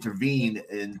to intervene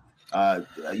in,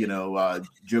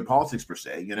 geopolitics per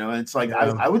se, and it's like,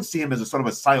 I would see him as a sort of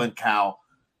a silent cow,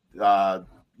 a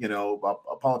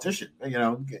politician,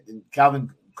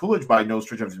 Calvin Coolidge, by no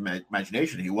stretch of his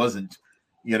imagination. He wasn't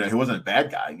a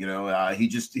bad guy.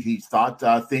 He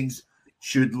thought things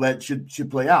should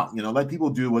play out, let people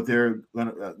do what they're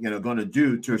going to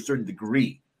do to a certain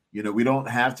degree. We don't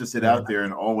have to sit out there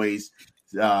and always,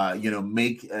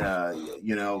 make,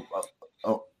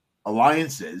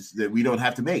 alliances that we don't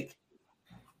have to make.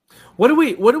 What do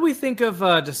we think of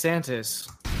DeSantis?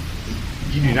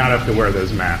 You do not have to wear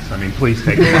those masks. I mean, please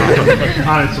take them off.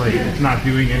 Honestly, it's not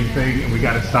doing anything, and we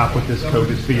got to stop with this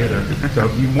COVID theater. So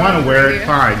if you want to wear it,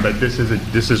 fine, but this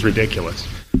is ridiculous.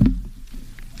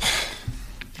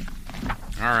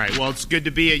 All right. Well, it's good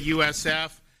to be at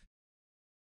USF.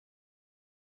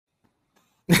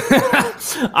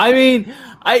 I mean,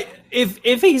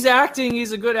 if he's acting,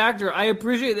 he's a good actor. I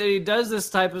appreciate that he does this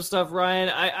type of stuff, Ryan.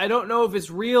 I don't know if it's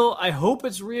real. I hope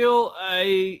it's real.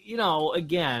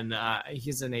 Again,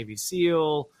 he's a Navy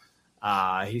SEAL.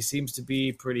 He seems to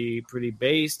be pretty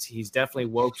based. He's definitely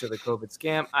woke to the COVID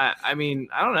scam. I mean,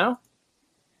 I don't know.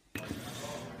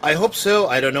 I hope so.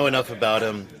 I don't know enough about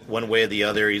him one way or the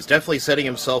other. He's definitely setting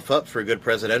himself up for a good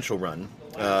presidential run.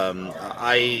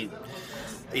 I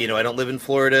don't live in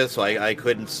Florida, so I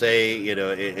couldn't say,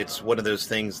 it's one of those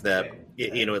things that,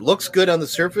 it looks good on the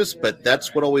surface, but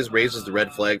that's what always raises the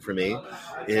red flag for me,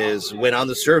 is when on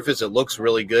the surface it looks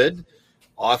really good,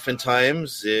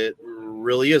 oftentimes it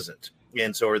really isn't.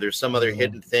 And so there's some other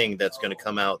hidden thing that's going to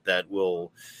come out that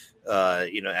will,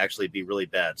 actually be really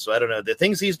bad. So I don't know. The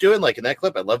things he's doing, like in that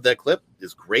clip, I love that clip,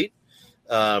 is great.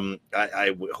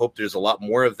 I hope there's a lot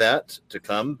more of that to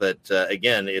come. But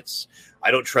again, I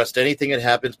don't trust anything that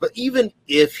happens. But even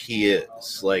if he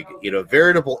is a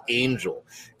veritable angel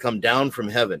come down from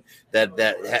heaven, that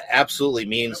absolutely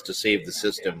means to save the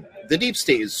system. The deep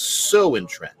state is so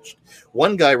entrenched.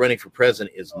 One guy running for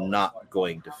president is not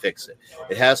going to fix it.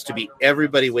 It has to be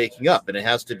everybody waking up, and it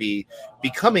has to be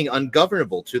becoming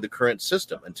ungovernable to the current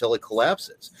system until it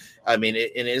collapses. I mean,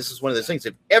 and this is one of those things.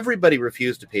 If everybody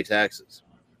refused to pay taxes,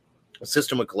 the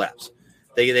system would collapse.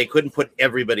 They couldn't put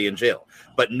everybody in jail.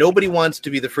 But nobody wants to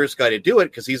be the first guy to do it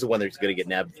because he's the one that's going to get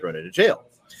nabbed and thrown into jail.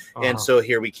 And so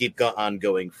here we keep on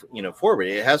going, forward.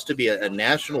 It has to be a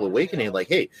national awakening. Like,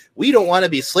 hey, we don't want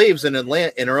to be slaves in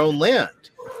our own land,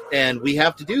 and we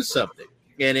have to do something.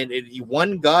 And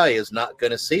one guy is not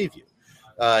going to save you,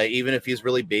 even if he's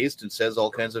really based and says all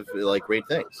kinds of great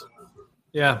things.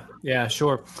 Yeah,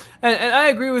 sure. And I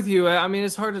agree with you. I mean,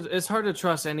 it's hard to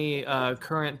trust any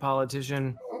current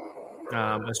politician,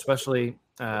 especially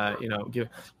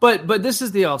But this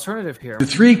is the alternative here. The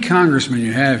three congressmen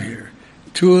you have here,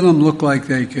 two of them look like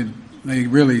they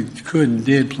really could and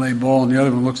did play ball, and the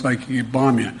other one looks like he could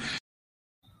bomb you.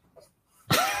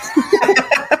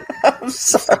 I'm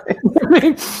sorry.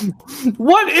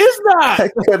 What is that? I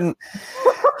couldn't.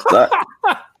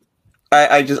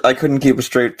 I couldn't keep a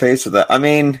straight face with that. I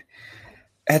mean,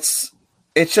 it's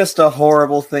just a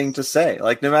horrible thing to say.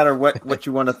 Like, no matter what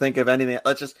you want to think of anything,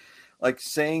 let's just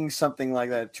saying something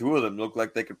like that. Two of them look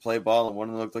like they could play ball, and one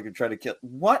of them looked like he tried to kill.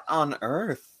 What on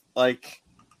earth?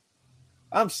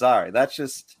 I'm sorry.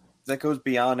 That goes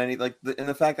beyond any and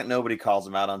the fact that nobody calls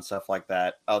them out on stuff like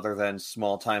that, other than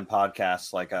small time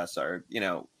podcasts like us, are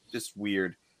just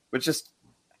weird. But just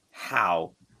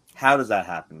how does that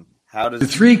happen? The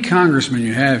three congressmen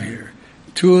you have here,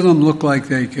 two of them look like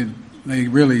they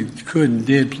really could and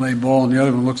did play ball, and the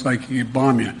other one looks like he could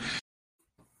bomb you.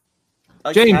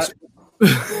 James.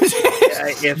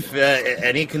 If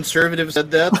any conservative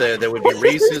said that, there would be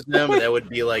racism, there would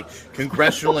be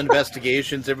congressional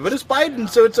investigations. But it's Biden,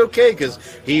 so it's okay because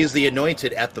he's the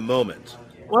anointed at the moment.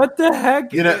 What the heck?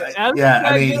 Do you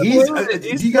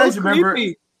guys remember?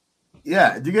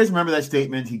 Yeah, do you guys remember that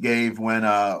statement he gave when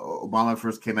Obama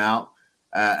first came out?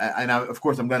 And of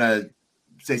course, I'm going to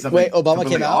say something. Wait, Obama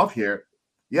came out off here.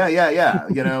 Yeah.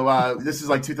 This is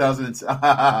 2000.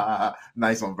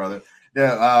 Nice one, brother.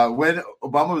 Yeah, when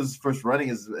Obama was first running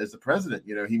as the president,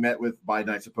 he met with Biden.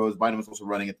 I suppose Biden was also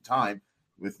running at the time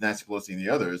with Nancy Pelosi and the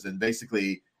others. And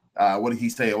basically, what did he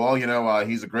say? Well,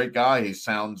 he's a great guy. He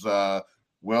sounds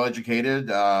well educated,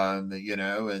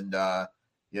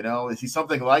 he's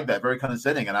something like that, very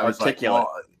condescending. And I was articulate.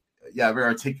 Very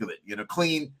articulate.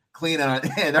 Clean and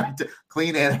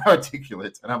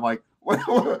articulate. And I'm like,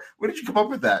 where did you come up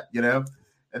with that?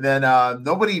 And then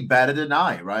nobody batted an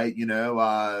eye, right?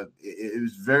 It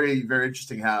was very, very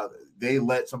interesting how they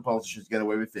let some politicians get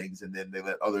away with things, and then they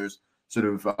let others sort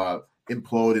of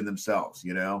implode in themselves.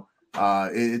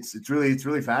 It's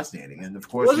really fascinating. And of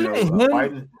course,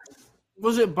 Biden.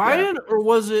 Was it Biden or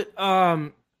was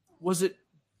it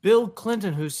Bill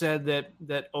Clinton who said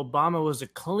that Obama was a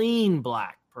clean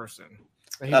black person?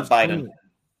 Biden.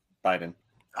 Biden.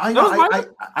 I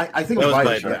think it was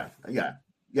Biden.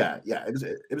 Yeah. It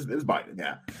was Biden.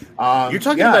 Yeah. You're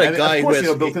talking about a guy who,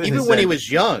 even when he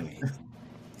was young,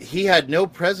 he had no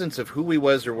presence of who he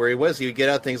was or where he was. He would get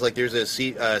out things like there's a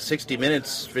 60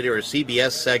 Minutes video or a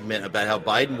CBS segment about how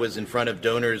Biden was in front of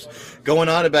donors going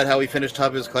on about how he finished top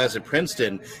of his class at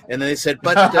Princeton. And then they said,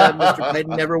 but Mr.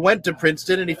 Biden never went to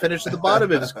Princeton and he finished at the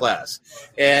bottom of his class.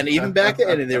 And even back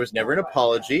then, and there was never an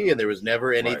apology and there was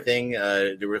never anything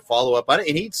to follow up on it.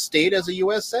 And he stayed as a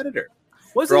U.S. senator.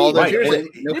 For all those years,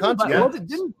 no consequence.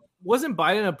 wasn't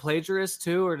Biden a plagiarist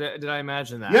too, or did I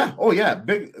imagine that? Yeah. Oh yeah.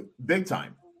 Big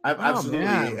time. Absolutely.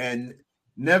 Man. And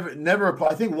never.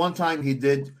 I think one time he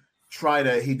did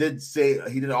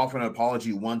offer an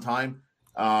apology one time.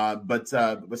 But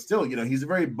still, he's a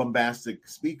very bombastic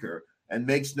speaker and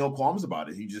makes no qualms about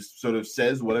it. He just sort of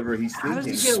says whatever he's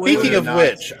thinking. Speaking of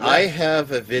which, I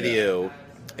have a video,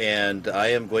 and I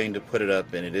am going to put it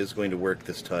up, and it is going to work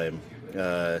this time.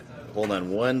 Hold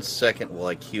on 1 second while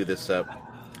I cue this up.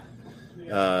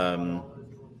 I'll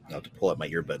have to pull out my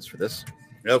earbuds for this.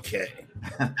 Okay.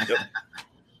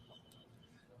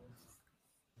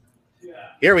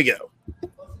 Here we go.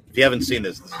 If you haven't seen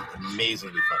this is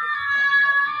amazingly funny.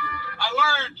 I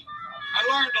learned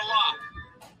a lot.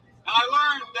 And I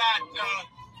learned that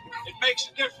it makes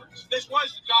a difference. This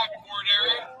was the diving board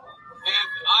area, and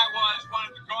I was one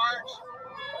of the guards,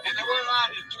 and they were on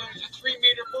it. It was a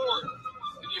 3-meter board.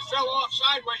 And you fell off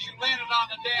sideways, you landed on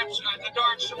the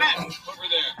darn cement over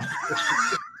there.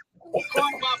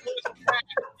 Corn Bob was bad,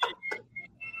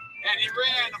 and he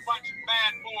ran a bunch of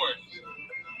bad boards.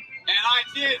 And I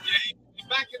did.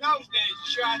 Back in those days, to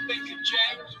show how things had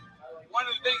changed, one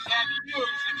of the things you had to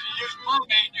use, if you used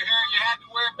pomade in your hair, you had to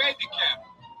wear a baby cap.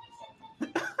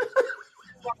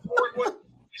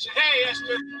 He said, "Hey,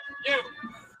 Esther, you,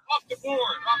 off the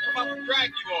board. I'll come up and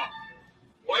drag you off."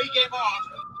 Well, he came off,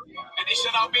 and he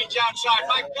said, "I'll meet you outside."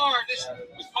 My car, this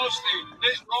was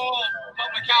all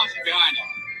public housing behind it.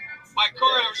 My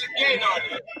car, there was a gate on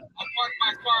it. I parked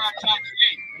my car outside the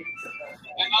gate.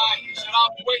 And he said,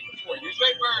 "I'll be waiting for you." He was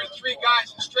right wearing 3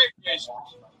 guys in straight faces.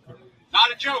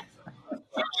 Not a joke.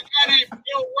 There was a guy named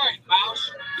Bill Wright, Mouse,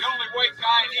 the only white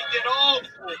guy, and he did all the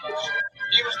pools.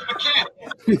 He was the mechanic.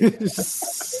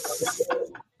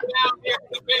 Down here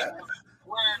in the basement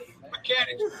where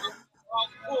mechanics were all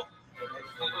the pool.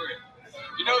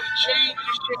 You know, the chain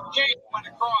went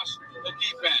across the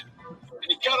deep end. And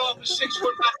he cut off the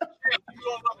 6-foot metal chain. He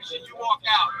told him, he said, "You walk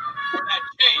out with that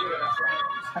chain.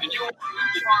 And you won't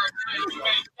be charged. You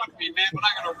may cut me, man, but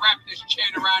I'm going to wrap this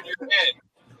chain around your head."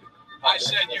 I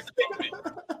said, "You're kidding me."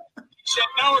 He said,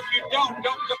 "No, if you don't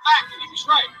come back." And he was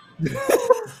right.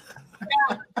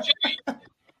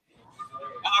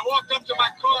 And I walked up to my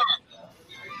car.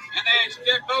 And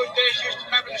those days, you used to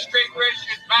remember the straight razor,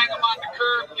 you'd bang them on the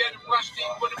curb, get them rusty,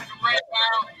 put them in the rain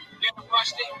barrel, get them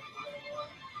rusty.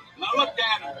 And I looked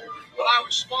at him, but I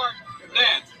was smart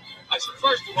then. I said,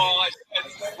 first of all,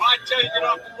 when I tell you get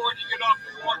off the board, you get off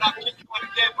the board, I'll kick you on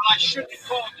the dead, but I shouldn't have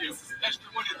called you.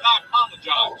 Esther would have not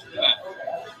apologized for that.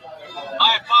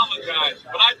 I apologize,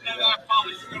 but I didn't know that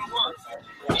apology was going to work.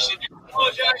 He said, "You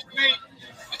apologize to me?"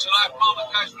 I said, "I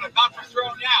apologize not for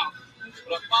throwing you out,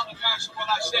 but I apologize for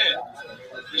what I said."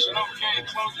 He said, "Okay," and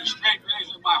closed the straight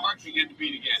razor, my heart began to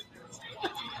beat again.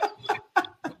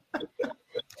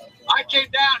 I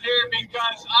came down here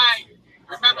because I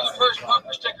remember the first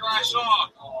bumper sticker I saw.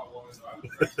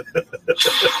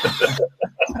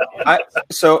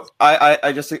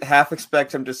 I just half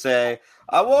expect him to say,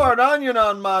 "I wore an onion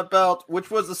on my belt, which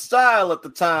was a style at the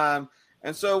time,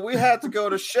 and so we had to go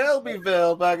to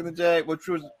Shelbyville back in the day, which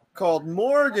was called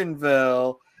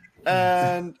Morganville,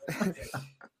 and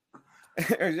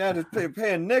you had to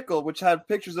pay a nickel, which had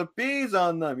pictures of bees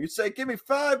on them. You'd say, 'Give me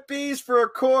 5 bees for a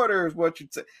quarter,' is what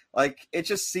you'd say." Like, it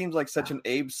just seems like such an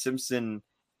Abe Simpson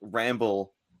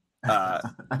ramble.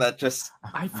 That just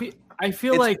I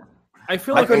feel like I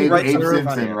couldn't write Abe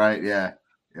Simpson, right? Yeah.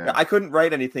 I couldn't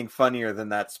write anything funnier than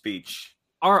that speech.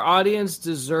 Our audience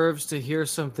deserves to hear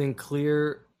something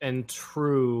clear and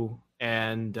true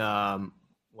and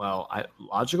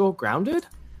logical, grounded.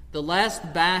 The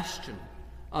last bastion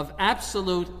of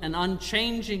absolute and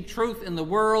unchanging truth in the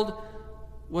world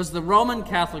was the Roman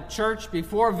Catholic Church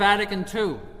before Vatican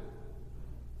II.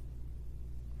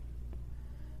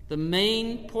 The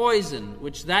main poison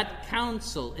which that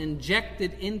council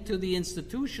injected into the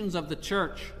institutions of the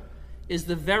Church is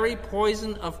the very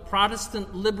poison of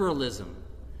Protestant liberalism,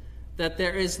 that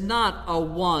there is not a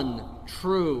one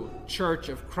true Church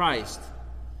of Christ,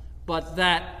 but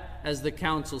that, as the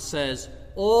council says,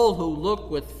 all who look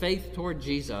with faith toward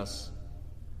Jesus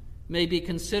may be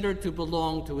considered to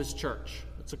belong to his church.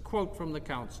 It's a quote from the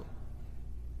council.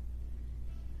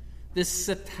 This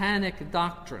satanic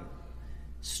doctrine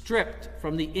stripped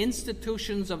from the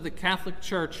institutions of the Catholic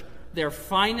Church their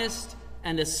finest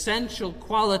and essential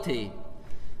quality,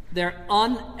 their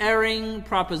unerring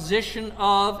proposition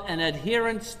of and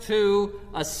adherence to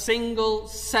a single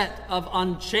set of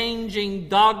unchanging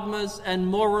dogmas and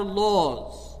moral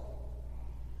laws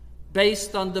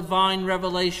based on divine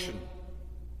revelation.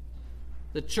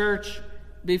 The Church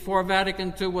before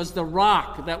Vatican II was the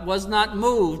rock that was not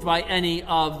moved by any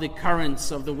of the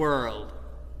currents of the world.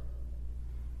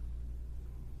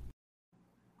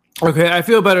 Okay, I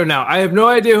feel better now. I have no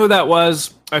idea who that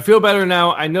was. I feel better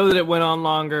now. I know that it went on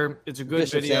longer. It's a good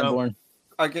Bishop video. Sanborn.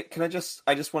 I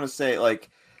just want to say, like,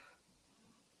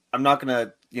 I'm not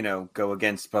gonna, go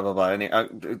against blah blah blah. Any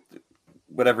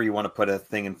whatever you want to put a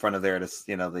thing in front of there to,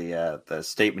 the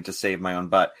statement to save my own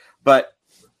butt. But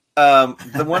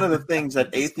one of the things that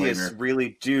atheists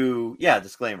really do,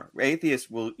 disclaimer,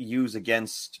 atheists will use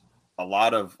against a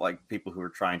lot of like people who are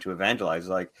trying to evangelize,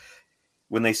 like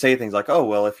when they say things like, "Oh,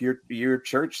 well, if your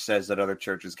church says that other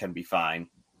churches can be fine,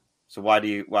 so why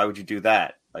would you do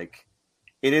that?" Like,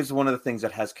 it is one of the things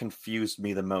that has confused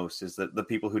me the most is that the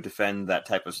people who defend that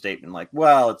type of statement, like,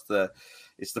 well,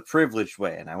 it's the privileged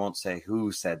way, and I won't say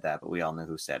who said that, but we all know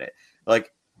who said it.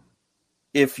 Like,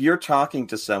 if you're talking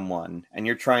to someone and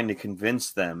you're trying to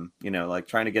convince them, like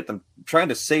trying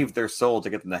to save their soul to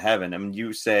get them to heaven, and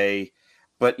you say,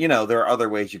 but there are other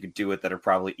ways you could do it that are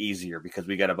probably easier because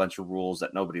we got a bunch of rules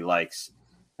that nobody likes.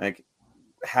 Like,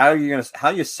 how are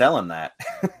you selling that?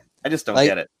 I just don't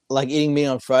get it. Like eating meat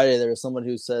on Friday, there was someone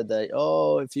who said that,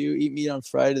 oh, if you eat meat on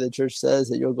Friday, the church says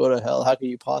that you'll go to hell. How can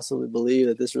you possibly believe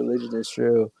that this religion is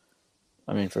true?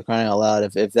 I mean, for crying out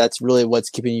loud, if that's really what's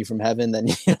keeping you from heaven, then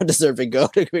you don't deserve to go.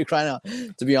 To be crying out,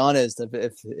 to be honest,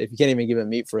 if you can't even give it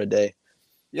meat for a day.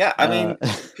 Yeah, I mean,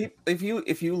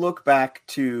 if you look back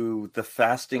to the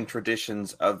fasting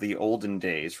traditions of the olden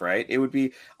days, right? It would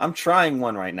be, I'm trying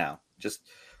one right now,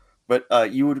 but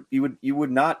you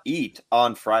would not eat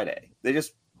on Friday.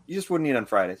 You just wouldn't eat on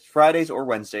Fridays or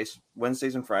Wednesdays.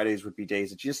 Wednesdays and Fridays would be days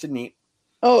that you just didn't eat.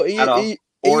 Oh, it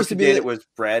was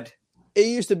bread. It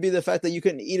used to be the fact that you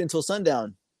couldn't eat until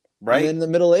sundown. Right. And in the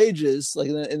Middle Ages, like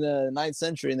in the 9th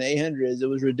century, in the 800s, it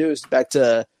was reduced back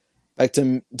to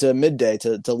midday,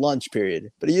 to lunch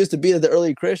period. But it used to be that the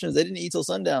early Christians, they didn't eat till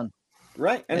sundown.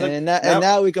 Right. And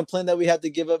now we complain that we have to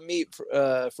give up meat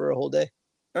for a whole day.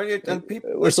 And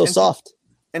we're so soft.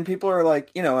 And people are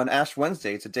like, on Ash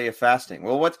Wednesday, it's a day of fasting.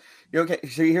 Well, okay?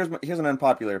 So here's an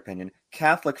unpopular opinion.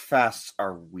 Catholic fasts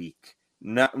are weak.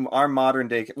 Not our modern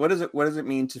day. What does it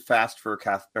mean to fast for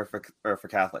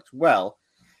Catholics? Well,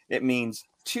 it means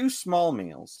 2 small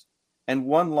meals and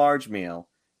 1 large meal.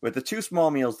 But the 2 small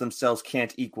meals themselves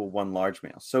can't equal 1 large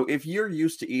meal. So if you're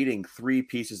used to eating 3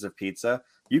 pieces of pizza,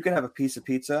 you can have a piece of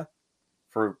pizza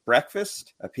for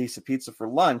breakfast, a piece of pizza for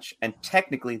lunch, and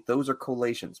technically those are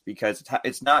collations because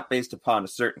it's not based upon a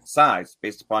certain size, it's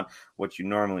based upon what you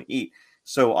normally eat.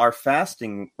 So our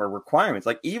fasting or requirements,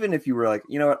 like even if you were like,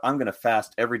 you know what, I'm going to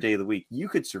fast every day of the week, you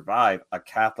could survive a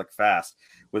Catholic fast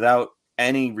without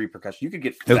any repercussion. You could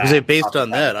get fat. Because based on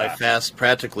that, I fast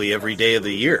practically every day of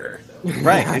the year.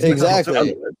 Right.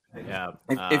 Exactly. Yeah.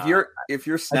 If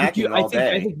you're snacking all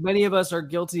day, I think many of us are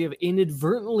guilty of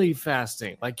inadvertently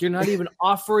fasting. Like you're not even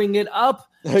offering it up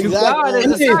to God as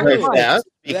a sacrifice.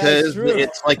 Because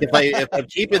it's like if I'm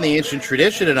keeping the ancient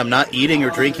tradition and I'm not eating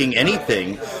or drinking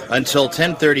anything until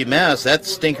 10:30 Mass, that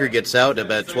stinker gets out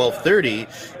about 12:30,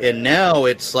 and now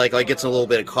it's like I get a little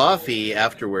bit of coffee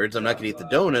afterwards. I'm not going to eat the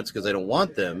donuts because I don't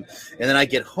want them, and then I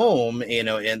get home,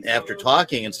 and after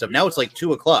talking and stuff, now it's like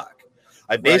 2:00.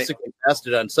 I basically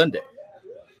fasted on Sunday.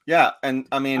 Yeah, and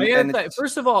I mean,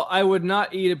 first of all, I would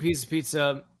not eat a piece of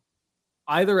pizza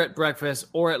either at breakfast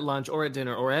or at lunch or at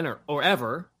dinner or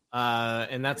ever.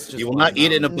 And that's just you will not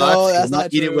eat it in a box. No, you will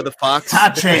not eat it with a fox.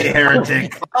 Tache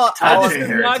heretic. I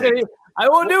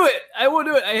won't do it.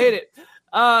 I hate it.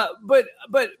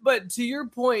 But to your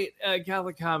point,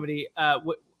 Catholic comedy,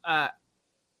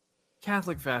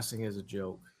 Catholic fasting is a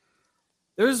joke.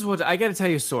 There's what I got to tell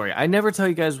you a story. I never tell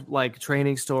you guys like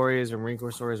training stories or Marine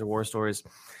Corps stories or war stories,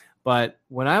 but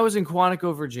when I was in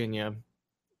Quantico, Virginia,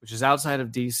 which is outside of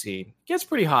DC, it gets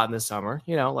pretty hot in the summer,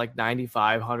 like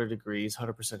 95, 100 degrees,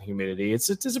 100% humidity. It's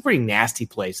a pretty nasty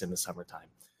place in the summertime.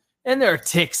 And there are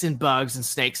ticks and bugs and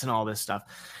snakes and all this stuff.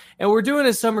 And we're doing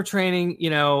a summer training,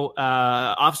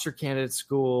 officer candidate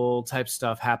school type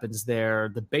stuff happens there.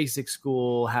 The basic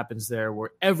school happens there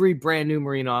where every brand new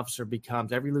Marine officer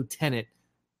every lieutenant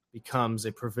becomes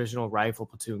a provisional rifle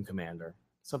platoon commander,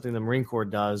 something the Marine Corps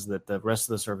does that the rest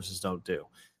of the services don't do.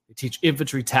 They teach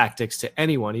infantry tactics to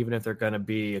anyone, even if they're going to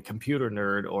be a computer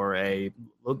nerd or a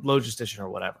logistician or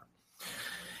whatever.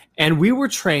 And we were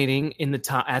training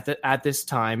at this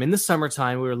time in the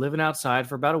summertime. We were living outside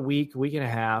for about a week and a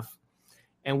half,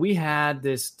 and we had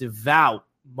this devout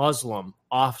Muslim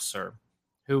officer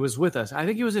who was with us. I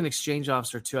think he was an exchange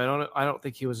officer too. I don't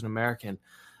think he was an American.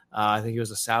 I think he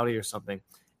was a Saudi or something.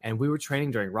 And we were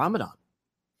training during Ramadan.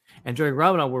 And during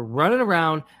Ramadan, we're running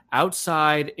around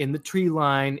outside in the tree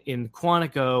line in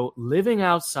Quantico, living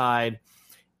outside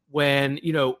when,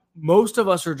 you know, most of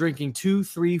us are drinking 2,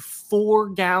 3, 4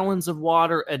 gallons of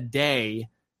water a day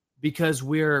because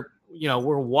we're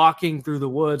walking through the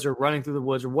woods or running through the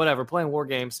woods or whatever, playing war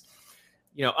games,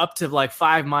 you know, up to like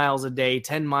 5 miles a day,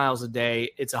 10 miles a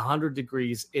day. It's 100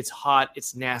 degrees. It's hot.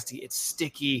 It's nasty. It's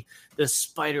sticky. The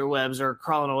spider webs are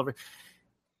crawling all over.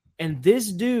 And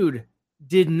this dude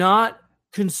did not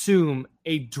consume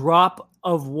a drop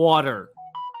of water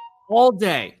all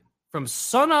day from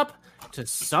sunup to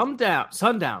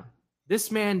sundown.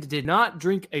 This man did not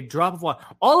drink a drop of water.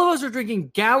 All of us are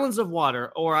drinking gallons of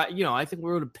water, or, I think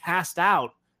we would have passed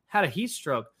out, had a heat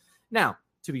stroke. Now,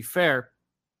 to be fair,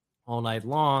 all night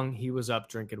long, he was up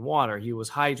drinking water. He was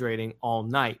hydrating all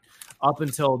night up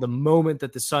until the moment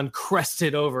that the sun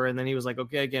crested over. And then he was like,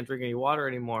 okay, I can't drink any water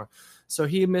anymore. So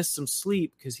he missed some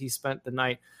sleep because he spent the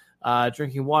night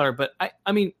drinking water. But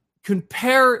I mean,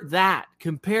 compare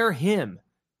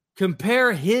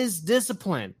his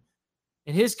discipline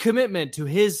and his commitment to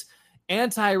his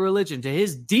anti-religion, to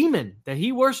his demon that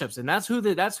he worships. And that's who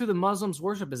the Muslims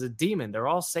worship, is a demon. They're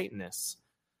all Satanists.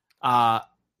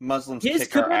 Muslims his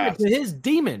kick our commitment ass. to his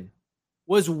demon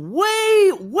was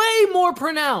way, way more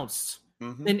pronounced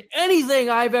than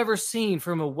anything I've ever seen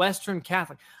from a Western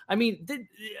Catholic. I mean,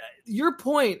 your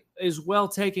point is well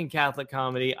taken, Catholic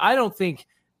Comedy. I don't think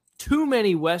too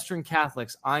many Western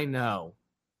Catholics I know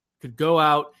could go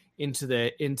out into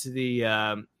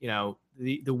the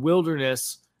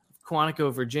wilderness of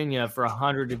Quantico, Virginia for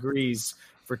 100 degrees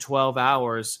for 12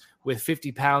 hours with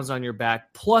 50 pounds on your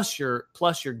back plus your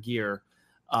gear,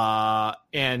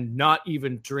 and not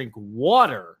even drink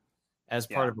water as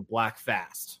part of a black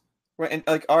fast. Right, and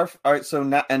like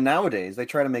nowadays they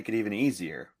try to make it even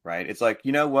easier, right? It's like,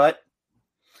 you know what?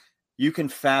 You can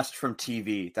fast from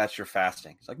TV. That's your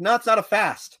fasting. It's like, no, it's not a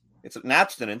fast. It's an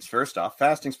abstinence. First off,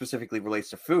 fasting specifically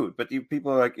relates to food, but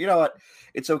people are like, you know what?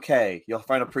 It's okay. You'll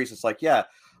find a priest that's like, yeah,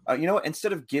 you know what?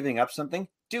 Instead of giving up something,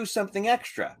 do something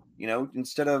extra. You know,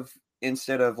 instead of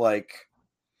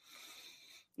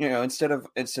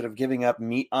giving up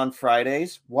meat on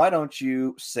Fridays, why don't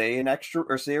you say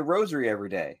a rosary every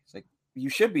day? It's like, you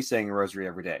should be saying a rosary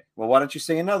every day. Well, why don't you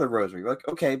say another rosary? Like,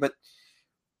 okay, but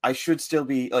I should still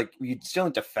be like, you still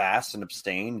need to fast and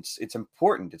abstain. It's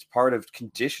important. It's part of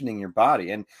conditioning your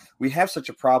body. And we have such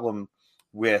a problem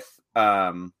with,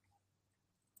 like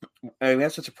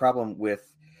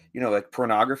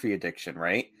pornography addiction,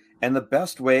 right? And the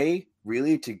best way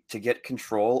really to get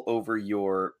control over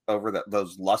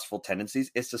those lustful tendencies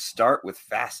is to start with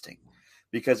fasting.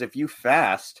 Because if you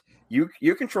fast,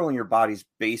 you're controlling your body's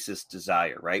basest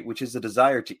desire, right? Which is the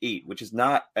desire to eat, which is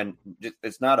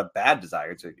it's not a bad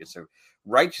desire. It's a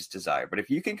righteous desire. But if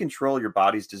you can control your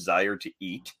body's desire to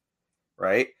eat,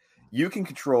 right, you can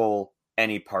control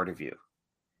any part of you,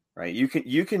 right? You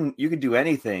can do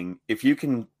anything if you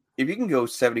can go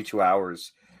 72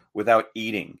 hours without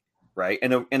eating, right?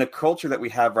 In a culture that we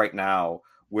have right now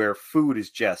where food is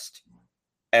just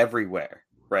everywhere,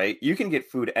 right? You can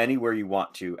get food anywhere you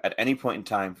want to at any point in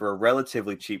time for a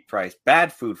relatively cheap price.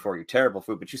 Bad food for you, terrible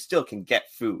food, but you still can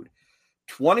get food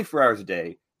 24 hours a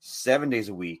day, 7 days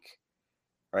a week,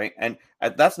 right? And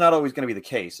that's not always going to be the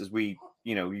case, as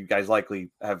you guys likely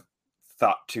have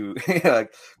thought to,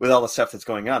 like, with all the stuff that's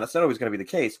going on. That's not always going to be the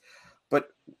case. But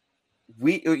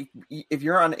if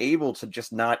you're unable to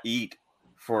just not eat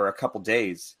for a couple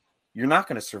days, you're not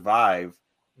going to survive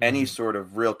any sort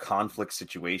of real conflict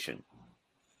situation.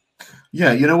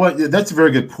 Yeah, you know what? That's a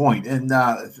very good point. And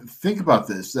think about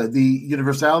this: the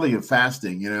universality of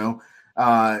fasting.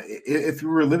 If you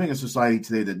were living in a society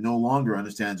today that no longer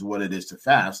understands what it is to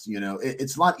fast,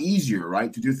 it's a lot easier,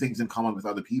 right, to do things in common with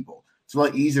other people. It's a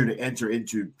lot easier to enter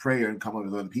into prayer in common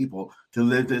with other people, to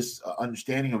live this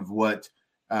understanding of what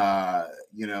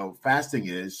fasting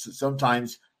is.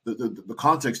 Sometimes the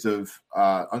context of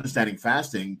understanding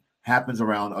fasting happens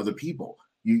around other people.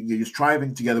 You're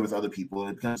striving together with other people,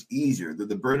 and it becomes easier.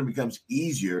 The burden becomes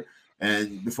easier,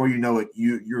 and before you know it,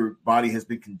 your body has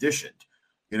been conditioned.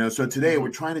 So today we're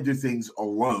trying to do things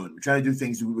alone. We're trying to do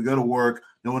things. We go to work.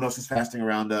 No one else is fasting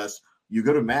around us. You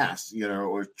go to mass,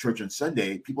 or church on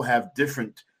Sunday. People have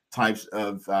different types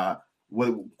of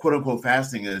what quote unquote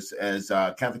fasting is, as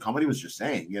Catholic Comedy was just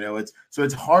saying.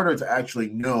 It's harder to actually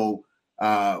know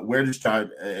where to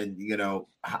start and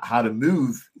how to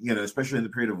move. Especially in the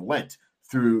period of Lent.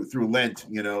 Through Lent,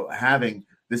 having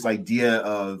this idea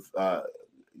of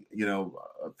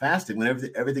fasting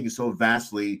when everything is so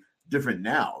vastly different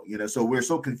now. So we're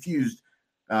so confused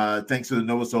thanks to the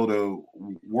Novus Ordo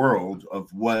world of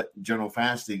what general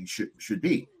fasting should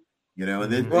be.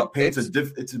 And it paints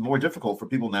it's more difficult for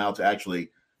people now to actually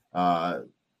fast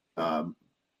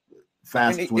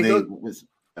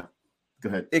Go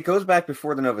ahead. It goes back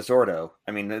before the Novus Ordo.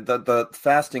 I mean, the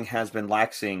fasting has been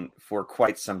laxing for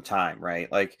quite some time,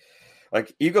 right? Like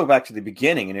you go back to the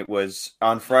beginning, and it was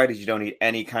on Fridays you don't eat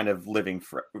any kind of living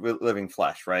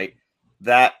flesh, right?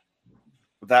 That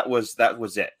was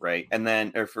it, right? And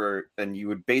then you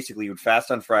would fast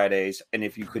on Fridays, and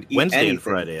if you could eat Wednesday anything, and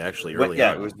Friday actually,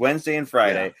 it was Wednesday and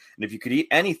Friday, and if you could eat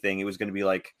anything, it was going to be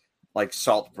like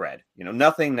salt bread,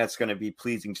 nothing that's going to be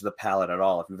pleasing to the palate at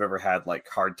all. If you've ever had like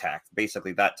hardtack,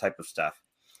 basically that type of stuff.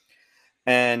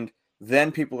 And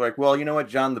then people are like, well, you know what?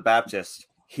 John the Baptist,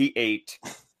 he ate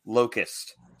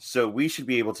locust, so we should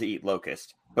be able to eat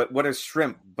locust. But what is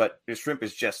shrimp? But shrimp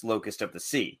is just locust of the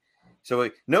sea. So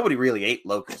nobody really ate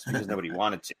locust because nobody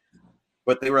wanted to.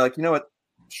 But they were like, you know what?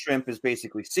 Shrimp is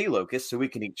basically sea locust, so we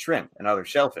can eat shrimp and other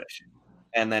shellfish.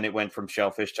 And then it went from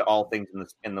shellfish to all things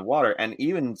in the water. And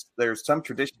even there's some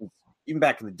traditions, even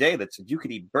back in the day, that said you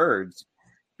could eat birds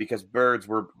because birds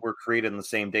were created on the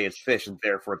same day as fish, and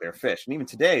therefore they're fish. And even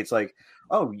today, it's like,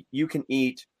 oh, you can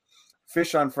eat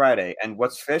fish on Friday. And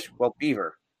what's fish? Well,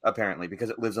 beaver, apparently, because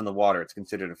it lives in the water. It's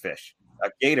considered a fish.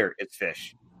 A gator, it's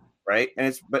fish, right?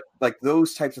 But like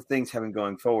those types of things have been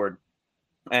going forward.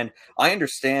 And I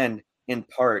understand in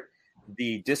part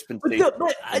the dispensation.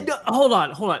 Hold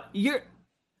on. You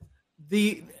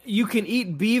can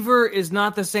eat beaver is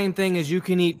not the same thing as you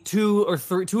can eat 2 or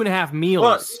 3, 2.5 meals.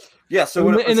 Well, yeah,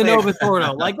 so in the Novus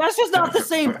Ordo, like that's just not the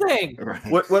same thing. Right.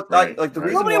 Like the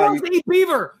reason nobody wants to eat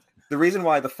beaver. The reason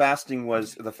why the fasting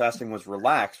was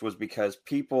relaxed was because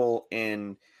people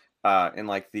in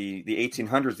like the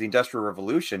 1800s, the Industrial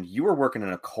Revolution, you were working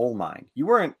in a coal mine. You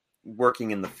weren't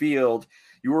working in the field.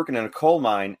 You were working in a coal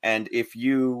mine, and if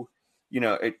you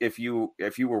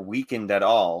were weakened at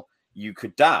all, you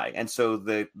could die. And so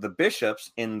the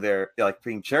bishops, in their like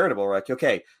being charitable, were like,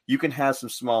 okay, you can have some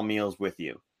small meals with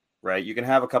you, right? You can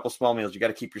have a couple small meals. You got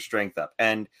to keep your strength up,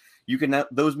 and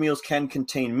those meals can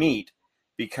contain meat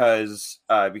because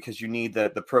you need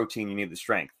the protein, you need the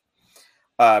strength,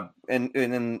 but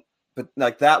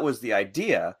like that was the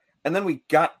idea. And then we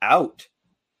got out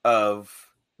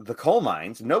of the coal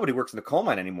mines. Nobody works in the coal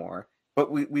mine anymore, but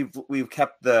we've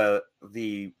kept the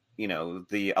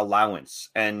allowance.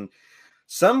 And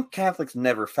some Catholics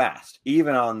never fast,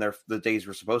 even on the days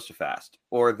we're supposed to fast,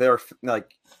 or they're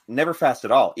like never fast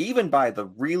at all, even by the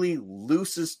really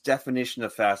loosest definition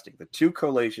of fasting, the 2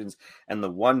 collations and the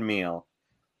 1 meal.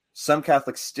 Some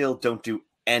Catholics still don't do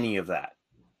any of that,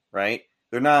 right?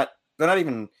 They're not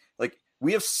even like,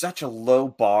 we have such a low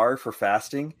bar for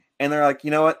fasting, and they're like,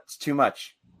 you know what? It's too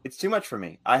much. It's too much for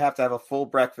me. I have to have a full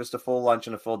breakfast, a full lunch,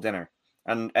 and a full dinner,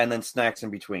 and then snacks in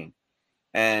between.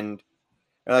 And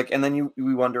then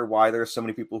we wonder why there are so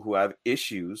many people who have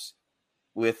issues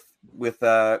with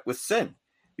sin,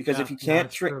 because if you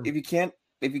can't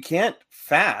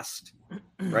fast,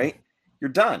 right, you're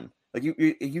done. Like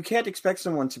you can't expect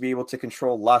someone to be able to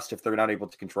control lust if they're not able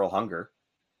to control hunger,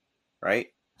 right?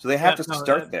 So they have to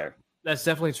start there. That's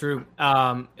definitely true.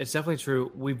 It's definitely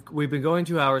true. We've been going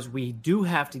 2 hours. We do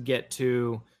have to get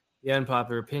to the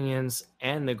unpopular opinions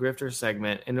and the grifter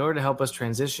segment in order to help us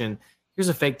transition. Here's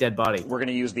a fake dead body. We're going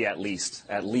to use the at least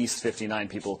 59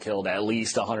 people killed, at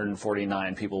least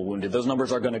 149 people wounded. Those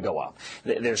numbers are going to go up.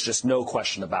 There's just no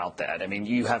question about that. I mean,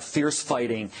 you have fierce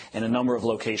fighting in a number of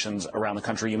locations around the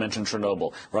country. You mentioned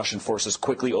Chernobyl. Russian forces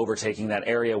quickly overtaking that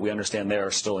area. We understand they are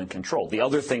still in control. The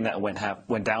other thing that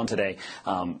went down today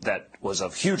that was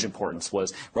of huge importance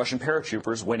was Russian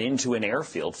paratroopers went into an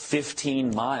airfield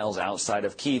 15 miles outside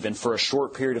of Kyiv, and for a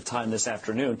short period of time this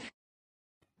afternoon.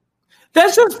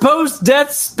 That's just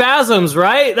post-death spasms,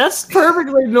 right? That's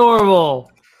perfectly normal.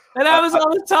 That happens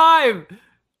all the time.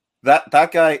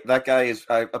 That guy is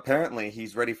apparently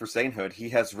he's ready for sainthood. He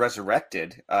has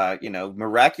resurrected,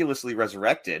 miraculously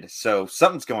resurrected. So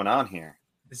something's going on here.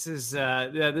 This is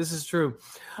true.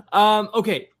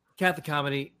 Okay, Catholic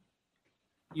Comedy.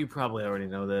 You probably already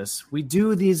know this. We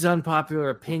do these unpopular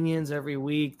opinions every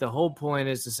week. The whole point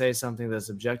is to say something that's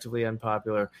objectively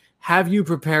unpopular. Have you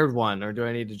prepared one, or do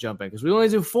I need to jump in? Because we only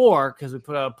do 4 because we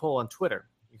put out a poll on Twitter.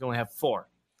 You can only have 4.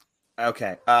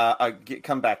 Okay.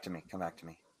 Come back to me.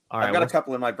 All right, I've got a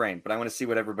couple in my brain, but I want to see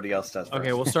what everybody else does first.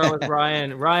 Okay, we'll start with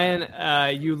Ryan.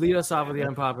 Ryan, you lead us off with the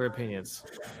unpopular opinions.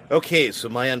 Okay, so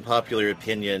my unpopular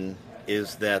opinion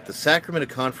is that the sacrament of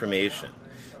confirmation,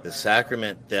 the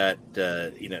sacrament that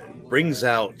brings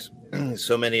out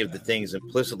so many of the things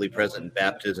implicitly present in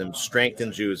baptism,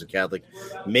 strengthens you as a Catholic,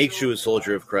 makes you a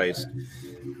soldier of Christ.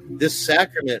 This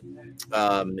sacrament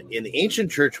in the ancient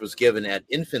church was given at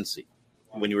infancy.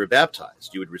 when you were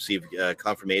baptized. You would receive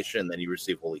confirmation, and then you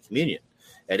receive Holy Communion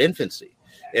at infancy.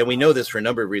 And we know this for a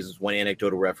number of reasons. One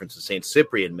anecdotal reference to St.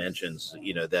 Cyprian mentions,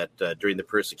 that during the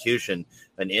persecution,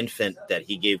 an infant that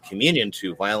he gave communion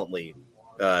to violently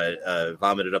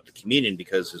vomited up the communion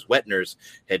because his wet nurse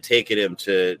had taken him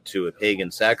to a pagan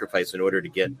sacrifice in order to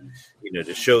get,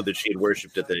 to show that she had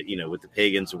worshipped at the, with the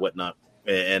pagans and whatnot,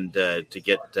 and to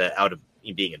get out of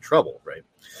being in trouble, right?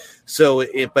 So,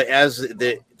 but as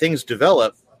the things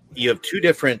develop, you have two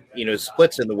different,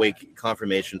 splits in the way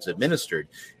confirmation's administered.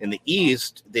 In the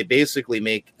East, they basically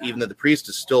make, even though the priest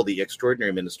is still the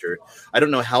extraordinary minister, I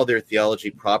don't know how their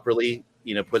theology properly,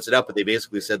 puts it out, but they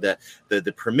basically said that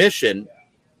the permission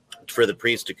for the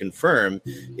priest to confirm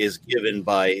is given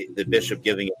by the bishop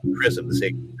giving it the chrism, the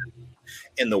sacred chrism.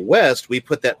 In the West, we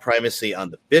put that primacy on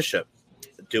the bishop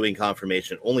doing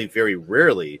confirmation. Only very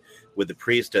rarely would the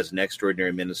priest, as an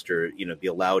extraordinary minister, be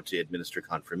allowed to administer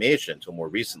confirmation until more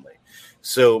recently.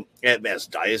 So as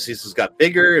dioceses got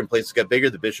bigger and places got bigger,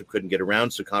 the bishop couldn't get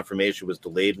around, so confirmation was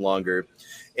delayed longer.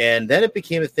 And then it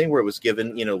became a thing where it was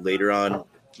given, later on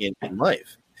in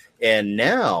life. And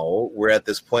now we're at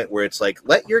this point where it's like,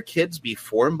 let your kids be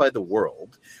formed by the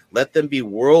world, let them be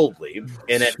worldly,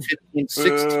 and at 15,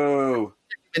 16,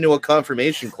 into a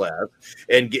confirmation class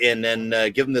and then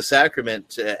give them the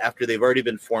sacrament after they've already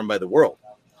been formed by the world.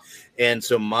 And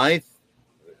so my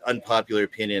unpopular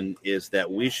opinion is that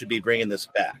we should be bringing this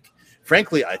back.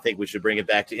 Frankly, I think we should bring it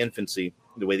back to infancy,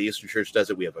 the way the Eastern Church does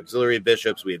it. We have auxiliary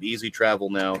bishops. We have easy travel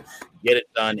now. Get it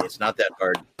done. It's not that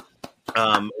hard.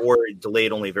 Or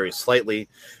delayed only very slightly.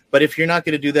 But if you're not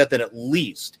going to do that, then at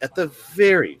the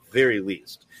very, very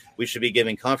least, we should be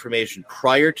giving confirmation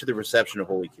prior to the reception of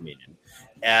Holy Communion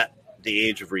at the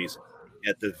age of reason,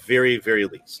 at the very, very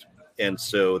least. And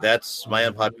so that's my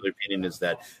unpopular opinion, is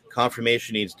that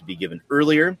confirmation needs to be given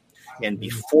earlier and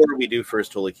before we do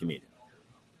First Holy Communion.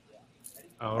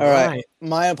 All right.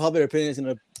 My unpopular opinion is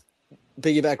going to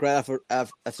piggyback right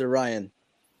after Ryan,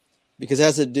 because it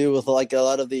has to do with like a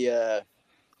lot of the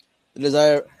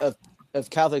desire of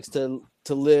Catholics to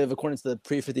live according to the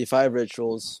pre-55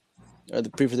 rituals, or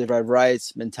the pre-55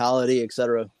 rites, mentality,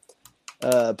 etc.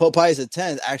 Pope Pius X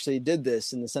actually did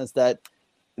this in the sense that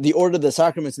the order of the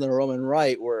sacraments in the Roman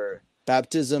Rite were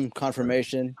baptism,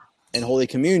 confirmation, and Holy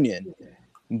Communion.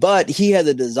 But he had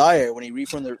the desire when he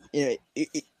reformed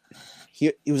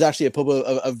he was actually a pope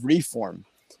of reform.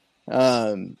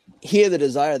 He had the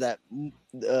desire that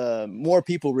more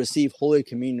people receive Holy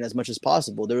Communion as much as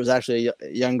possible. There was actually a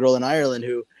young girl in Ireland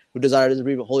who desired to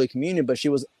receive Holy Communion, but she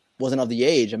wasn't of the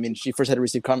age. I mean, she first had to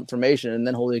receive confirmation and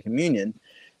then Holy Communion.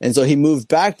 And so he moved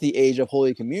back to the age of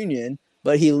Holy Communion,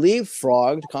 but he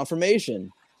leapfrogged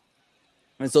confirmation.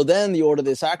 And so then the order of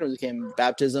the sacraments became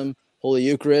baptism, Holy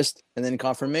Eucharist, and then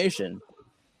confirmation.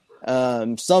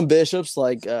 Some bishops,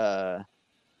 like the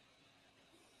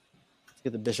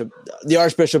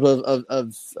Archbishop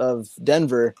of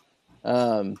Denver,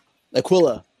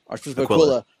 Archbishop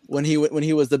Aquila, when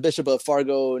he was the bishop of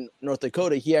Fargo, North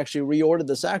Dakota, he actually reordered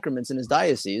the sacraments in his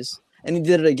diocese, and he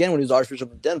did it again when he was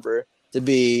Archbishop of Denver, to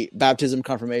be baptism,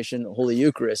 confirmation, Holy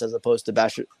Eucharist, as opposed to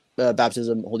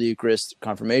baptism, Holy Eucharist,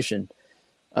 confirmation.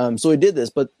 So he did this,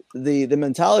 but the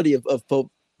mentality of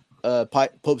Pope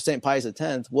St. Pius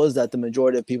X was that the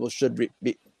majority of people should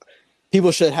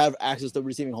have access to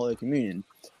receiving Holy Communion.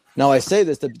 Now, I say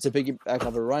this to piggyback off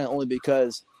of Ryan only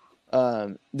because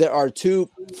there are two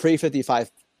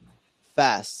pre-55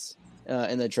 fasts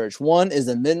in the church. One is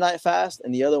the midnight fast,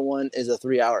 and the other one is a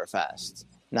 3-hour fast.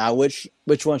 Now, which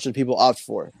one should people opt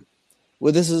for?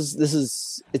 Well,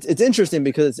 it's interesting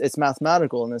because it's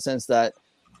mathematical in the sense that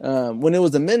when it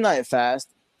was the midnight fast,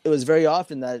 it was very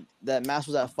often that mass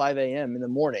was at 5 a.m. in the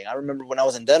morning. I remember when I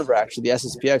was in Denver, actually, the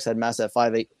SSPX had mass at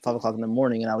 5 o'clock in the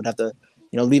morning, and I would have to,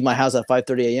 leave my house at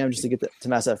 5:30 a.m. just to get to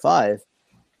mass at 5.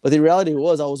 But the reality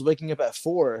was I was waking up at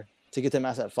 4 to get to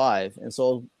mass at 5, and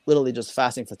so literally just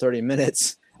fasting for 30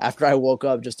 minutes after I woke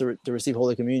up just to receive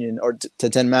Holy Communion, or to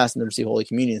attend mass and to receive Holy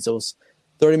Communion. So it was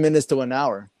 30 minutes to an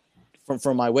hour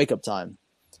from my wake up time.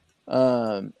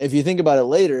 If you think about it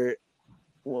later,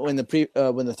 when the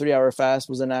 3-hour fast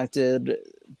was enacted,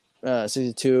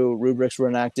 62 rubrics were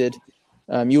enacted,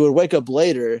 you would wake up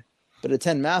later, but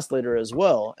attend mass later as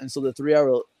well. And so the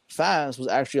 3-hour fast was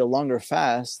actually a longer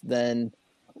fast than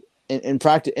in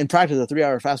practice. In practice, the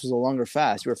 3-hour fast was a longer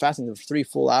fast. You were fasting for 3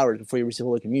 full hours before you received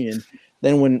Holy Communion.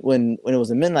 Then when it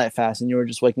was a midnight fast and you were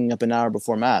just waking up an hour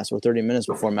before mass or 30 minutes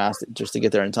before mass just to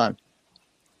get there in time.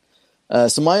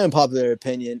 So my unpopular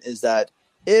opinion is that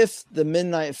if the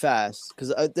midnight fast,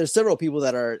 because there's several people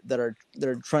that are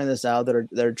trying this out, that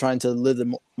are trying to live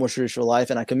the more traditional life,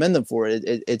 and I commend them for it.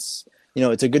 It's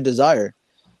it's a good desire.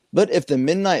 But if the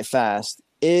midnight fast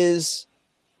is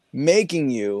making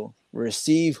you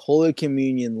receive Holy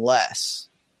Communion less,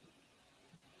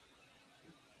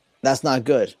 that's not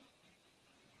good.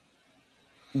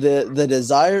 The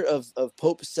desire of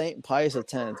Pope St. Pius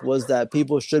X was that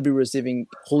people should be receiving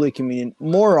Holy Communion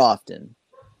more often.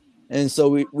 And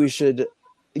so we should,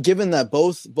 given that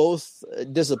both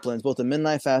disciplines, both the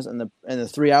midnight fast and the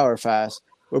 3-hour fast,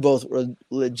 were both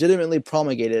legitimately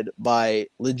promulgated by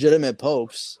legitimate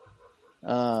popes,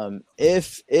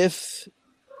 if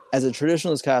as a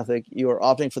traditionalist Catholic you are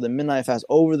opting for the midnight fast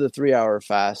over the 3-hour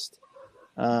fast,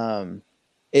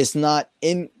 it's not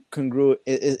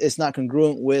it's not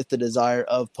congruent with the desire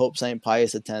of Pope St.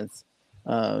 Pius X,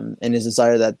 and his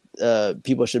desire that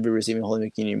people should be receiving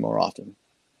Holy Communion more often.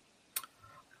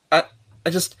 I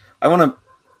want to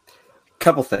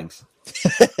couple things.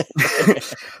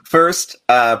 First,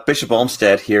 Bishop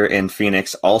Olmsted here in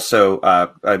Phoenix also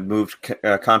moved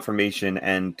confirmation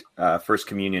and First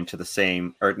Communion to the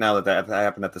same, or now that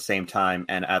happened at the same time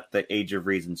and at the age of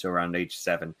reason, so around age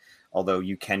 7. Although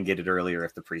you can get it earlier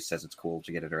if the priest says it's cool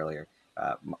to get it earlier.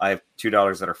 I have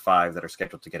 $2 that are 5 that are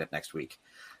scheduled to get it next week.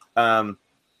 But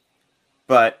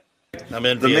I'm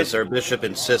envious. Our bishop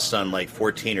insists on like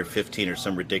 14 or 15 or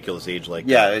some ridiculous age like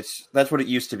that. Yeah, that's what it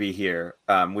used to be here,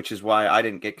 which is why I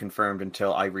didn't get confirmed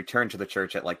until I returned to the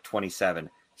church at like 27.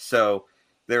 So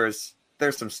there's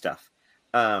some stuff.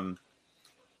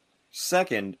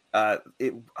 Second, I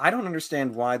don't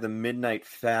understand why the midnight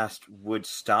fast would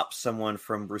stop someone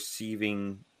from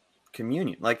receiving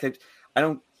communion. Like, I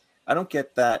don't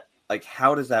get that. Like,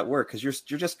 how does that work? Because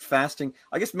you're just fasting.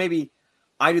 I guess maybe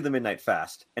I do the midnight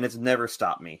fast, and it's never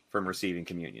stopped me from receiving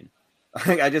communion.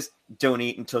 I just don't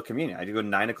eat until communion. I do go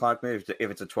 9 o'clock, maybe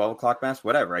if it's a 12 o'clock mass,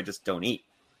 whatever. I just don't eat.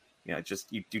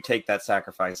 You take that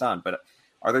sacrifice on. But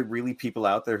are there really people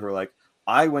out there who are like,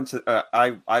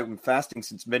 I'm fasting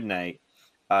since midnight,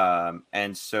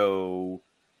 and so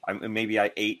maybe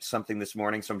I ate something this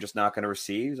morning, so I'm just not going to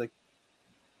receive. Like,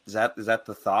 is that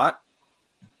the thought?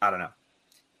 I don't know.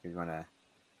 You're gonna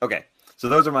okay. So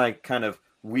those are my kind of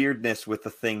weirdness with the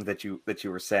thing that you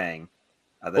were saying.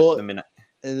 The midnight.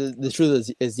 The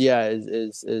truth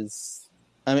is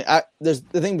I mean, there's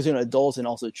the thing between adults and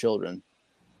also children.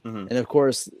 Mm-hmm. And of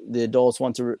course, the adults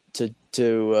want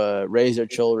to raise their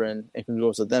children and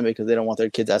converse with them because they don't want their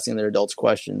kids asking their adults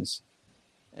questions.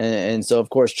 And so, of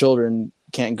course, children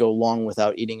can't go long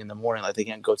without eating in the morning. Like, they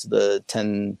can't go to the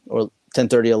 10 or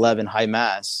 10:30, 11 high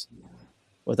mass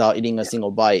without eating a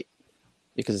single bite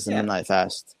because it's a midnight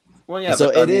fast. Well, yeah. And so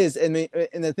it is. And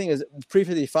the thing is,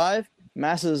 pre-55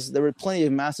 masses, there were plenty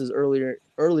of masses earlier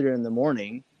in the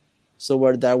morning, so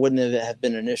where that wouldn't have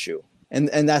been an issue. And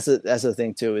that's the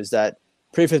thing too, is that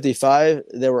pre-55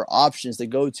 there were options to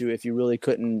go to if you really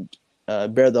couldn't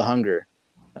bear the hunger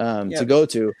to go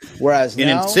to. Whereas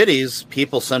now, in cities,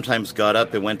 people sometimes got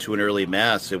up and went to an early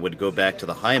mass and would go back to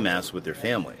the high mass with their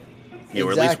family,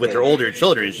 or at least with their older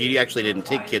children. You actually didn't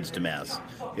take kids to mass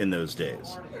in those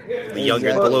days. The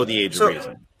younger, below the age of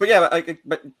reason. But yeah,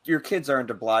 but your kids aren't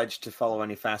obliged to follow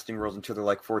any fasting rules until they're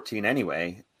like 14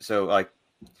 anyway. So like,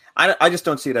 I just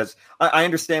don't see it as. I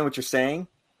understand what you're saying.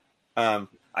 I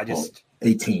just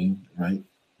 18, right?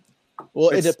 Well,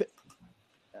 it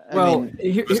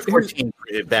was 14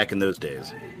 back in those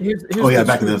days.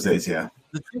 Back in those days, yeah.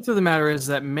 The truth of the matter is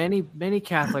that many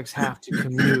Catholics have to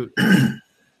commute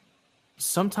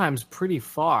sometimes pretty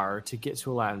far to get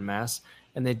to a Latin Mass,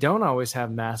 and they don't always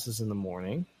have masses in the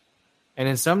morning. And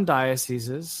in some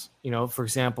dioceses, for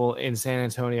example, in San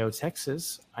Antonio,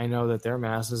 Texas, I know that their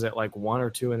mass is at like 1 or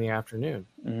 2 in the afternoon.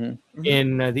 Mm-hmm.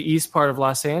 In the east part of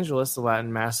Los Angeles, the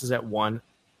Latin Mass is at 1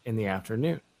 in the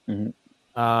afternoon.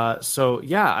 Mm-hmm. So,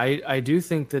 yeah, I do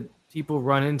think that people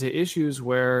run into issues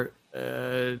where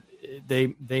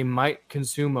they might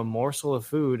consume a morsel of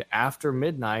food after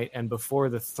midnight and before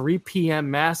the 3 p.m.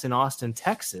 Mass in Austin,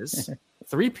 Texas,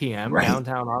 3 p.m. Right.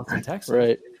 Downtown Austin, Texas.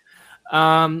 Right.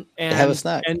 And have a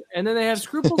snack, and then they have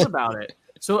scruples about it.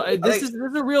 So this is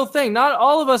a real thing. Not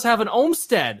all of us have an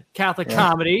Olmsted Catholic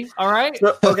comedy. All right.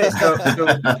 So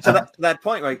to that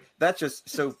point, like, that's just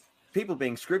so people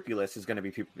being scrupulous is going to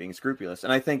be people being scrupulous,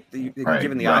 and I think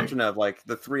given the option of like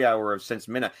the 3 hour of since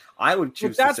midnight, I would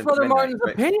choose. But that's Brother Martin's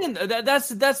opinion. That's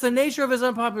the nature of his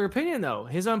unpopular opinion, though.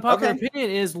 His unpopular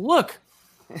opinion is: look,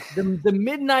 the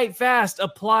midnight fast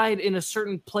applied in a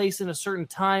certain place, in a certain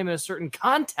time, in a certain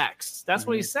context. That's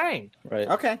what he's saying. Right.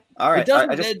 Okay. All right.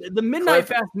 The midnight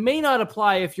fast may not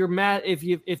apply if you're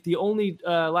if the only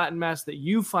Latin Mass that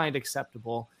you find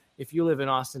acceptable, if you live in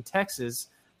Austin, Texas,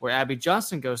 where Abby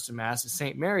Johnson goes to Mass at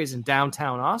St. Mary's in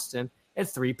downtown Austin at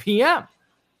 3 p.m.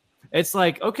 It's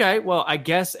like, okay, well, I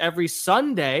guess every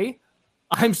Sunday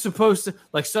I'm supposed to,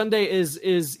 like, Sunday is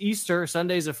Easter,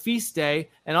 Sunday's a feast day,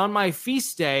 and on my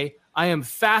feast day, I am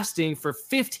fasting for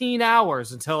 15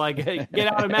 hours until I get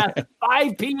out of Mass at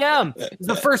 5 p.m. It's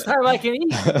the first time I can eat.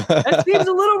 That seems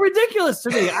a little ridiculous to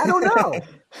me. I don't know.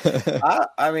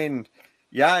 I mean,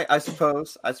 yeah, I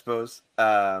suppose.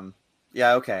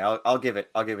 Yeah, okay. I'll give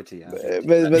it to you. But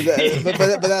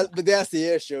that's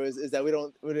the issue is that we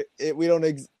don't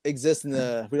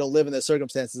live in the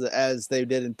circumstances as they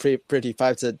did in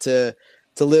pre-5 to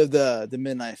live the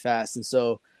midnight fast, and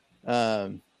so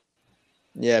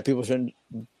people shouldn't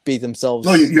beat themselves.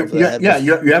 No,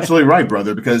 you're absolutely right,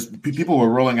 brother. Because people were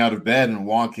rolling out of bed and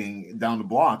walking down the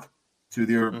block to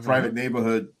their private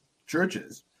neighborhood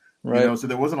churches, right? So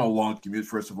there wasn't a long commute,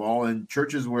 first of all, and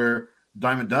churches were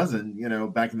dime a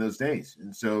dozen, back in those days.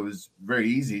 And so it was very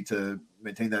easy to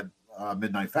maintain that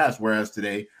midnight fast. Whereas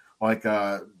today, like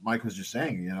Mike was just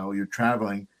saying, you're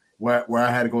traveling where I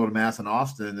had to go to Mass in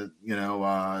Austin,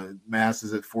 Mass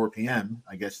is at 4 p.m.,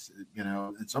 I guess,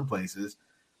 in some places.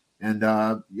 And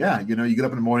you get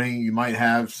up in the morning, you might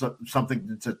have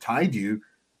something to tide you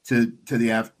to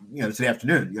the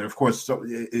afternoon. Of course, so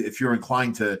if you're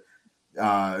inclined to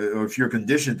or if you're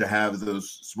conditioned to have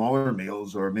those smaller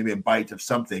meals or maybe a bite of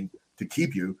something to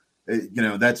keep you,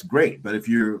 that's great. But if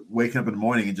you're waking up in the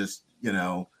morning and just,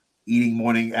 eating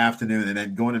morning, afternoon, and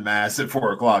then going to Mass at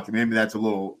 4 o'clock, maybe that's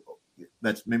overdoing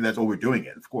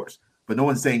it, of course. But no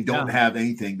one's saying don't have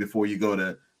anything before you go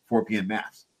to 4 p.m.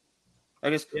 Mass. I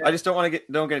just don't want to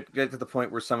get to the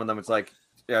point where some of them, it's like,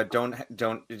 don't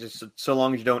just, so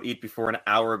long as you don't eat before an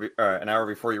hour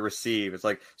before you receive. It's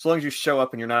like, so long as you show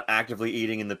up and you're not actively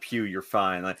eating in the pew, you're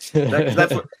fine. Like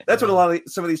that's what a lot of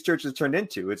some of these churches turned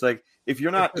into. It's like, if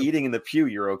you're not eating in the pew,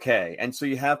 you're okay. And so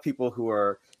you have people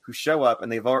who show up and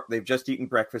they've just eaten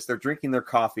breakfast, they're drinking their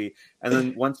coffee, and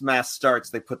then once Mass starts,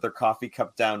 they put their coffee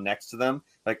cup down next to them.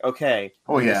 Like, okay.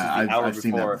 Oh yeah, I've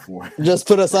seen that before. Just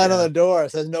put a sign on the door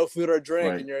that says no food or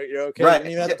drink, and you're okay. Right.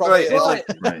 And you have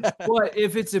to But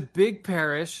if it's a big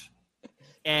parish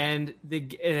and the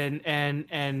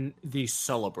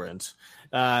celebrant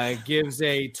gives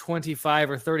a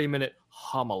 25 or 30-minute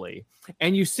homily,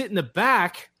 and you sit in the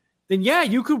back, then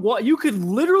you could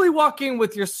literally walk in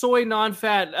with your soy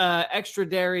non-fat extra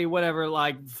dairy whatever,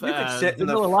 like you could sit in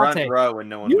the front row and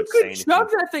no one would say anything. You could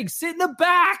shove that thing, sit in the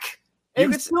back,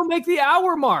 and still make the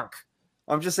hour mark.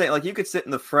 I'm just saying, like, you could sit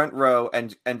in the front row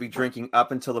and be drinking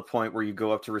up until the point where you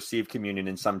go up to receive communion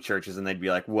in some churches, and they'd be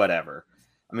like, whatever.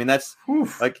 I mean, that's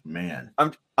like, man.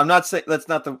 I'm not saying that's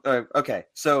not the okay.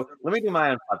 So let me do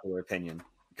my unpopular opinion.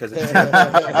 Because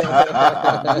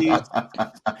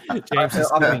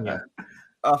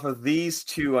off of these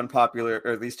two unpopular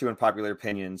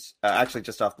opinions, actually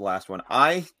just off the last one,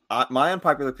 my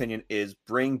unpopular opinion is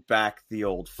bring back the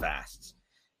old fasts.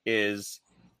 Is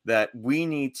that we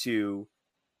need to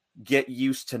get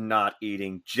used to not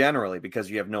eating generally, because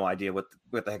you have no idea what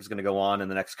the heck is going to go on in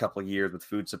the next couple of years with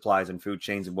food supplies and food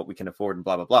chains and what we can afford and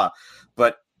blah blah blah.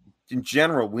 But in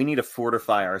general, we need to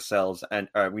fortify ourselves, and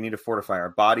we need to fortify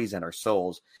our bodies and our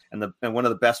souls. And one of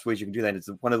the best ways you can do that is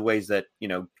one of the ways that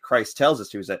Christ tells us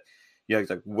to is that it's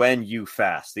like, when you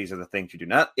fast, these are the things you do.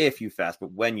 Not if you fast,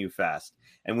 but when you fast.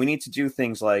 And we need to do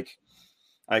things like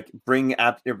bring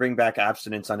back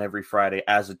abstinence on every Friday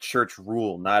as a church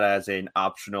rule, not as an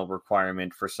optional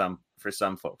requirement for some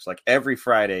folks. Like every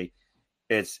Friday,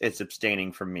 it's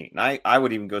abstaining from meat. And I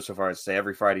would even go so far as to say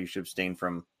every Friday you should abstain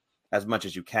from as much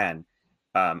as you can.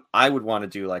 I would want to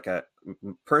do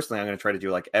personally, I'm going to try to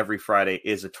do like every Friday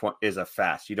is a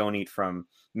fast. You don't eat from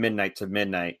midnight to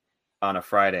midnight on a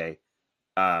Friday.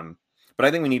 But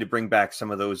I think we need to bring back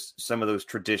some of those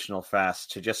traditional fasts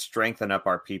to just strengthen up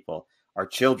our people, our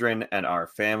children and our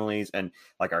families and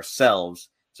like ourselves,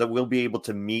 so we'll be able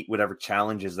to meet whatever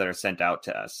challenges that are sent out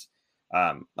to us.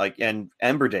 And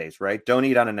Ember Days, right? Don't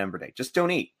eat on an Ember Day. Just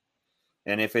don't eat.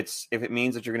 And if it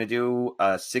means that you're going to do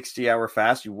a 60-hour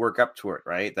fast, you work up to it,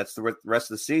 right? That's the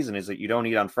rest of the season, is that you don't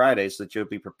eat on Fridays so that you'll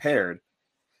be prepared.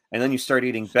 And then you start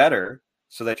eating better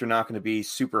so that you're not going to be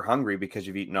super hungry because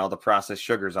you've eaten all the processed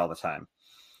sugars all the time.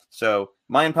 So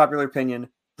my unpopular opinion,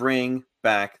 bring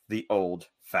back the old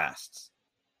fasts.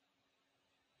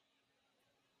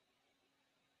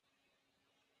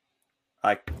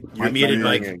 You're muted,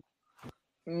 Mike.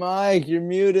 Mike, you're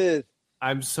muted.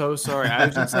 I'm so sorry. I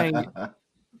was just saying,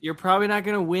 you're probably not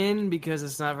going to win because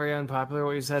it's not very unpopular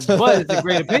what you said, but it's a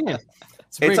great opinion.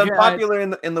 It's unpopular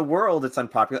in the world. It's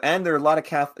unpopular, and there are a lot of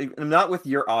Catholic, not with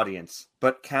your audience,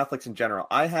 but Catholics in general.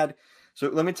 So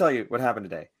let me tell you what happened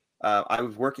today. I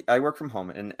work from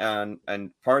home,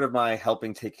 and part of my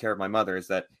helping take care of my mother is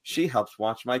that she helps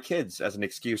watch my kids as an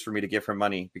excuse for me to give her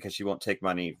money because she won't take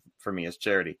money from me as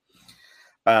charity.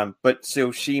 But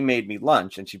so she made me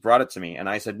lunch and she brought it to me, and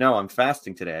I said, no, I'm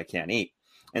fasting today. I can't eat.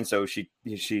 And so she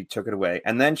took it away.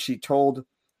 And then she told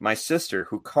my sister,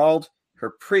 who called her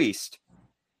priest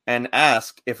and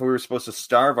asked if we were supposed to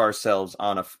starve ourselves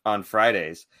on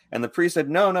Fridays. And the priest said,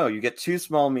 no, you get 2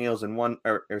 small meals and one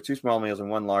or 2 small meals and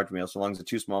 1 large meal, so long as the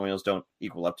 2 small meals don't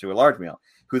equal up to a large meal.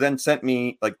 Who then sent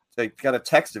me, like, they got a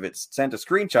text of it, sent a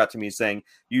screenshot to me saying,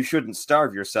 you shouldn't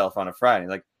starve yourself on a Friday.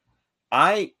 Like,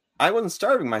 I wasn't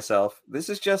starving myself. This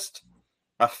is just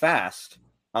a fast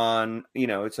on,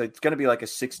 it's going to be like a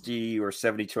 60 or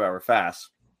 72 hour fast.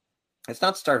 It's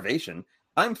not starvation.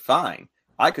 I'm fine.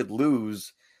 I could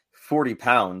lose 40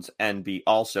 pounds and be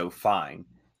also fine.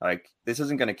 Like, this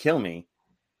isn't going to kill me.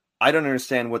 I don't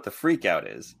understand what the freak out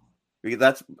is. Because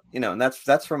that's, and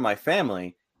that's from my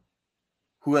family,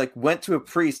 who went to a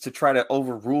priest to try to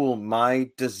overrule my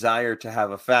desire to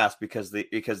have a fast because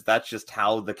that's just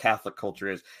how the Catholic culture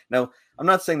is. Now, I'm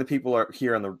not saying the people are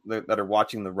here that are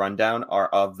watching the rundown are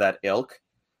of that ilk.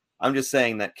 I'm just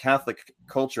saying that Catholic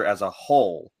culture as a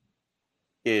whole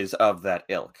is of that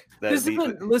ilk.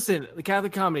 Listen, the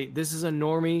Catholic comedy, this is a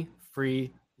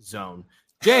normie-free zone.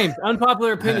 James,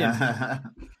 unpopular opinion.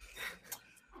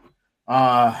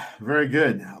 Very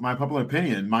good. My popular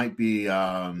opinion might be,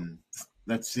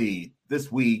 let's see,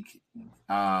 this week,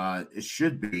 it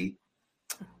should be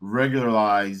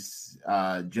regularize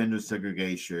gender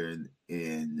segregation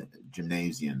in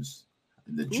gymnasiums,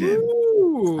 in the gym.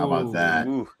 Ooh. How about that?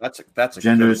 Ooh, that's a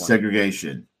gender good one.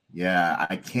 segregation. Yeah,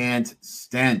 I can't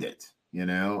stand it.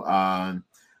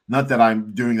 Not that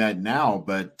I'm doing that now,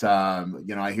 but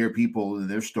I hear people in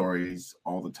their stories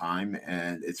all the time,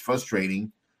 and it's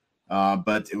frustrating.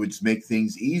 But it would just make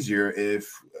things easier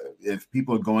if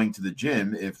people are going to the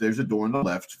gym, if there's a door on the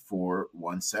left for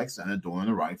one sex and a door on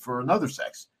the right for another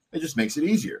sex. It just makes it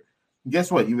easier. And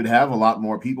guess what? You would have a lot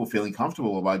more people feeling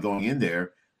comfortable about going in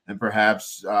there and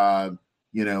perhaps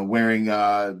wearing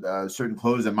certain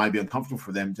clothes that might be uncomfortable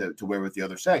for them to wear with the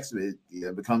other sex. It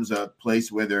becomes a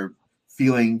place where they're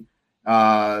feeling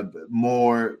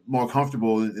more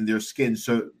comfortable in their skin,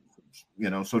 so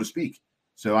to speak.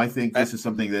 So I think this is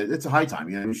something that it's a high time.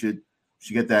 We should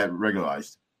get that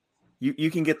regularized. You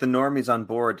can get the normies on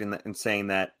board in saying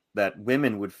that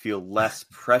women would feel less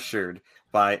pressured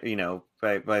by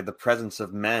the presence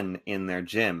of men in their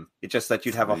gym. It's just that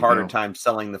you'd have a harder time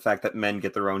selling the fact that men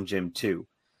get their own gym too.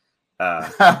 Wait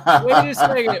a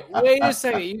second.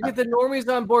 You get the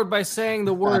normies on board by saying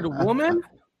the word woman?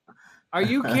 Are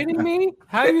you kidding me?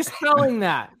 How are you spelling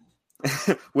that?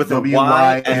 With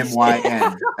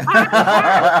WYMYN.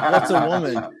 What's a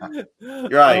woman?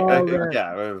 You're right.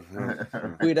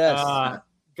 We'd ask.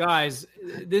 Guys,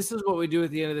 this is what we do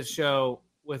at the end of the show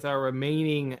with our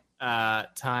remaining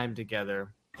time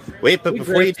together. Wait, but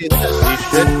before you do that, we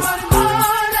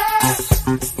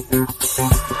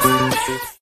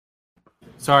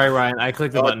should. Sorry, Ryan. I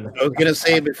clicked the button. I was going to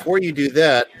say, before you do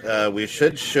that, we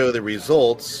should show the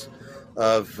results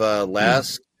of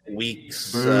last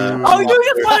week's. You just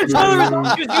want to tell the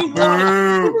results because you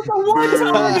won. This is the one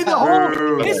time in the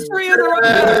whole history of the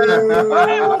rundown.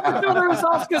 I want to tell the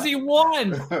results because he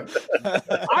won.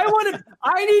 I want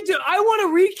to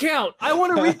recount. I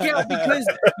want to recount because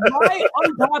my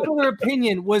unpopular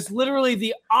opinion was literally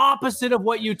the opposite of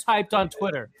what you typed on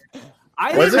Twitter.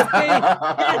 I didn't say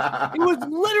yes, it was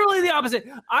literally the opposite.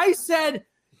 I said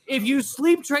if you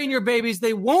sleep train your babies,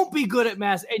 they won't be good at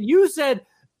math, and you said.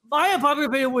 My unpopular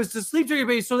opinion was to sleep train your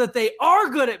babies so that they are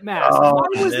good at math. Oh,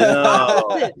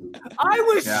 I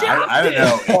was shocked. I don't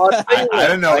know. I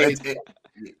don't know.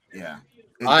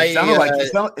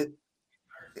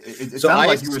 It sounded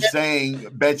like you were saying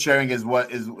bed sharing is what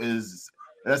is.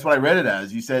 That's what I read it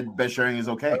as. You said bed sharing is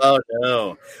okay. Oh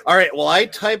no! All right. Well, I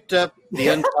typed up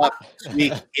the unpopular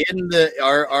week in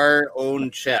our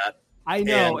own chat. I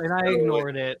know, and I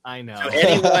ignored it. I know. So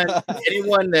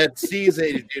anyone that sees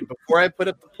it before I put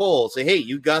up the poll, say, "Hey,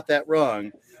 you got that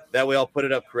wrong." That way, I'll put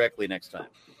it up correctly next time.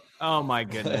 Oh my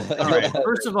goodness! All right.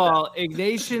 First of all,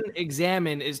 Ignatian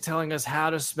Examine is telling us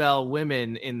how to spell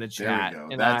women in the chat,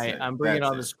 and I'm bringing it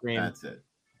on the screen. That's it.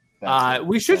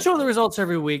 We should show the results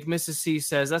every week. Mrs. C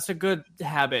says that's a good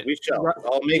habit. We shall.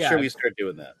 I'll make sure we start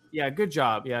doing that. Yeah, good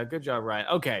job. Yeah, good job, Ryan.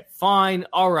 Okay, fine.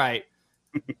 All right.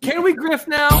 Can we grift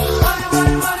now?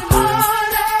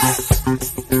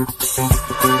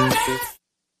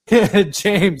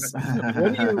 James,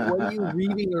 what are you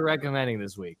reading or recommending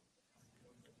this week?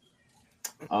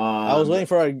 I was waiting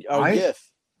for our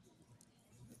GIF.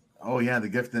 Oh yeah, the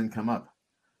gift didn't come up.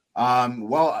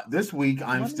 Well, this week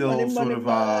I'm still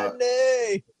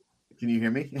Monday. Can you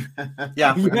hear me?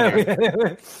 Yeah.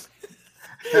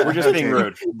 We're just being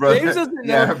rude. Brother, James doesn't know.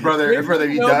 yeah, brother,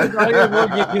 you done?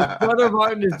 Brother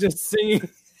Martin is just singing.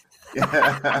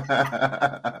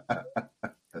 Yeah,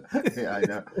 I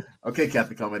know. Okay,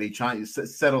 Catholic Comedy,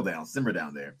 settle down, simmer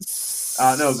down there.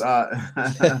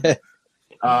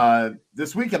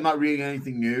 This week I'm not reading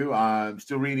anything new. I'm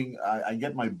still reading. I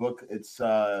get my book. It's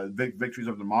Victories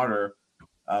of the Martyr,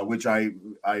 which I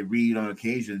read on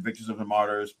occasion. Victories of the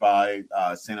Martyrs by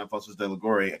St. Alphonsus de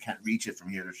Liguori. I can't reach it from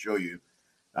here to show you,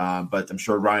 but I'm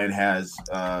sure Ryan has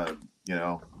a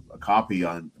copy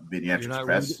on Viniatrix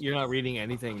Press. You're not reading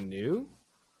anything new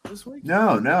this week?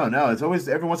 No. It's always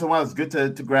every once in a while. It's good to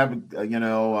grab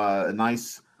a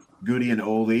nice goodie and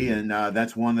oldie, and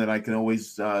that's one that I can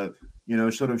always sort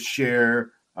of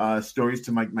share stories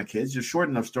to my kids. Just short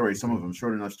enough stories. Some of them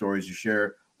short enough stories to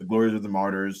share the glories of the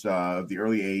martyrs of the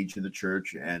early age in the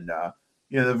church, and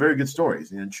they're very good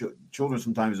stories. And children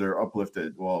sometimes are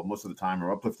uplifted. Well, most of the time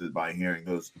are uplifted by hearing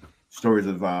those stories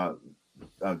of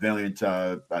valiant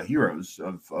heroes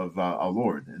of our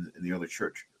Lord in the early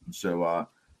church. And so,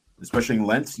 especially in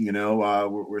Lent,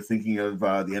 we're thinking of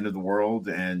the end of the world,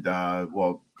 and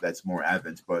that's more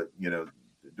Advent. But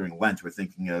during Lent, we're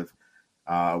thinking of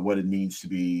what it means to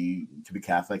be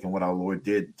Catholic and what our Lord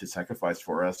did to sacrifice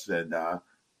for us. And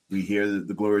we hear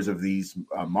the glories of these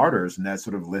martyrs, and that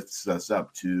sort of lifts us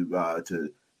up to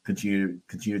continue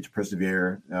to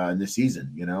persevere in this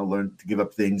season. Learn to give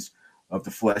up things of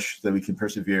the flesh so that we can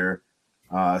persevere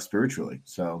spiritually.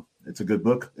 So it's a good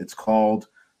book. It's called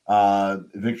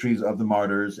Victories of the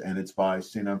Martyrs, and it's by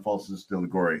St. Alphonsus de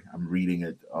Liguori. I'm reading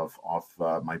it off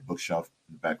my bookshelf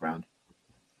in the background.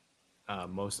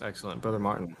 Most excellent. Brother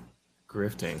Martin,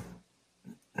 grifting.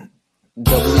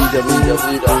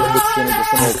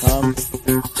 www.elvissyndicus.com.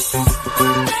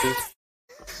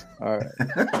 All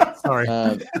right. Sorry.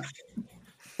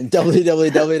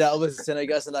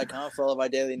 www.elvissyndicus.com for all of our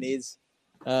daily needs.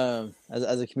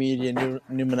 As a community, a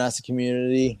new monastic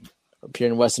community up here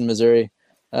in Western Missouri.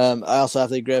 I also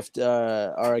have to grift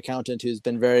our accountant, who's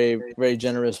been very, very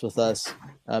generous with us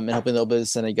in helping the Obis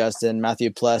St. Augustine, Matthew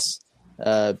Pless,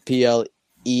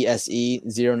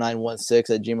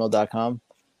 plese0916@gmail.com.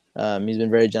 He's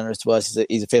been very generous to us.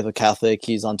 He's a faithful Catholic.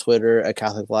 He's on Twitter at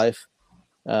Catholic Life,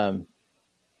 and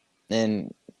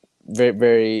very,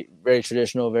 very, very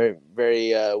traditional. Very,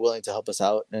 very willing to help us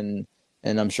out, and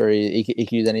I'm sure he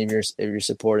could use any of your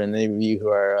support, and any of you who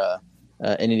are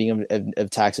in needing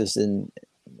of taxes in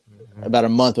about a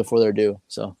month before they're due.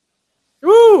 So,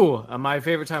 my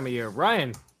favorite time of year,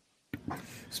 Ryan.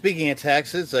 Speaking of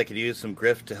taxes, I could use some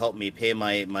grift to help me pay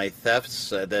my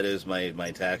thefts. That is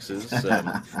my taxes,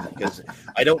 because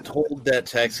I don't hold that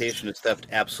taxation is theft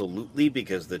absolutely,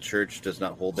 because the church does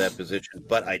not hold that position.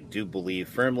 But I do believe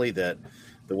firmly that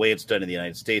the way it's done in the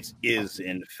United States is,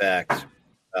 in fact,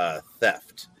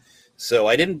 theft. So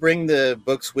I didn't bring the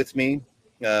books with me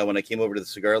when I came over to the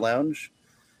Cigar Lounge,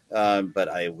 but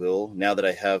I will now that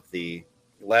I have the.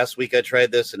 Last week I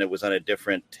tried this and it was on a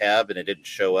different tab and it didn't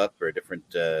show up, or a different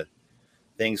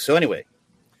thing. So anyway,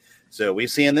 so we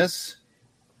seeing this?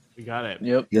 We got it.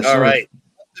 Yep. Yes, all right.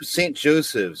 St.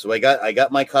 Joseph. So I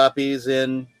got my copies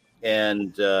in,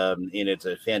 and it's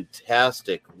a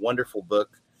fantastic, wonderful book.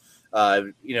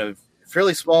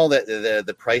 Fairly small. That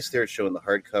the price there is showing the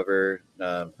hardcover.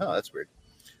 That's weird.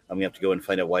 I'm gonna have to go and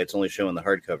find out why it's only showing the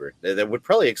hardcover. That would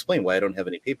probably explain why I don't have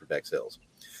any paperback sales.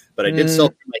 But I did sell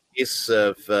through my case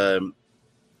of a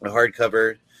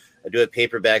hardcover. I do have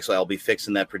paperback, so I'll be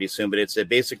fixing that pretty soon. But it's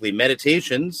basically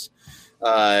meditations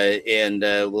and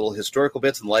little historical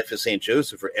bits in the life of St.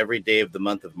 Joseph for every day of the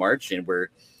month of March. And we're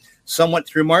somewhat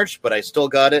through March, but I still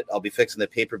got it. I'll be fixing the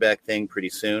paperback thing pretty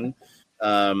soon,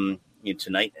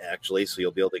 tonight, actually, so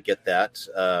you'll be able to get that.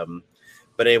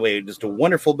 But anyway, just a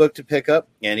wonderful book to pick up.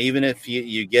 And even if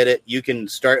you get it, you can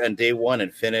start on day one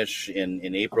and finish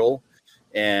in April.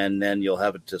 And then you'll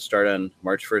have it to start on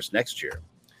March 1st next year.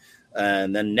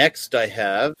 And then next I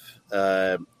have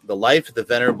The Life of the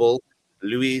Venerable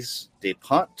Luis de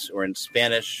Pont, or in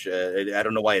Spanish, I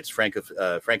don't know why it's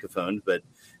francophone, but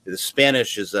the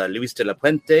Spanish is Luis de la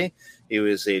Puente. He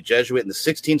was a Jesuit in the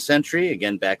 16th century,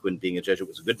 again, back when being a Jesuit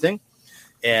was a good thing.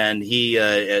 And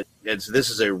this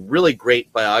is a really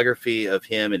great biography of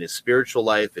him and his spiritual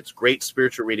life. It's great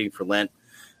spiritual reading for Lent.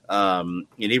 And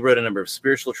he wrote a number of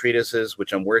spiritual treatises,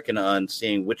 which I'm working on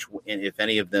seeing if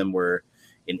any of them were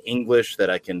in English that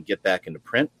I can get back into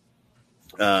print,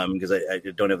 because I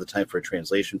don't have the time for a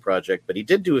translation project. But he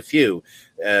did do a few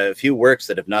works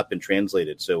that have not been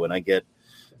translated. So when I get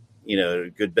a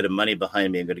good bit of money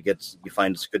behind me. I'm going to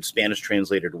find a good Spanish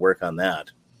translator to work on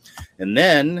that. And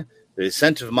then the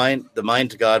Ascent of the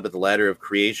Mind to God by the Ladder of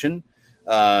Creation.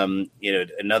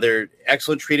 Another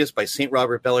excellent treatise by St.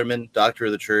 Robert Bellarmine, Doctor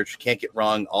of the Church. Can't get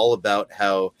wrong, all about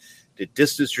how to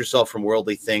distance yourself from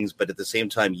worldly things, but at the same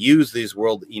time use these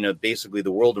basically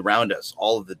the world around us,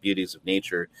 all of the beauties of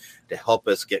nature, to help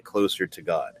us get closer to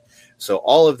God. So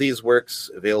all of these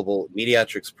works available at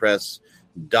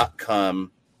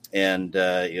mediatrixpress.com, and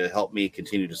help me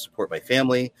continue to support my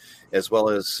family, as well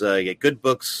as get good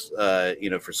books,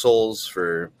 for souls,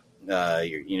 for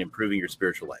improving your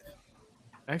spiritual life.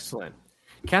 Excellent.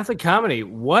 Catholic Comedy,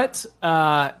 what,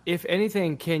 if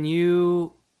anything, can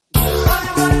you...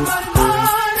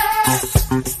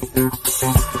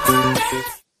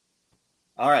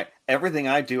 All right. Everything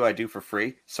I do for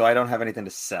free, so I don't have anything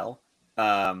to sell.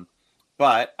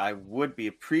 But I would be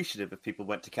appreciative if people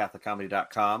went to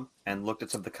CatholicComedy.com and looked at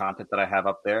some of the content that I have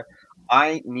up there.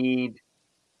 I need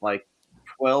like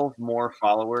 12 more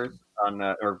followers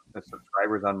or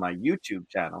subscribers on my YouTube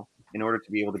channel in order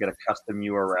to be able to get a custom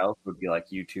URL. It would be like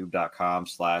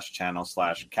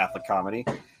youtube.com/channel/Catholic Comedy.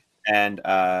 And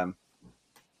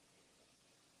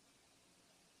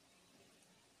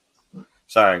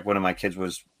sorry, one of my kids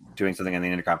was doing something on the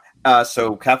intercom.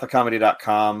 So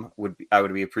CatholicComedy.com I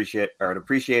would appreciate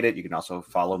it. You can also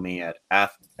follow me at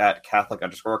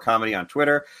Catholic_comedy on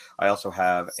Twitter. I also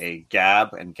have a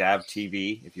Gab and Gab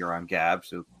TV if you're on Gab.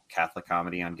 So Catholic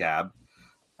Comedy on Gab.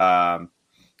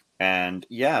 And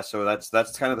yeah, so that's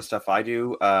kind of the stuff I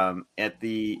do.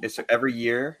 It's every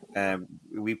year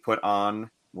we put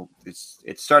on. Well, it's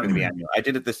starting to be annual. I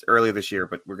did it earlier this year,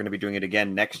 but we're going to be doing it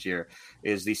again next year.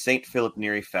 Is the St. Philip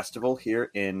Neri Festival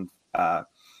here in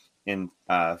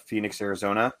Phoenix,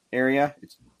 Arizona area.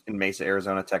 It's in Mesa,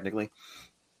 Arizona, technically,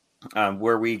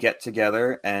 where we get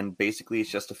together and basically it's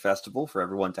just a festival for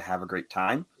everyone to have a great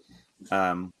time.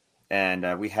 And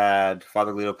we had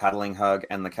Father Leo Paddling Hug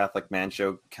and the Catholic Man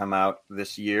Show come out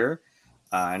this year,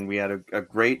 and we had a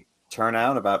great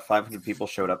turnout. About 500 people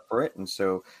showed up for it. And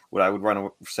so what I would want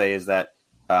to say is that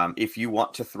if you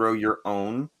want to throw your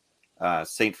own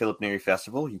St. Philip Neri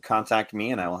Festival, you contact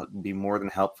me and I will be more than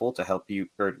helpful to help you,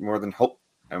 or more than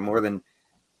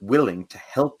willing to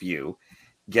help you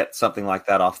get something like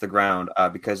that off the ground,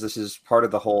 because this is part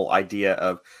of the whole idea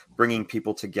of bringing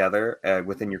people together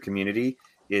within your community.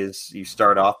 Is you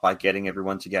start off by getting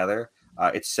everyone together.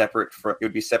 It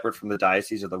would be separate from the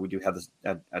diocese, although we do have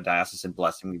a diocesan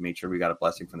blessing. We made sure we got a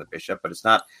blessing from the bishop, but it's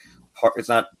not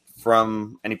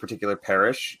from any particular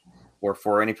parish or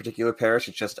for any particular parish.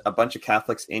 It's just a bunch of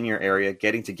Catholics in your area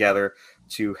getting together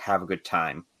to have a good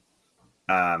time.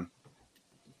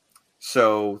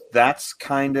 So that's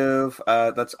kind of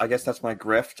I guess that's my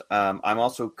grift. I'm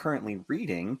also currently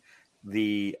reading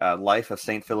the Life of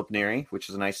St. Philip Neri, which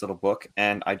is a nice little book,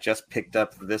 and I just picked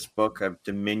up this book of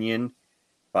Dominion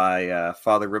by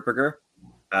Father Ripperger.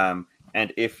 And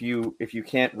if you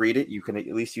can't read it, you can at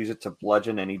least use it to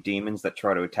bludgeon any demons that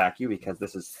try to attack you, because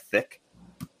this is thick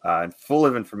and full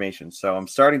of information. So I'm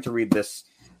starting to read this,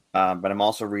 but I'm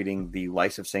also reading the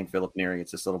Life of St. Philip Neri.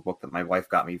 It's this little book that my wife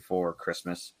got me for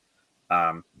Christmas,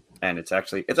 and it's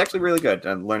actually really good.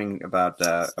 And learning about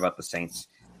the saints.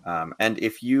 And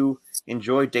if you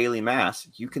enjoy daily mass,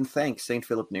 you can thank St.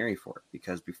 Philip Neri for it,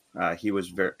 because he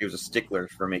was a stickler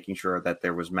for making sure that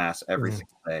there was mass every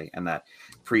single day and that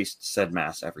priests said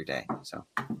mass every day. So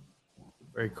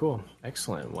very cool.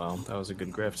 Excellent. Well, that was a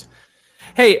good grift.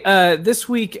 Hey, this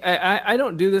week, I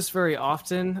don't do this very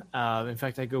often. In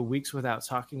fact, I go weeks without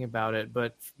talking about it,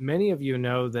 but many of you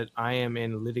know that I am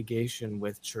in litigation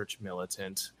with Church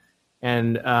Militant.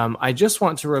 And I just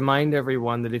want to remind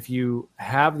everyone that if you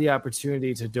have the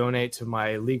opportunity to donate to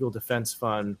my legal defense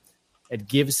fund at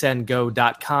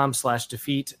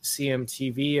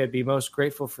givesendgo.com/defeatcmtv, I'd be most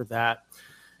grateful for that.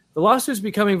 The lawsuit is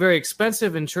becoming very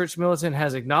expensive, and Church Militant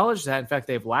has acknowledged that. In fact,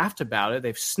 they've laughed about it.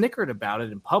 They've snickered about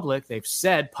it in public. They've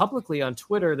said publicly on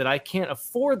Twitter that I can't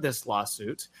afford this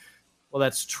lawsuit. Well,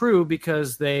 that's true,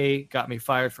 because they got me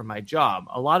fired from my job.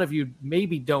 A lot of you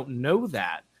maybe don't know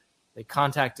that. They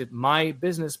contacted my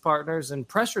business partners and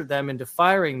pressured them into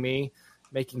firing me,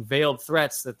 making veiled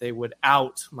threats that they would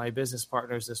out my business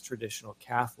partners as traditional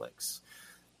Catholics.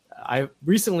 I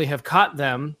recently have caught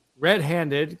them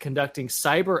red-handed conducting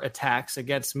cyber attacks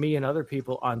against me and other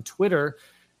people on Twitter,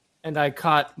 and I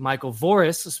caught Michael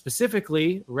Voris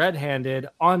specifically red-handed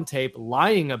on tape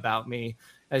lying about me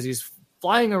as he's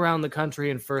flying around the country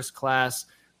in first class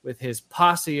with his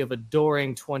posse of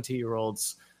adoring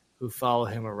 20-year-olds who follow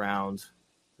him around,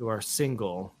 who are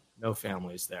single, no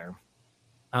families there.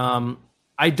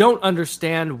 I don't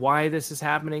understand why this is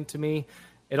happening to me.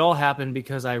 It all happened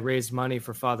because I raised money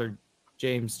for Father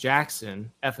James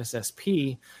Jackson,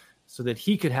 FSSP, so that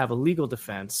he could have a legal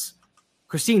defense.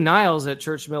 Christine Niles at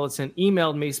Church Militant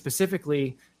emailed me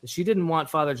specifically that she didn't want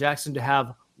Father Jackson to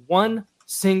have one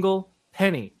single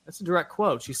penny. That's a direct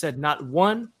quote. She said, not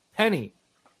one penny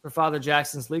for Father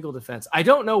Jackson's legal defense. I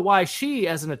don't know why she,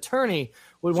 as an attorney,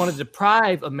 would want to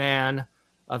deprive a man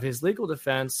of his legal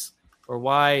defense, or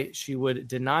why she would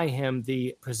deny him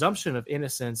the presumption of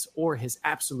innocence or his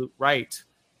absolute right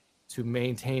to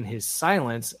maintain his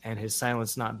silence, and his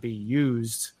silence not be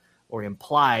used or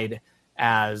implied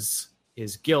as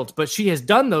his guilt. But she has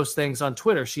done those things on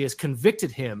Twitter. She has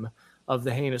convicted him of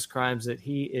the heinous crimes that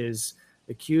he is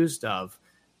accused of.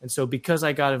 And so because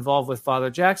I got involved with Father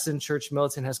Jackson, Church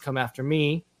Militant has come after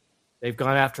me. They've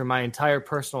gone after my entire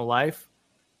personal life,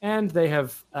 and they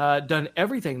have done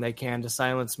everything they can to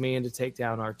silence me and to take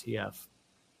down RTF.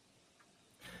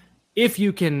 If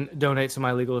you can donate to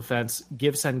my legal defense,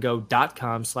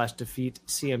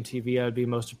 givesendgo.com/defeatcmtv. I would be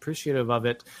most appreciative of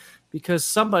it, because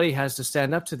somebody has to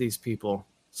stand up to these people.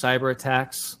 Cyber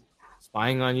attacks,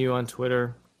 spying on you on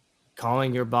Twitter,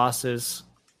 calling your bosses,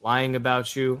 lying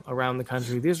about you around the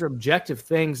country. These are objective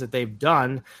things that they've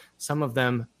done. Some of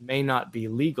them may not be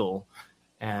legal.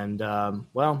 And,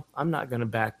 well, I'm not going to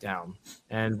back down.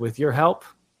 And with your help,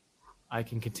 I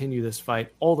can continue this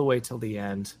fight all the way till the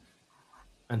end,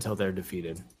 until they're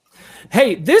defeated.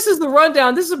 Hey, this is The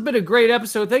Rundown. This has been a great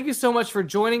episode. Thank you so much for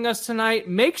joining us tonight.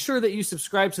 Make sure that you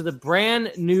subscribe to the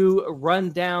brand new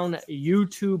Rundown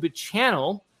YouTube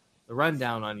channel, The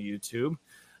Rundown on YouTube.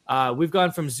 We've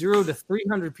gone from 0 to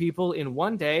 300 people in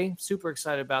one day. Super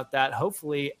excited about that.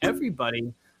 Hopefully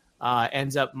everybody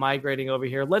ends up migrating over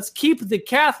here. Let's keep the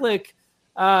Catholic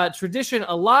tradition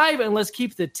alive, and let's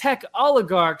keep the tech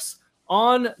oligarchs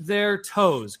on their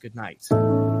toes. Good night.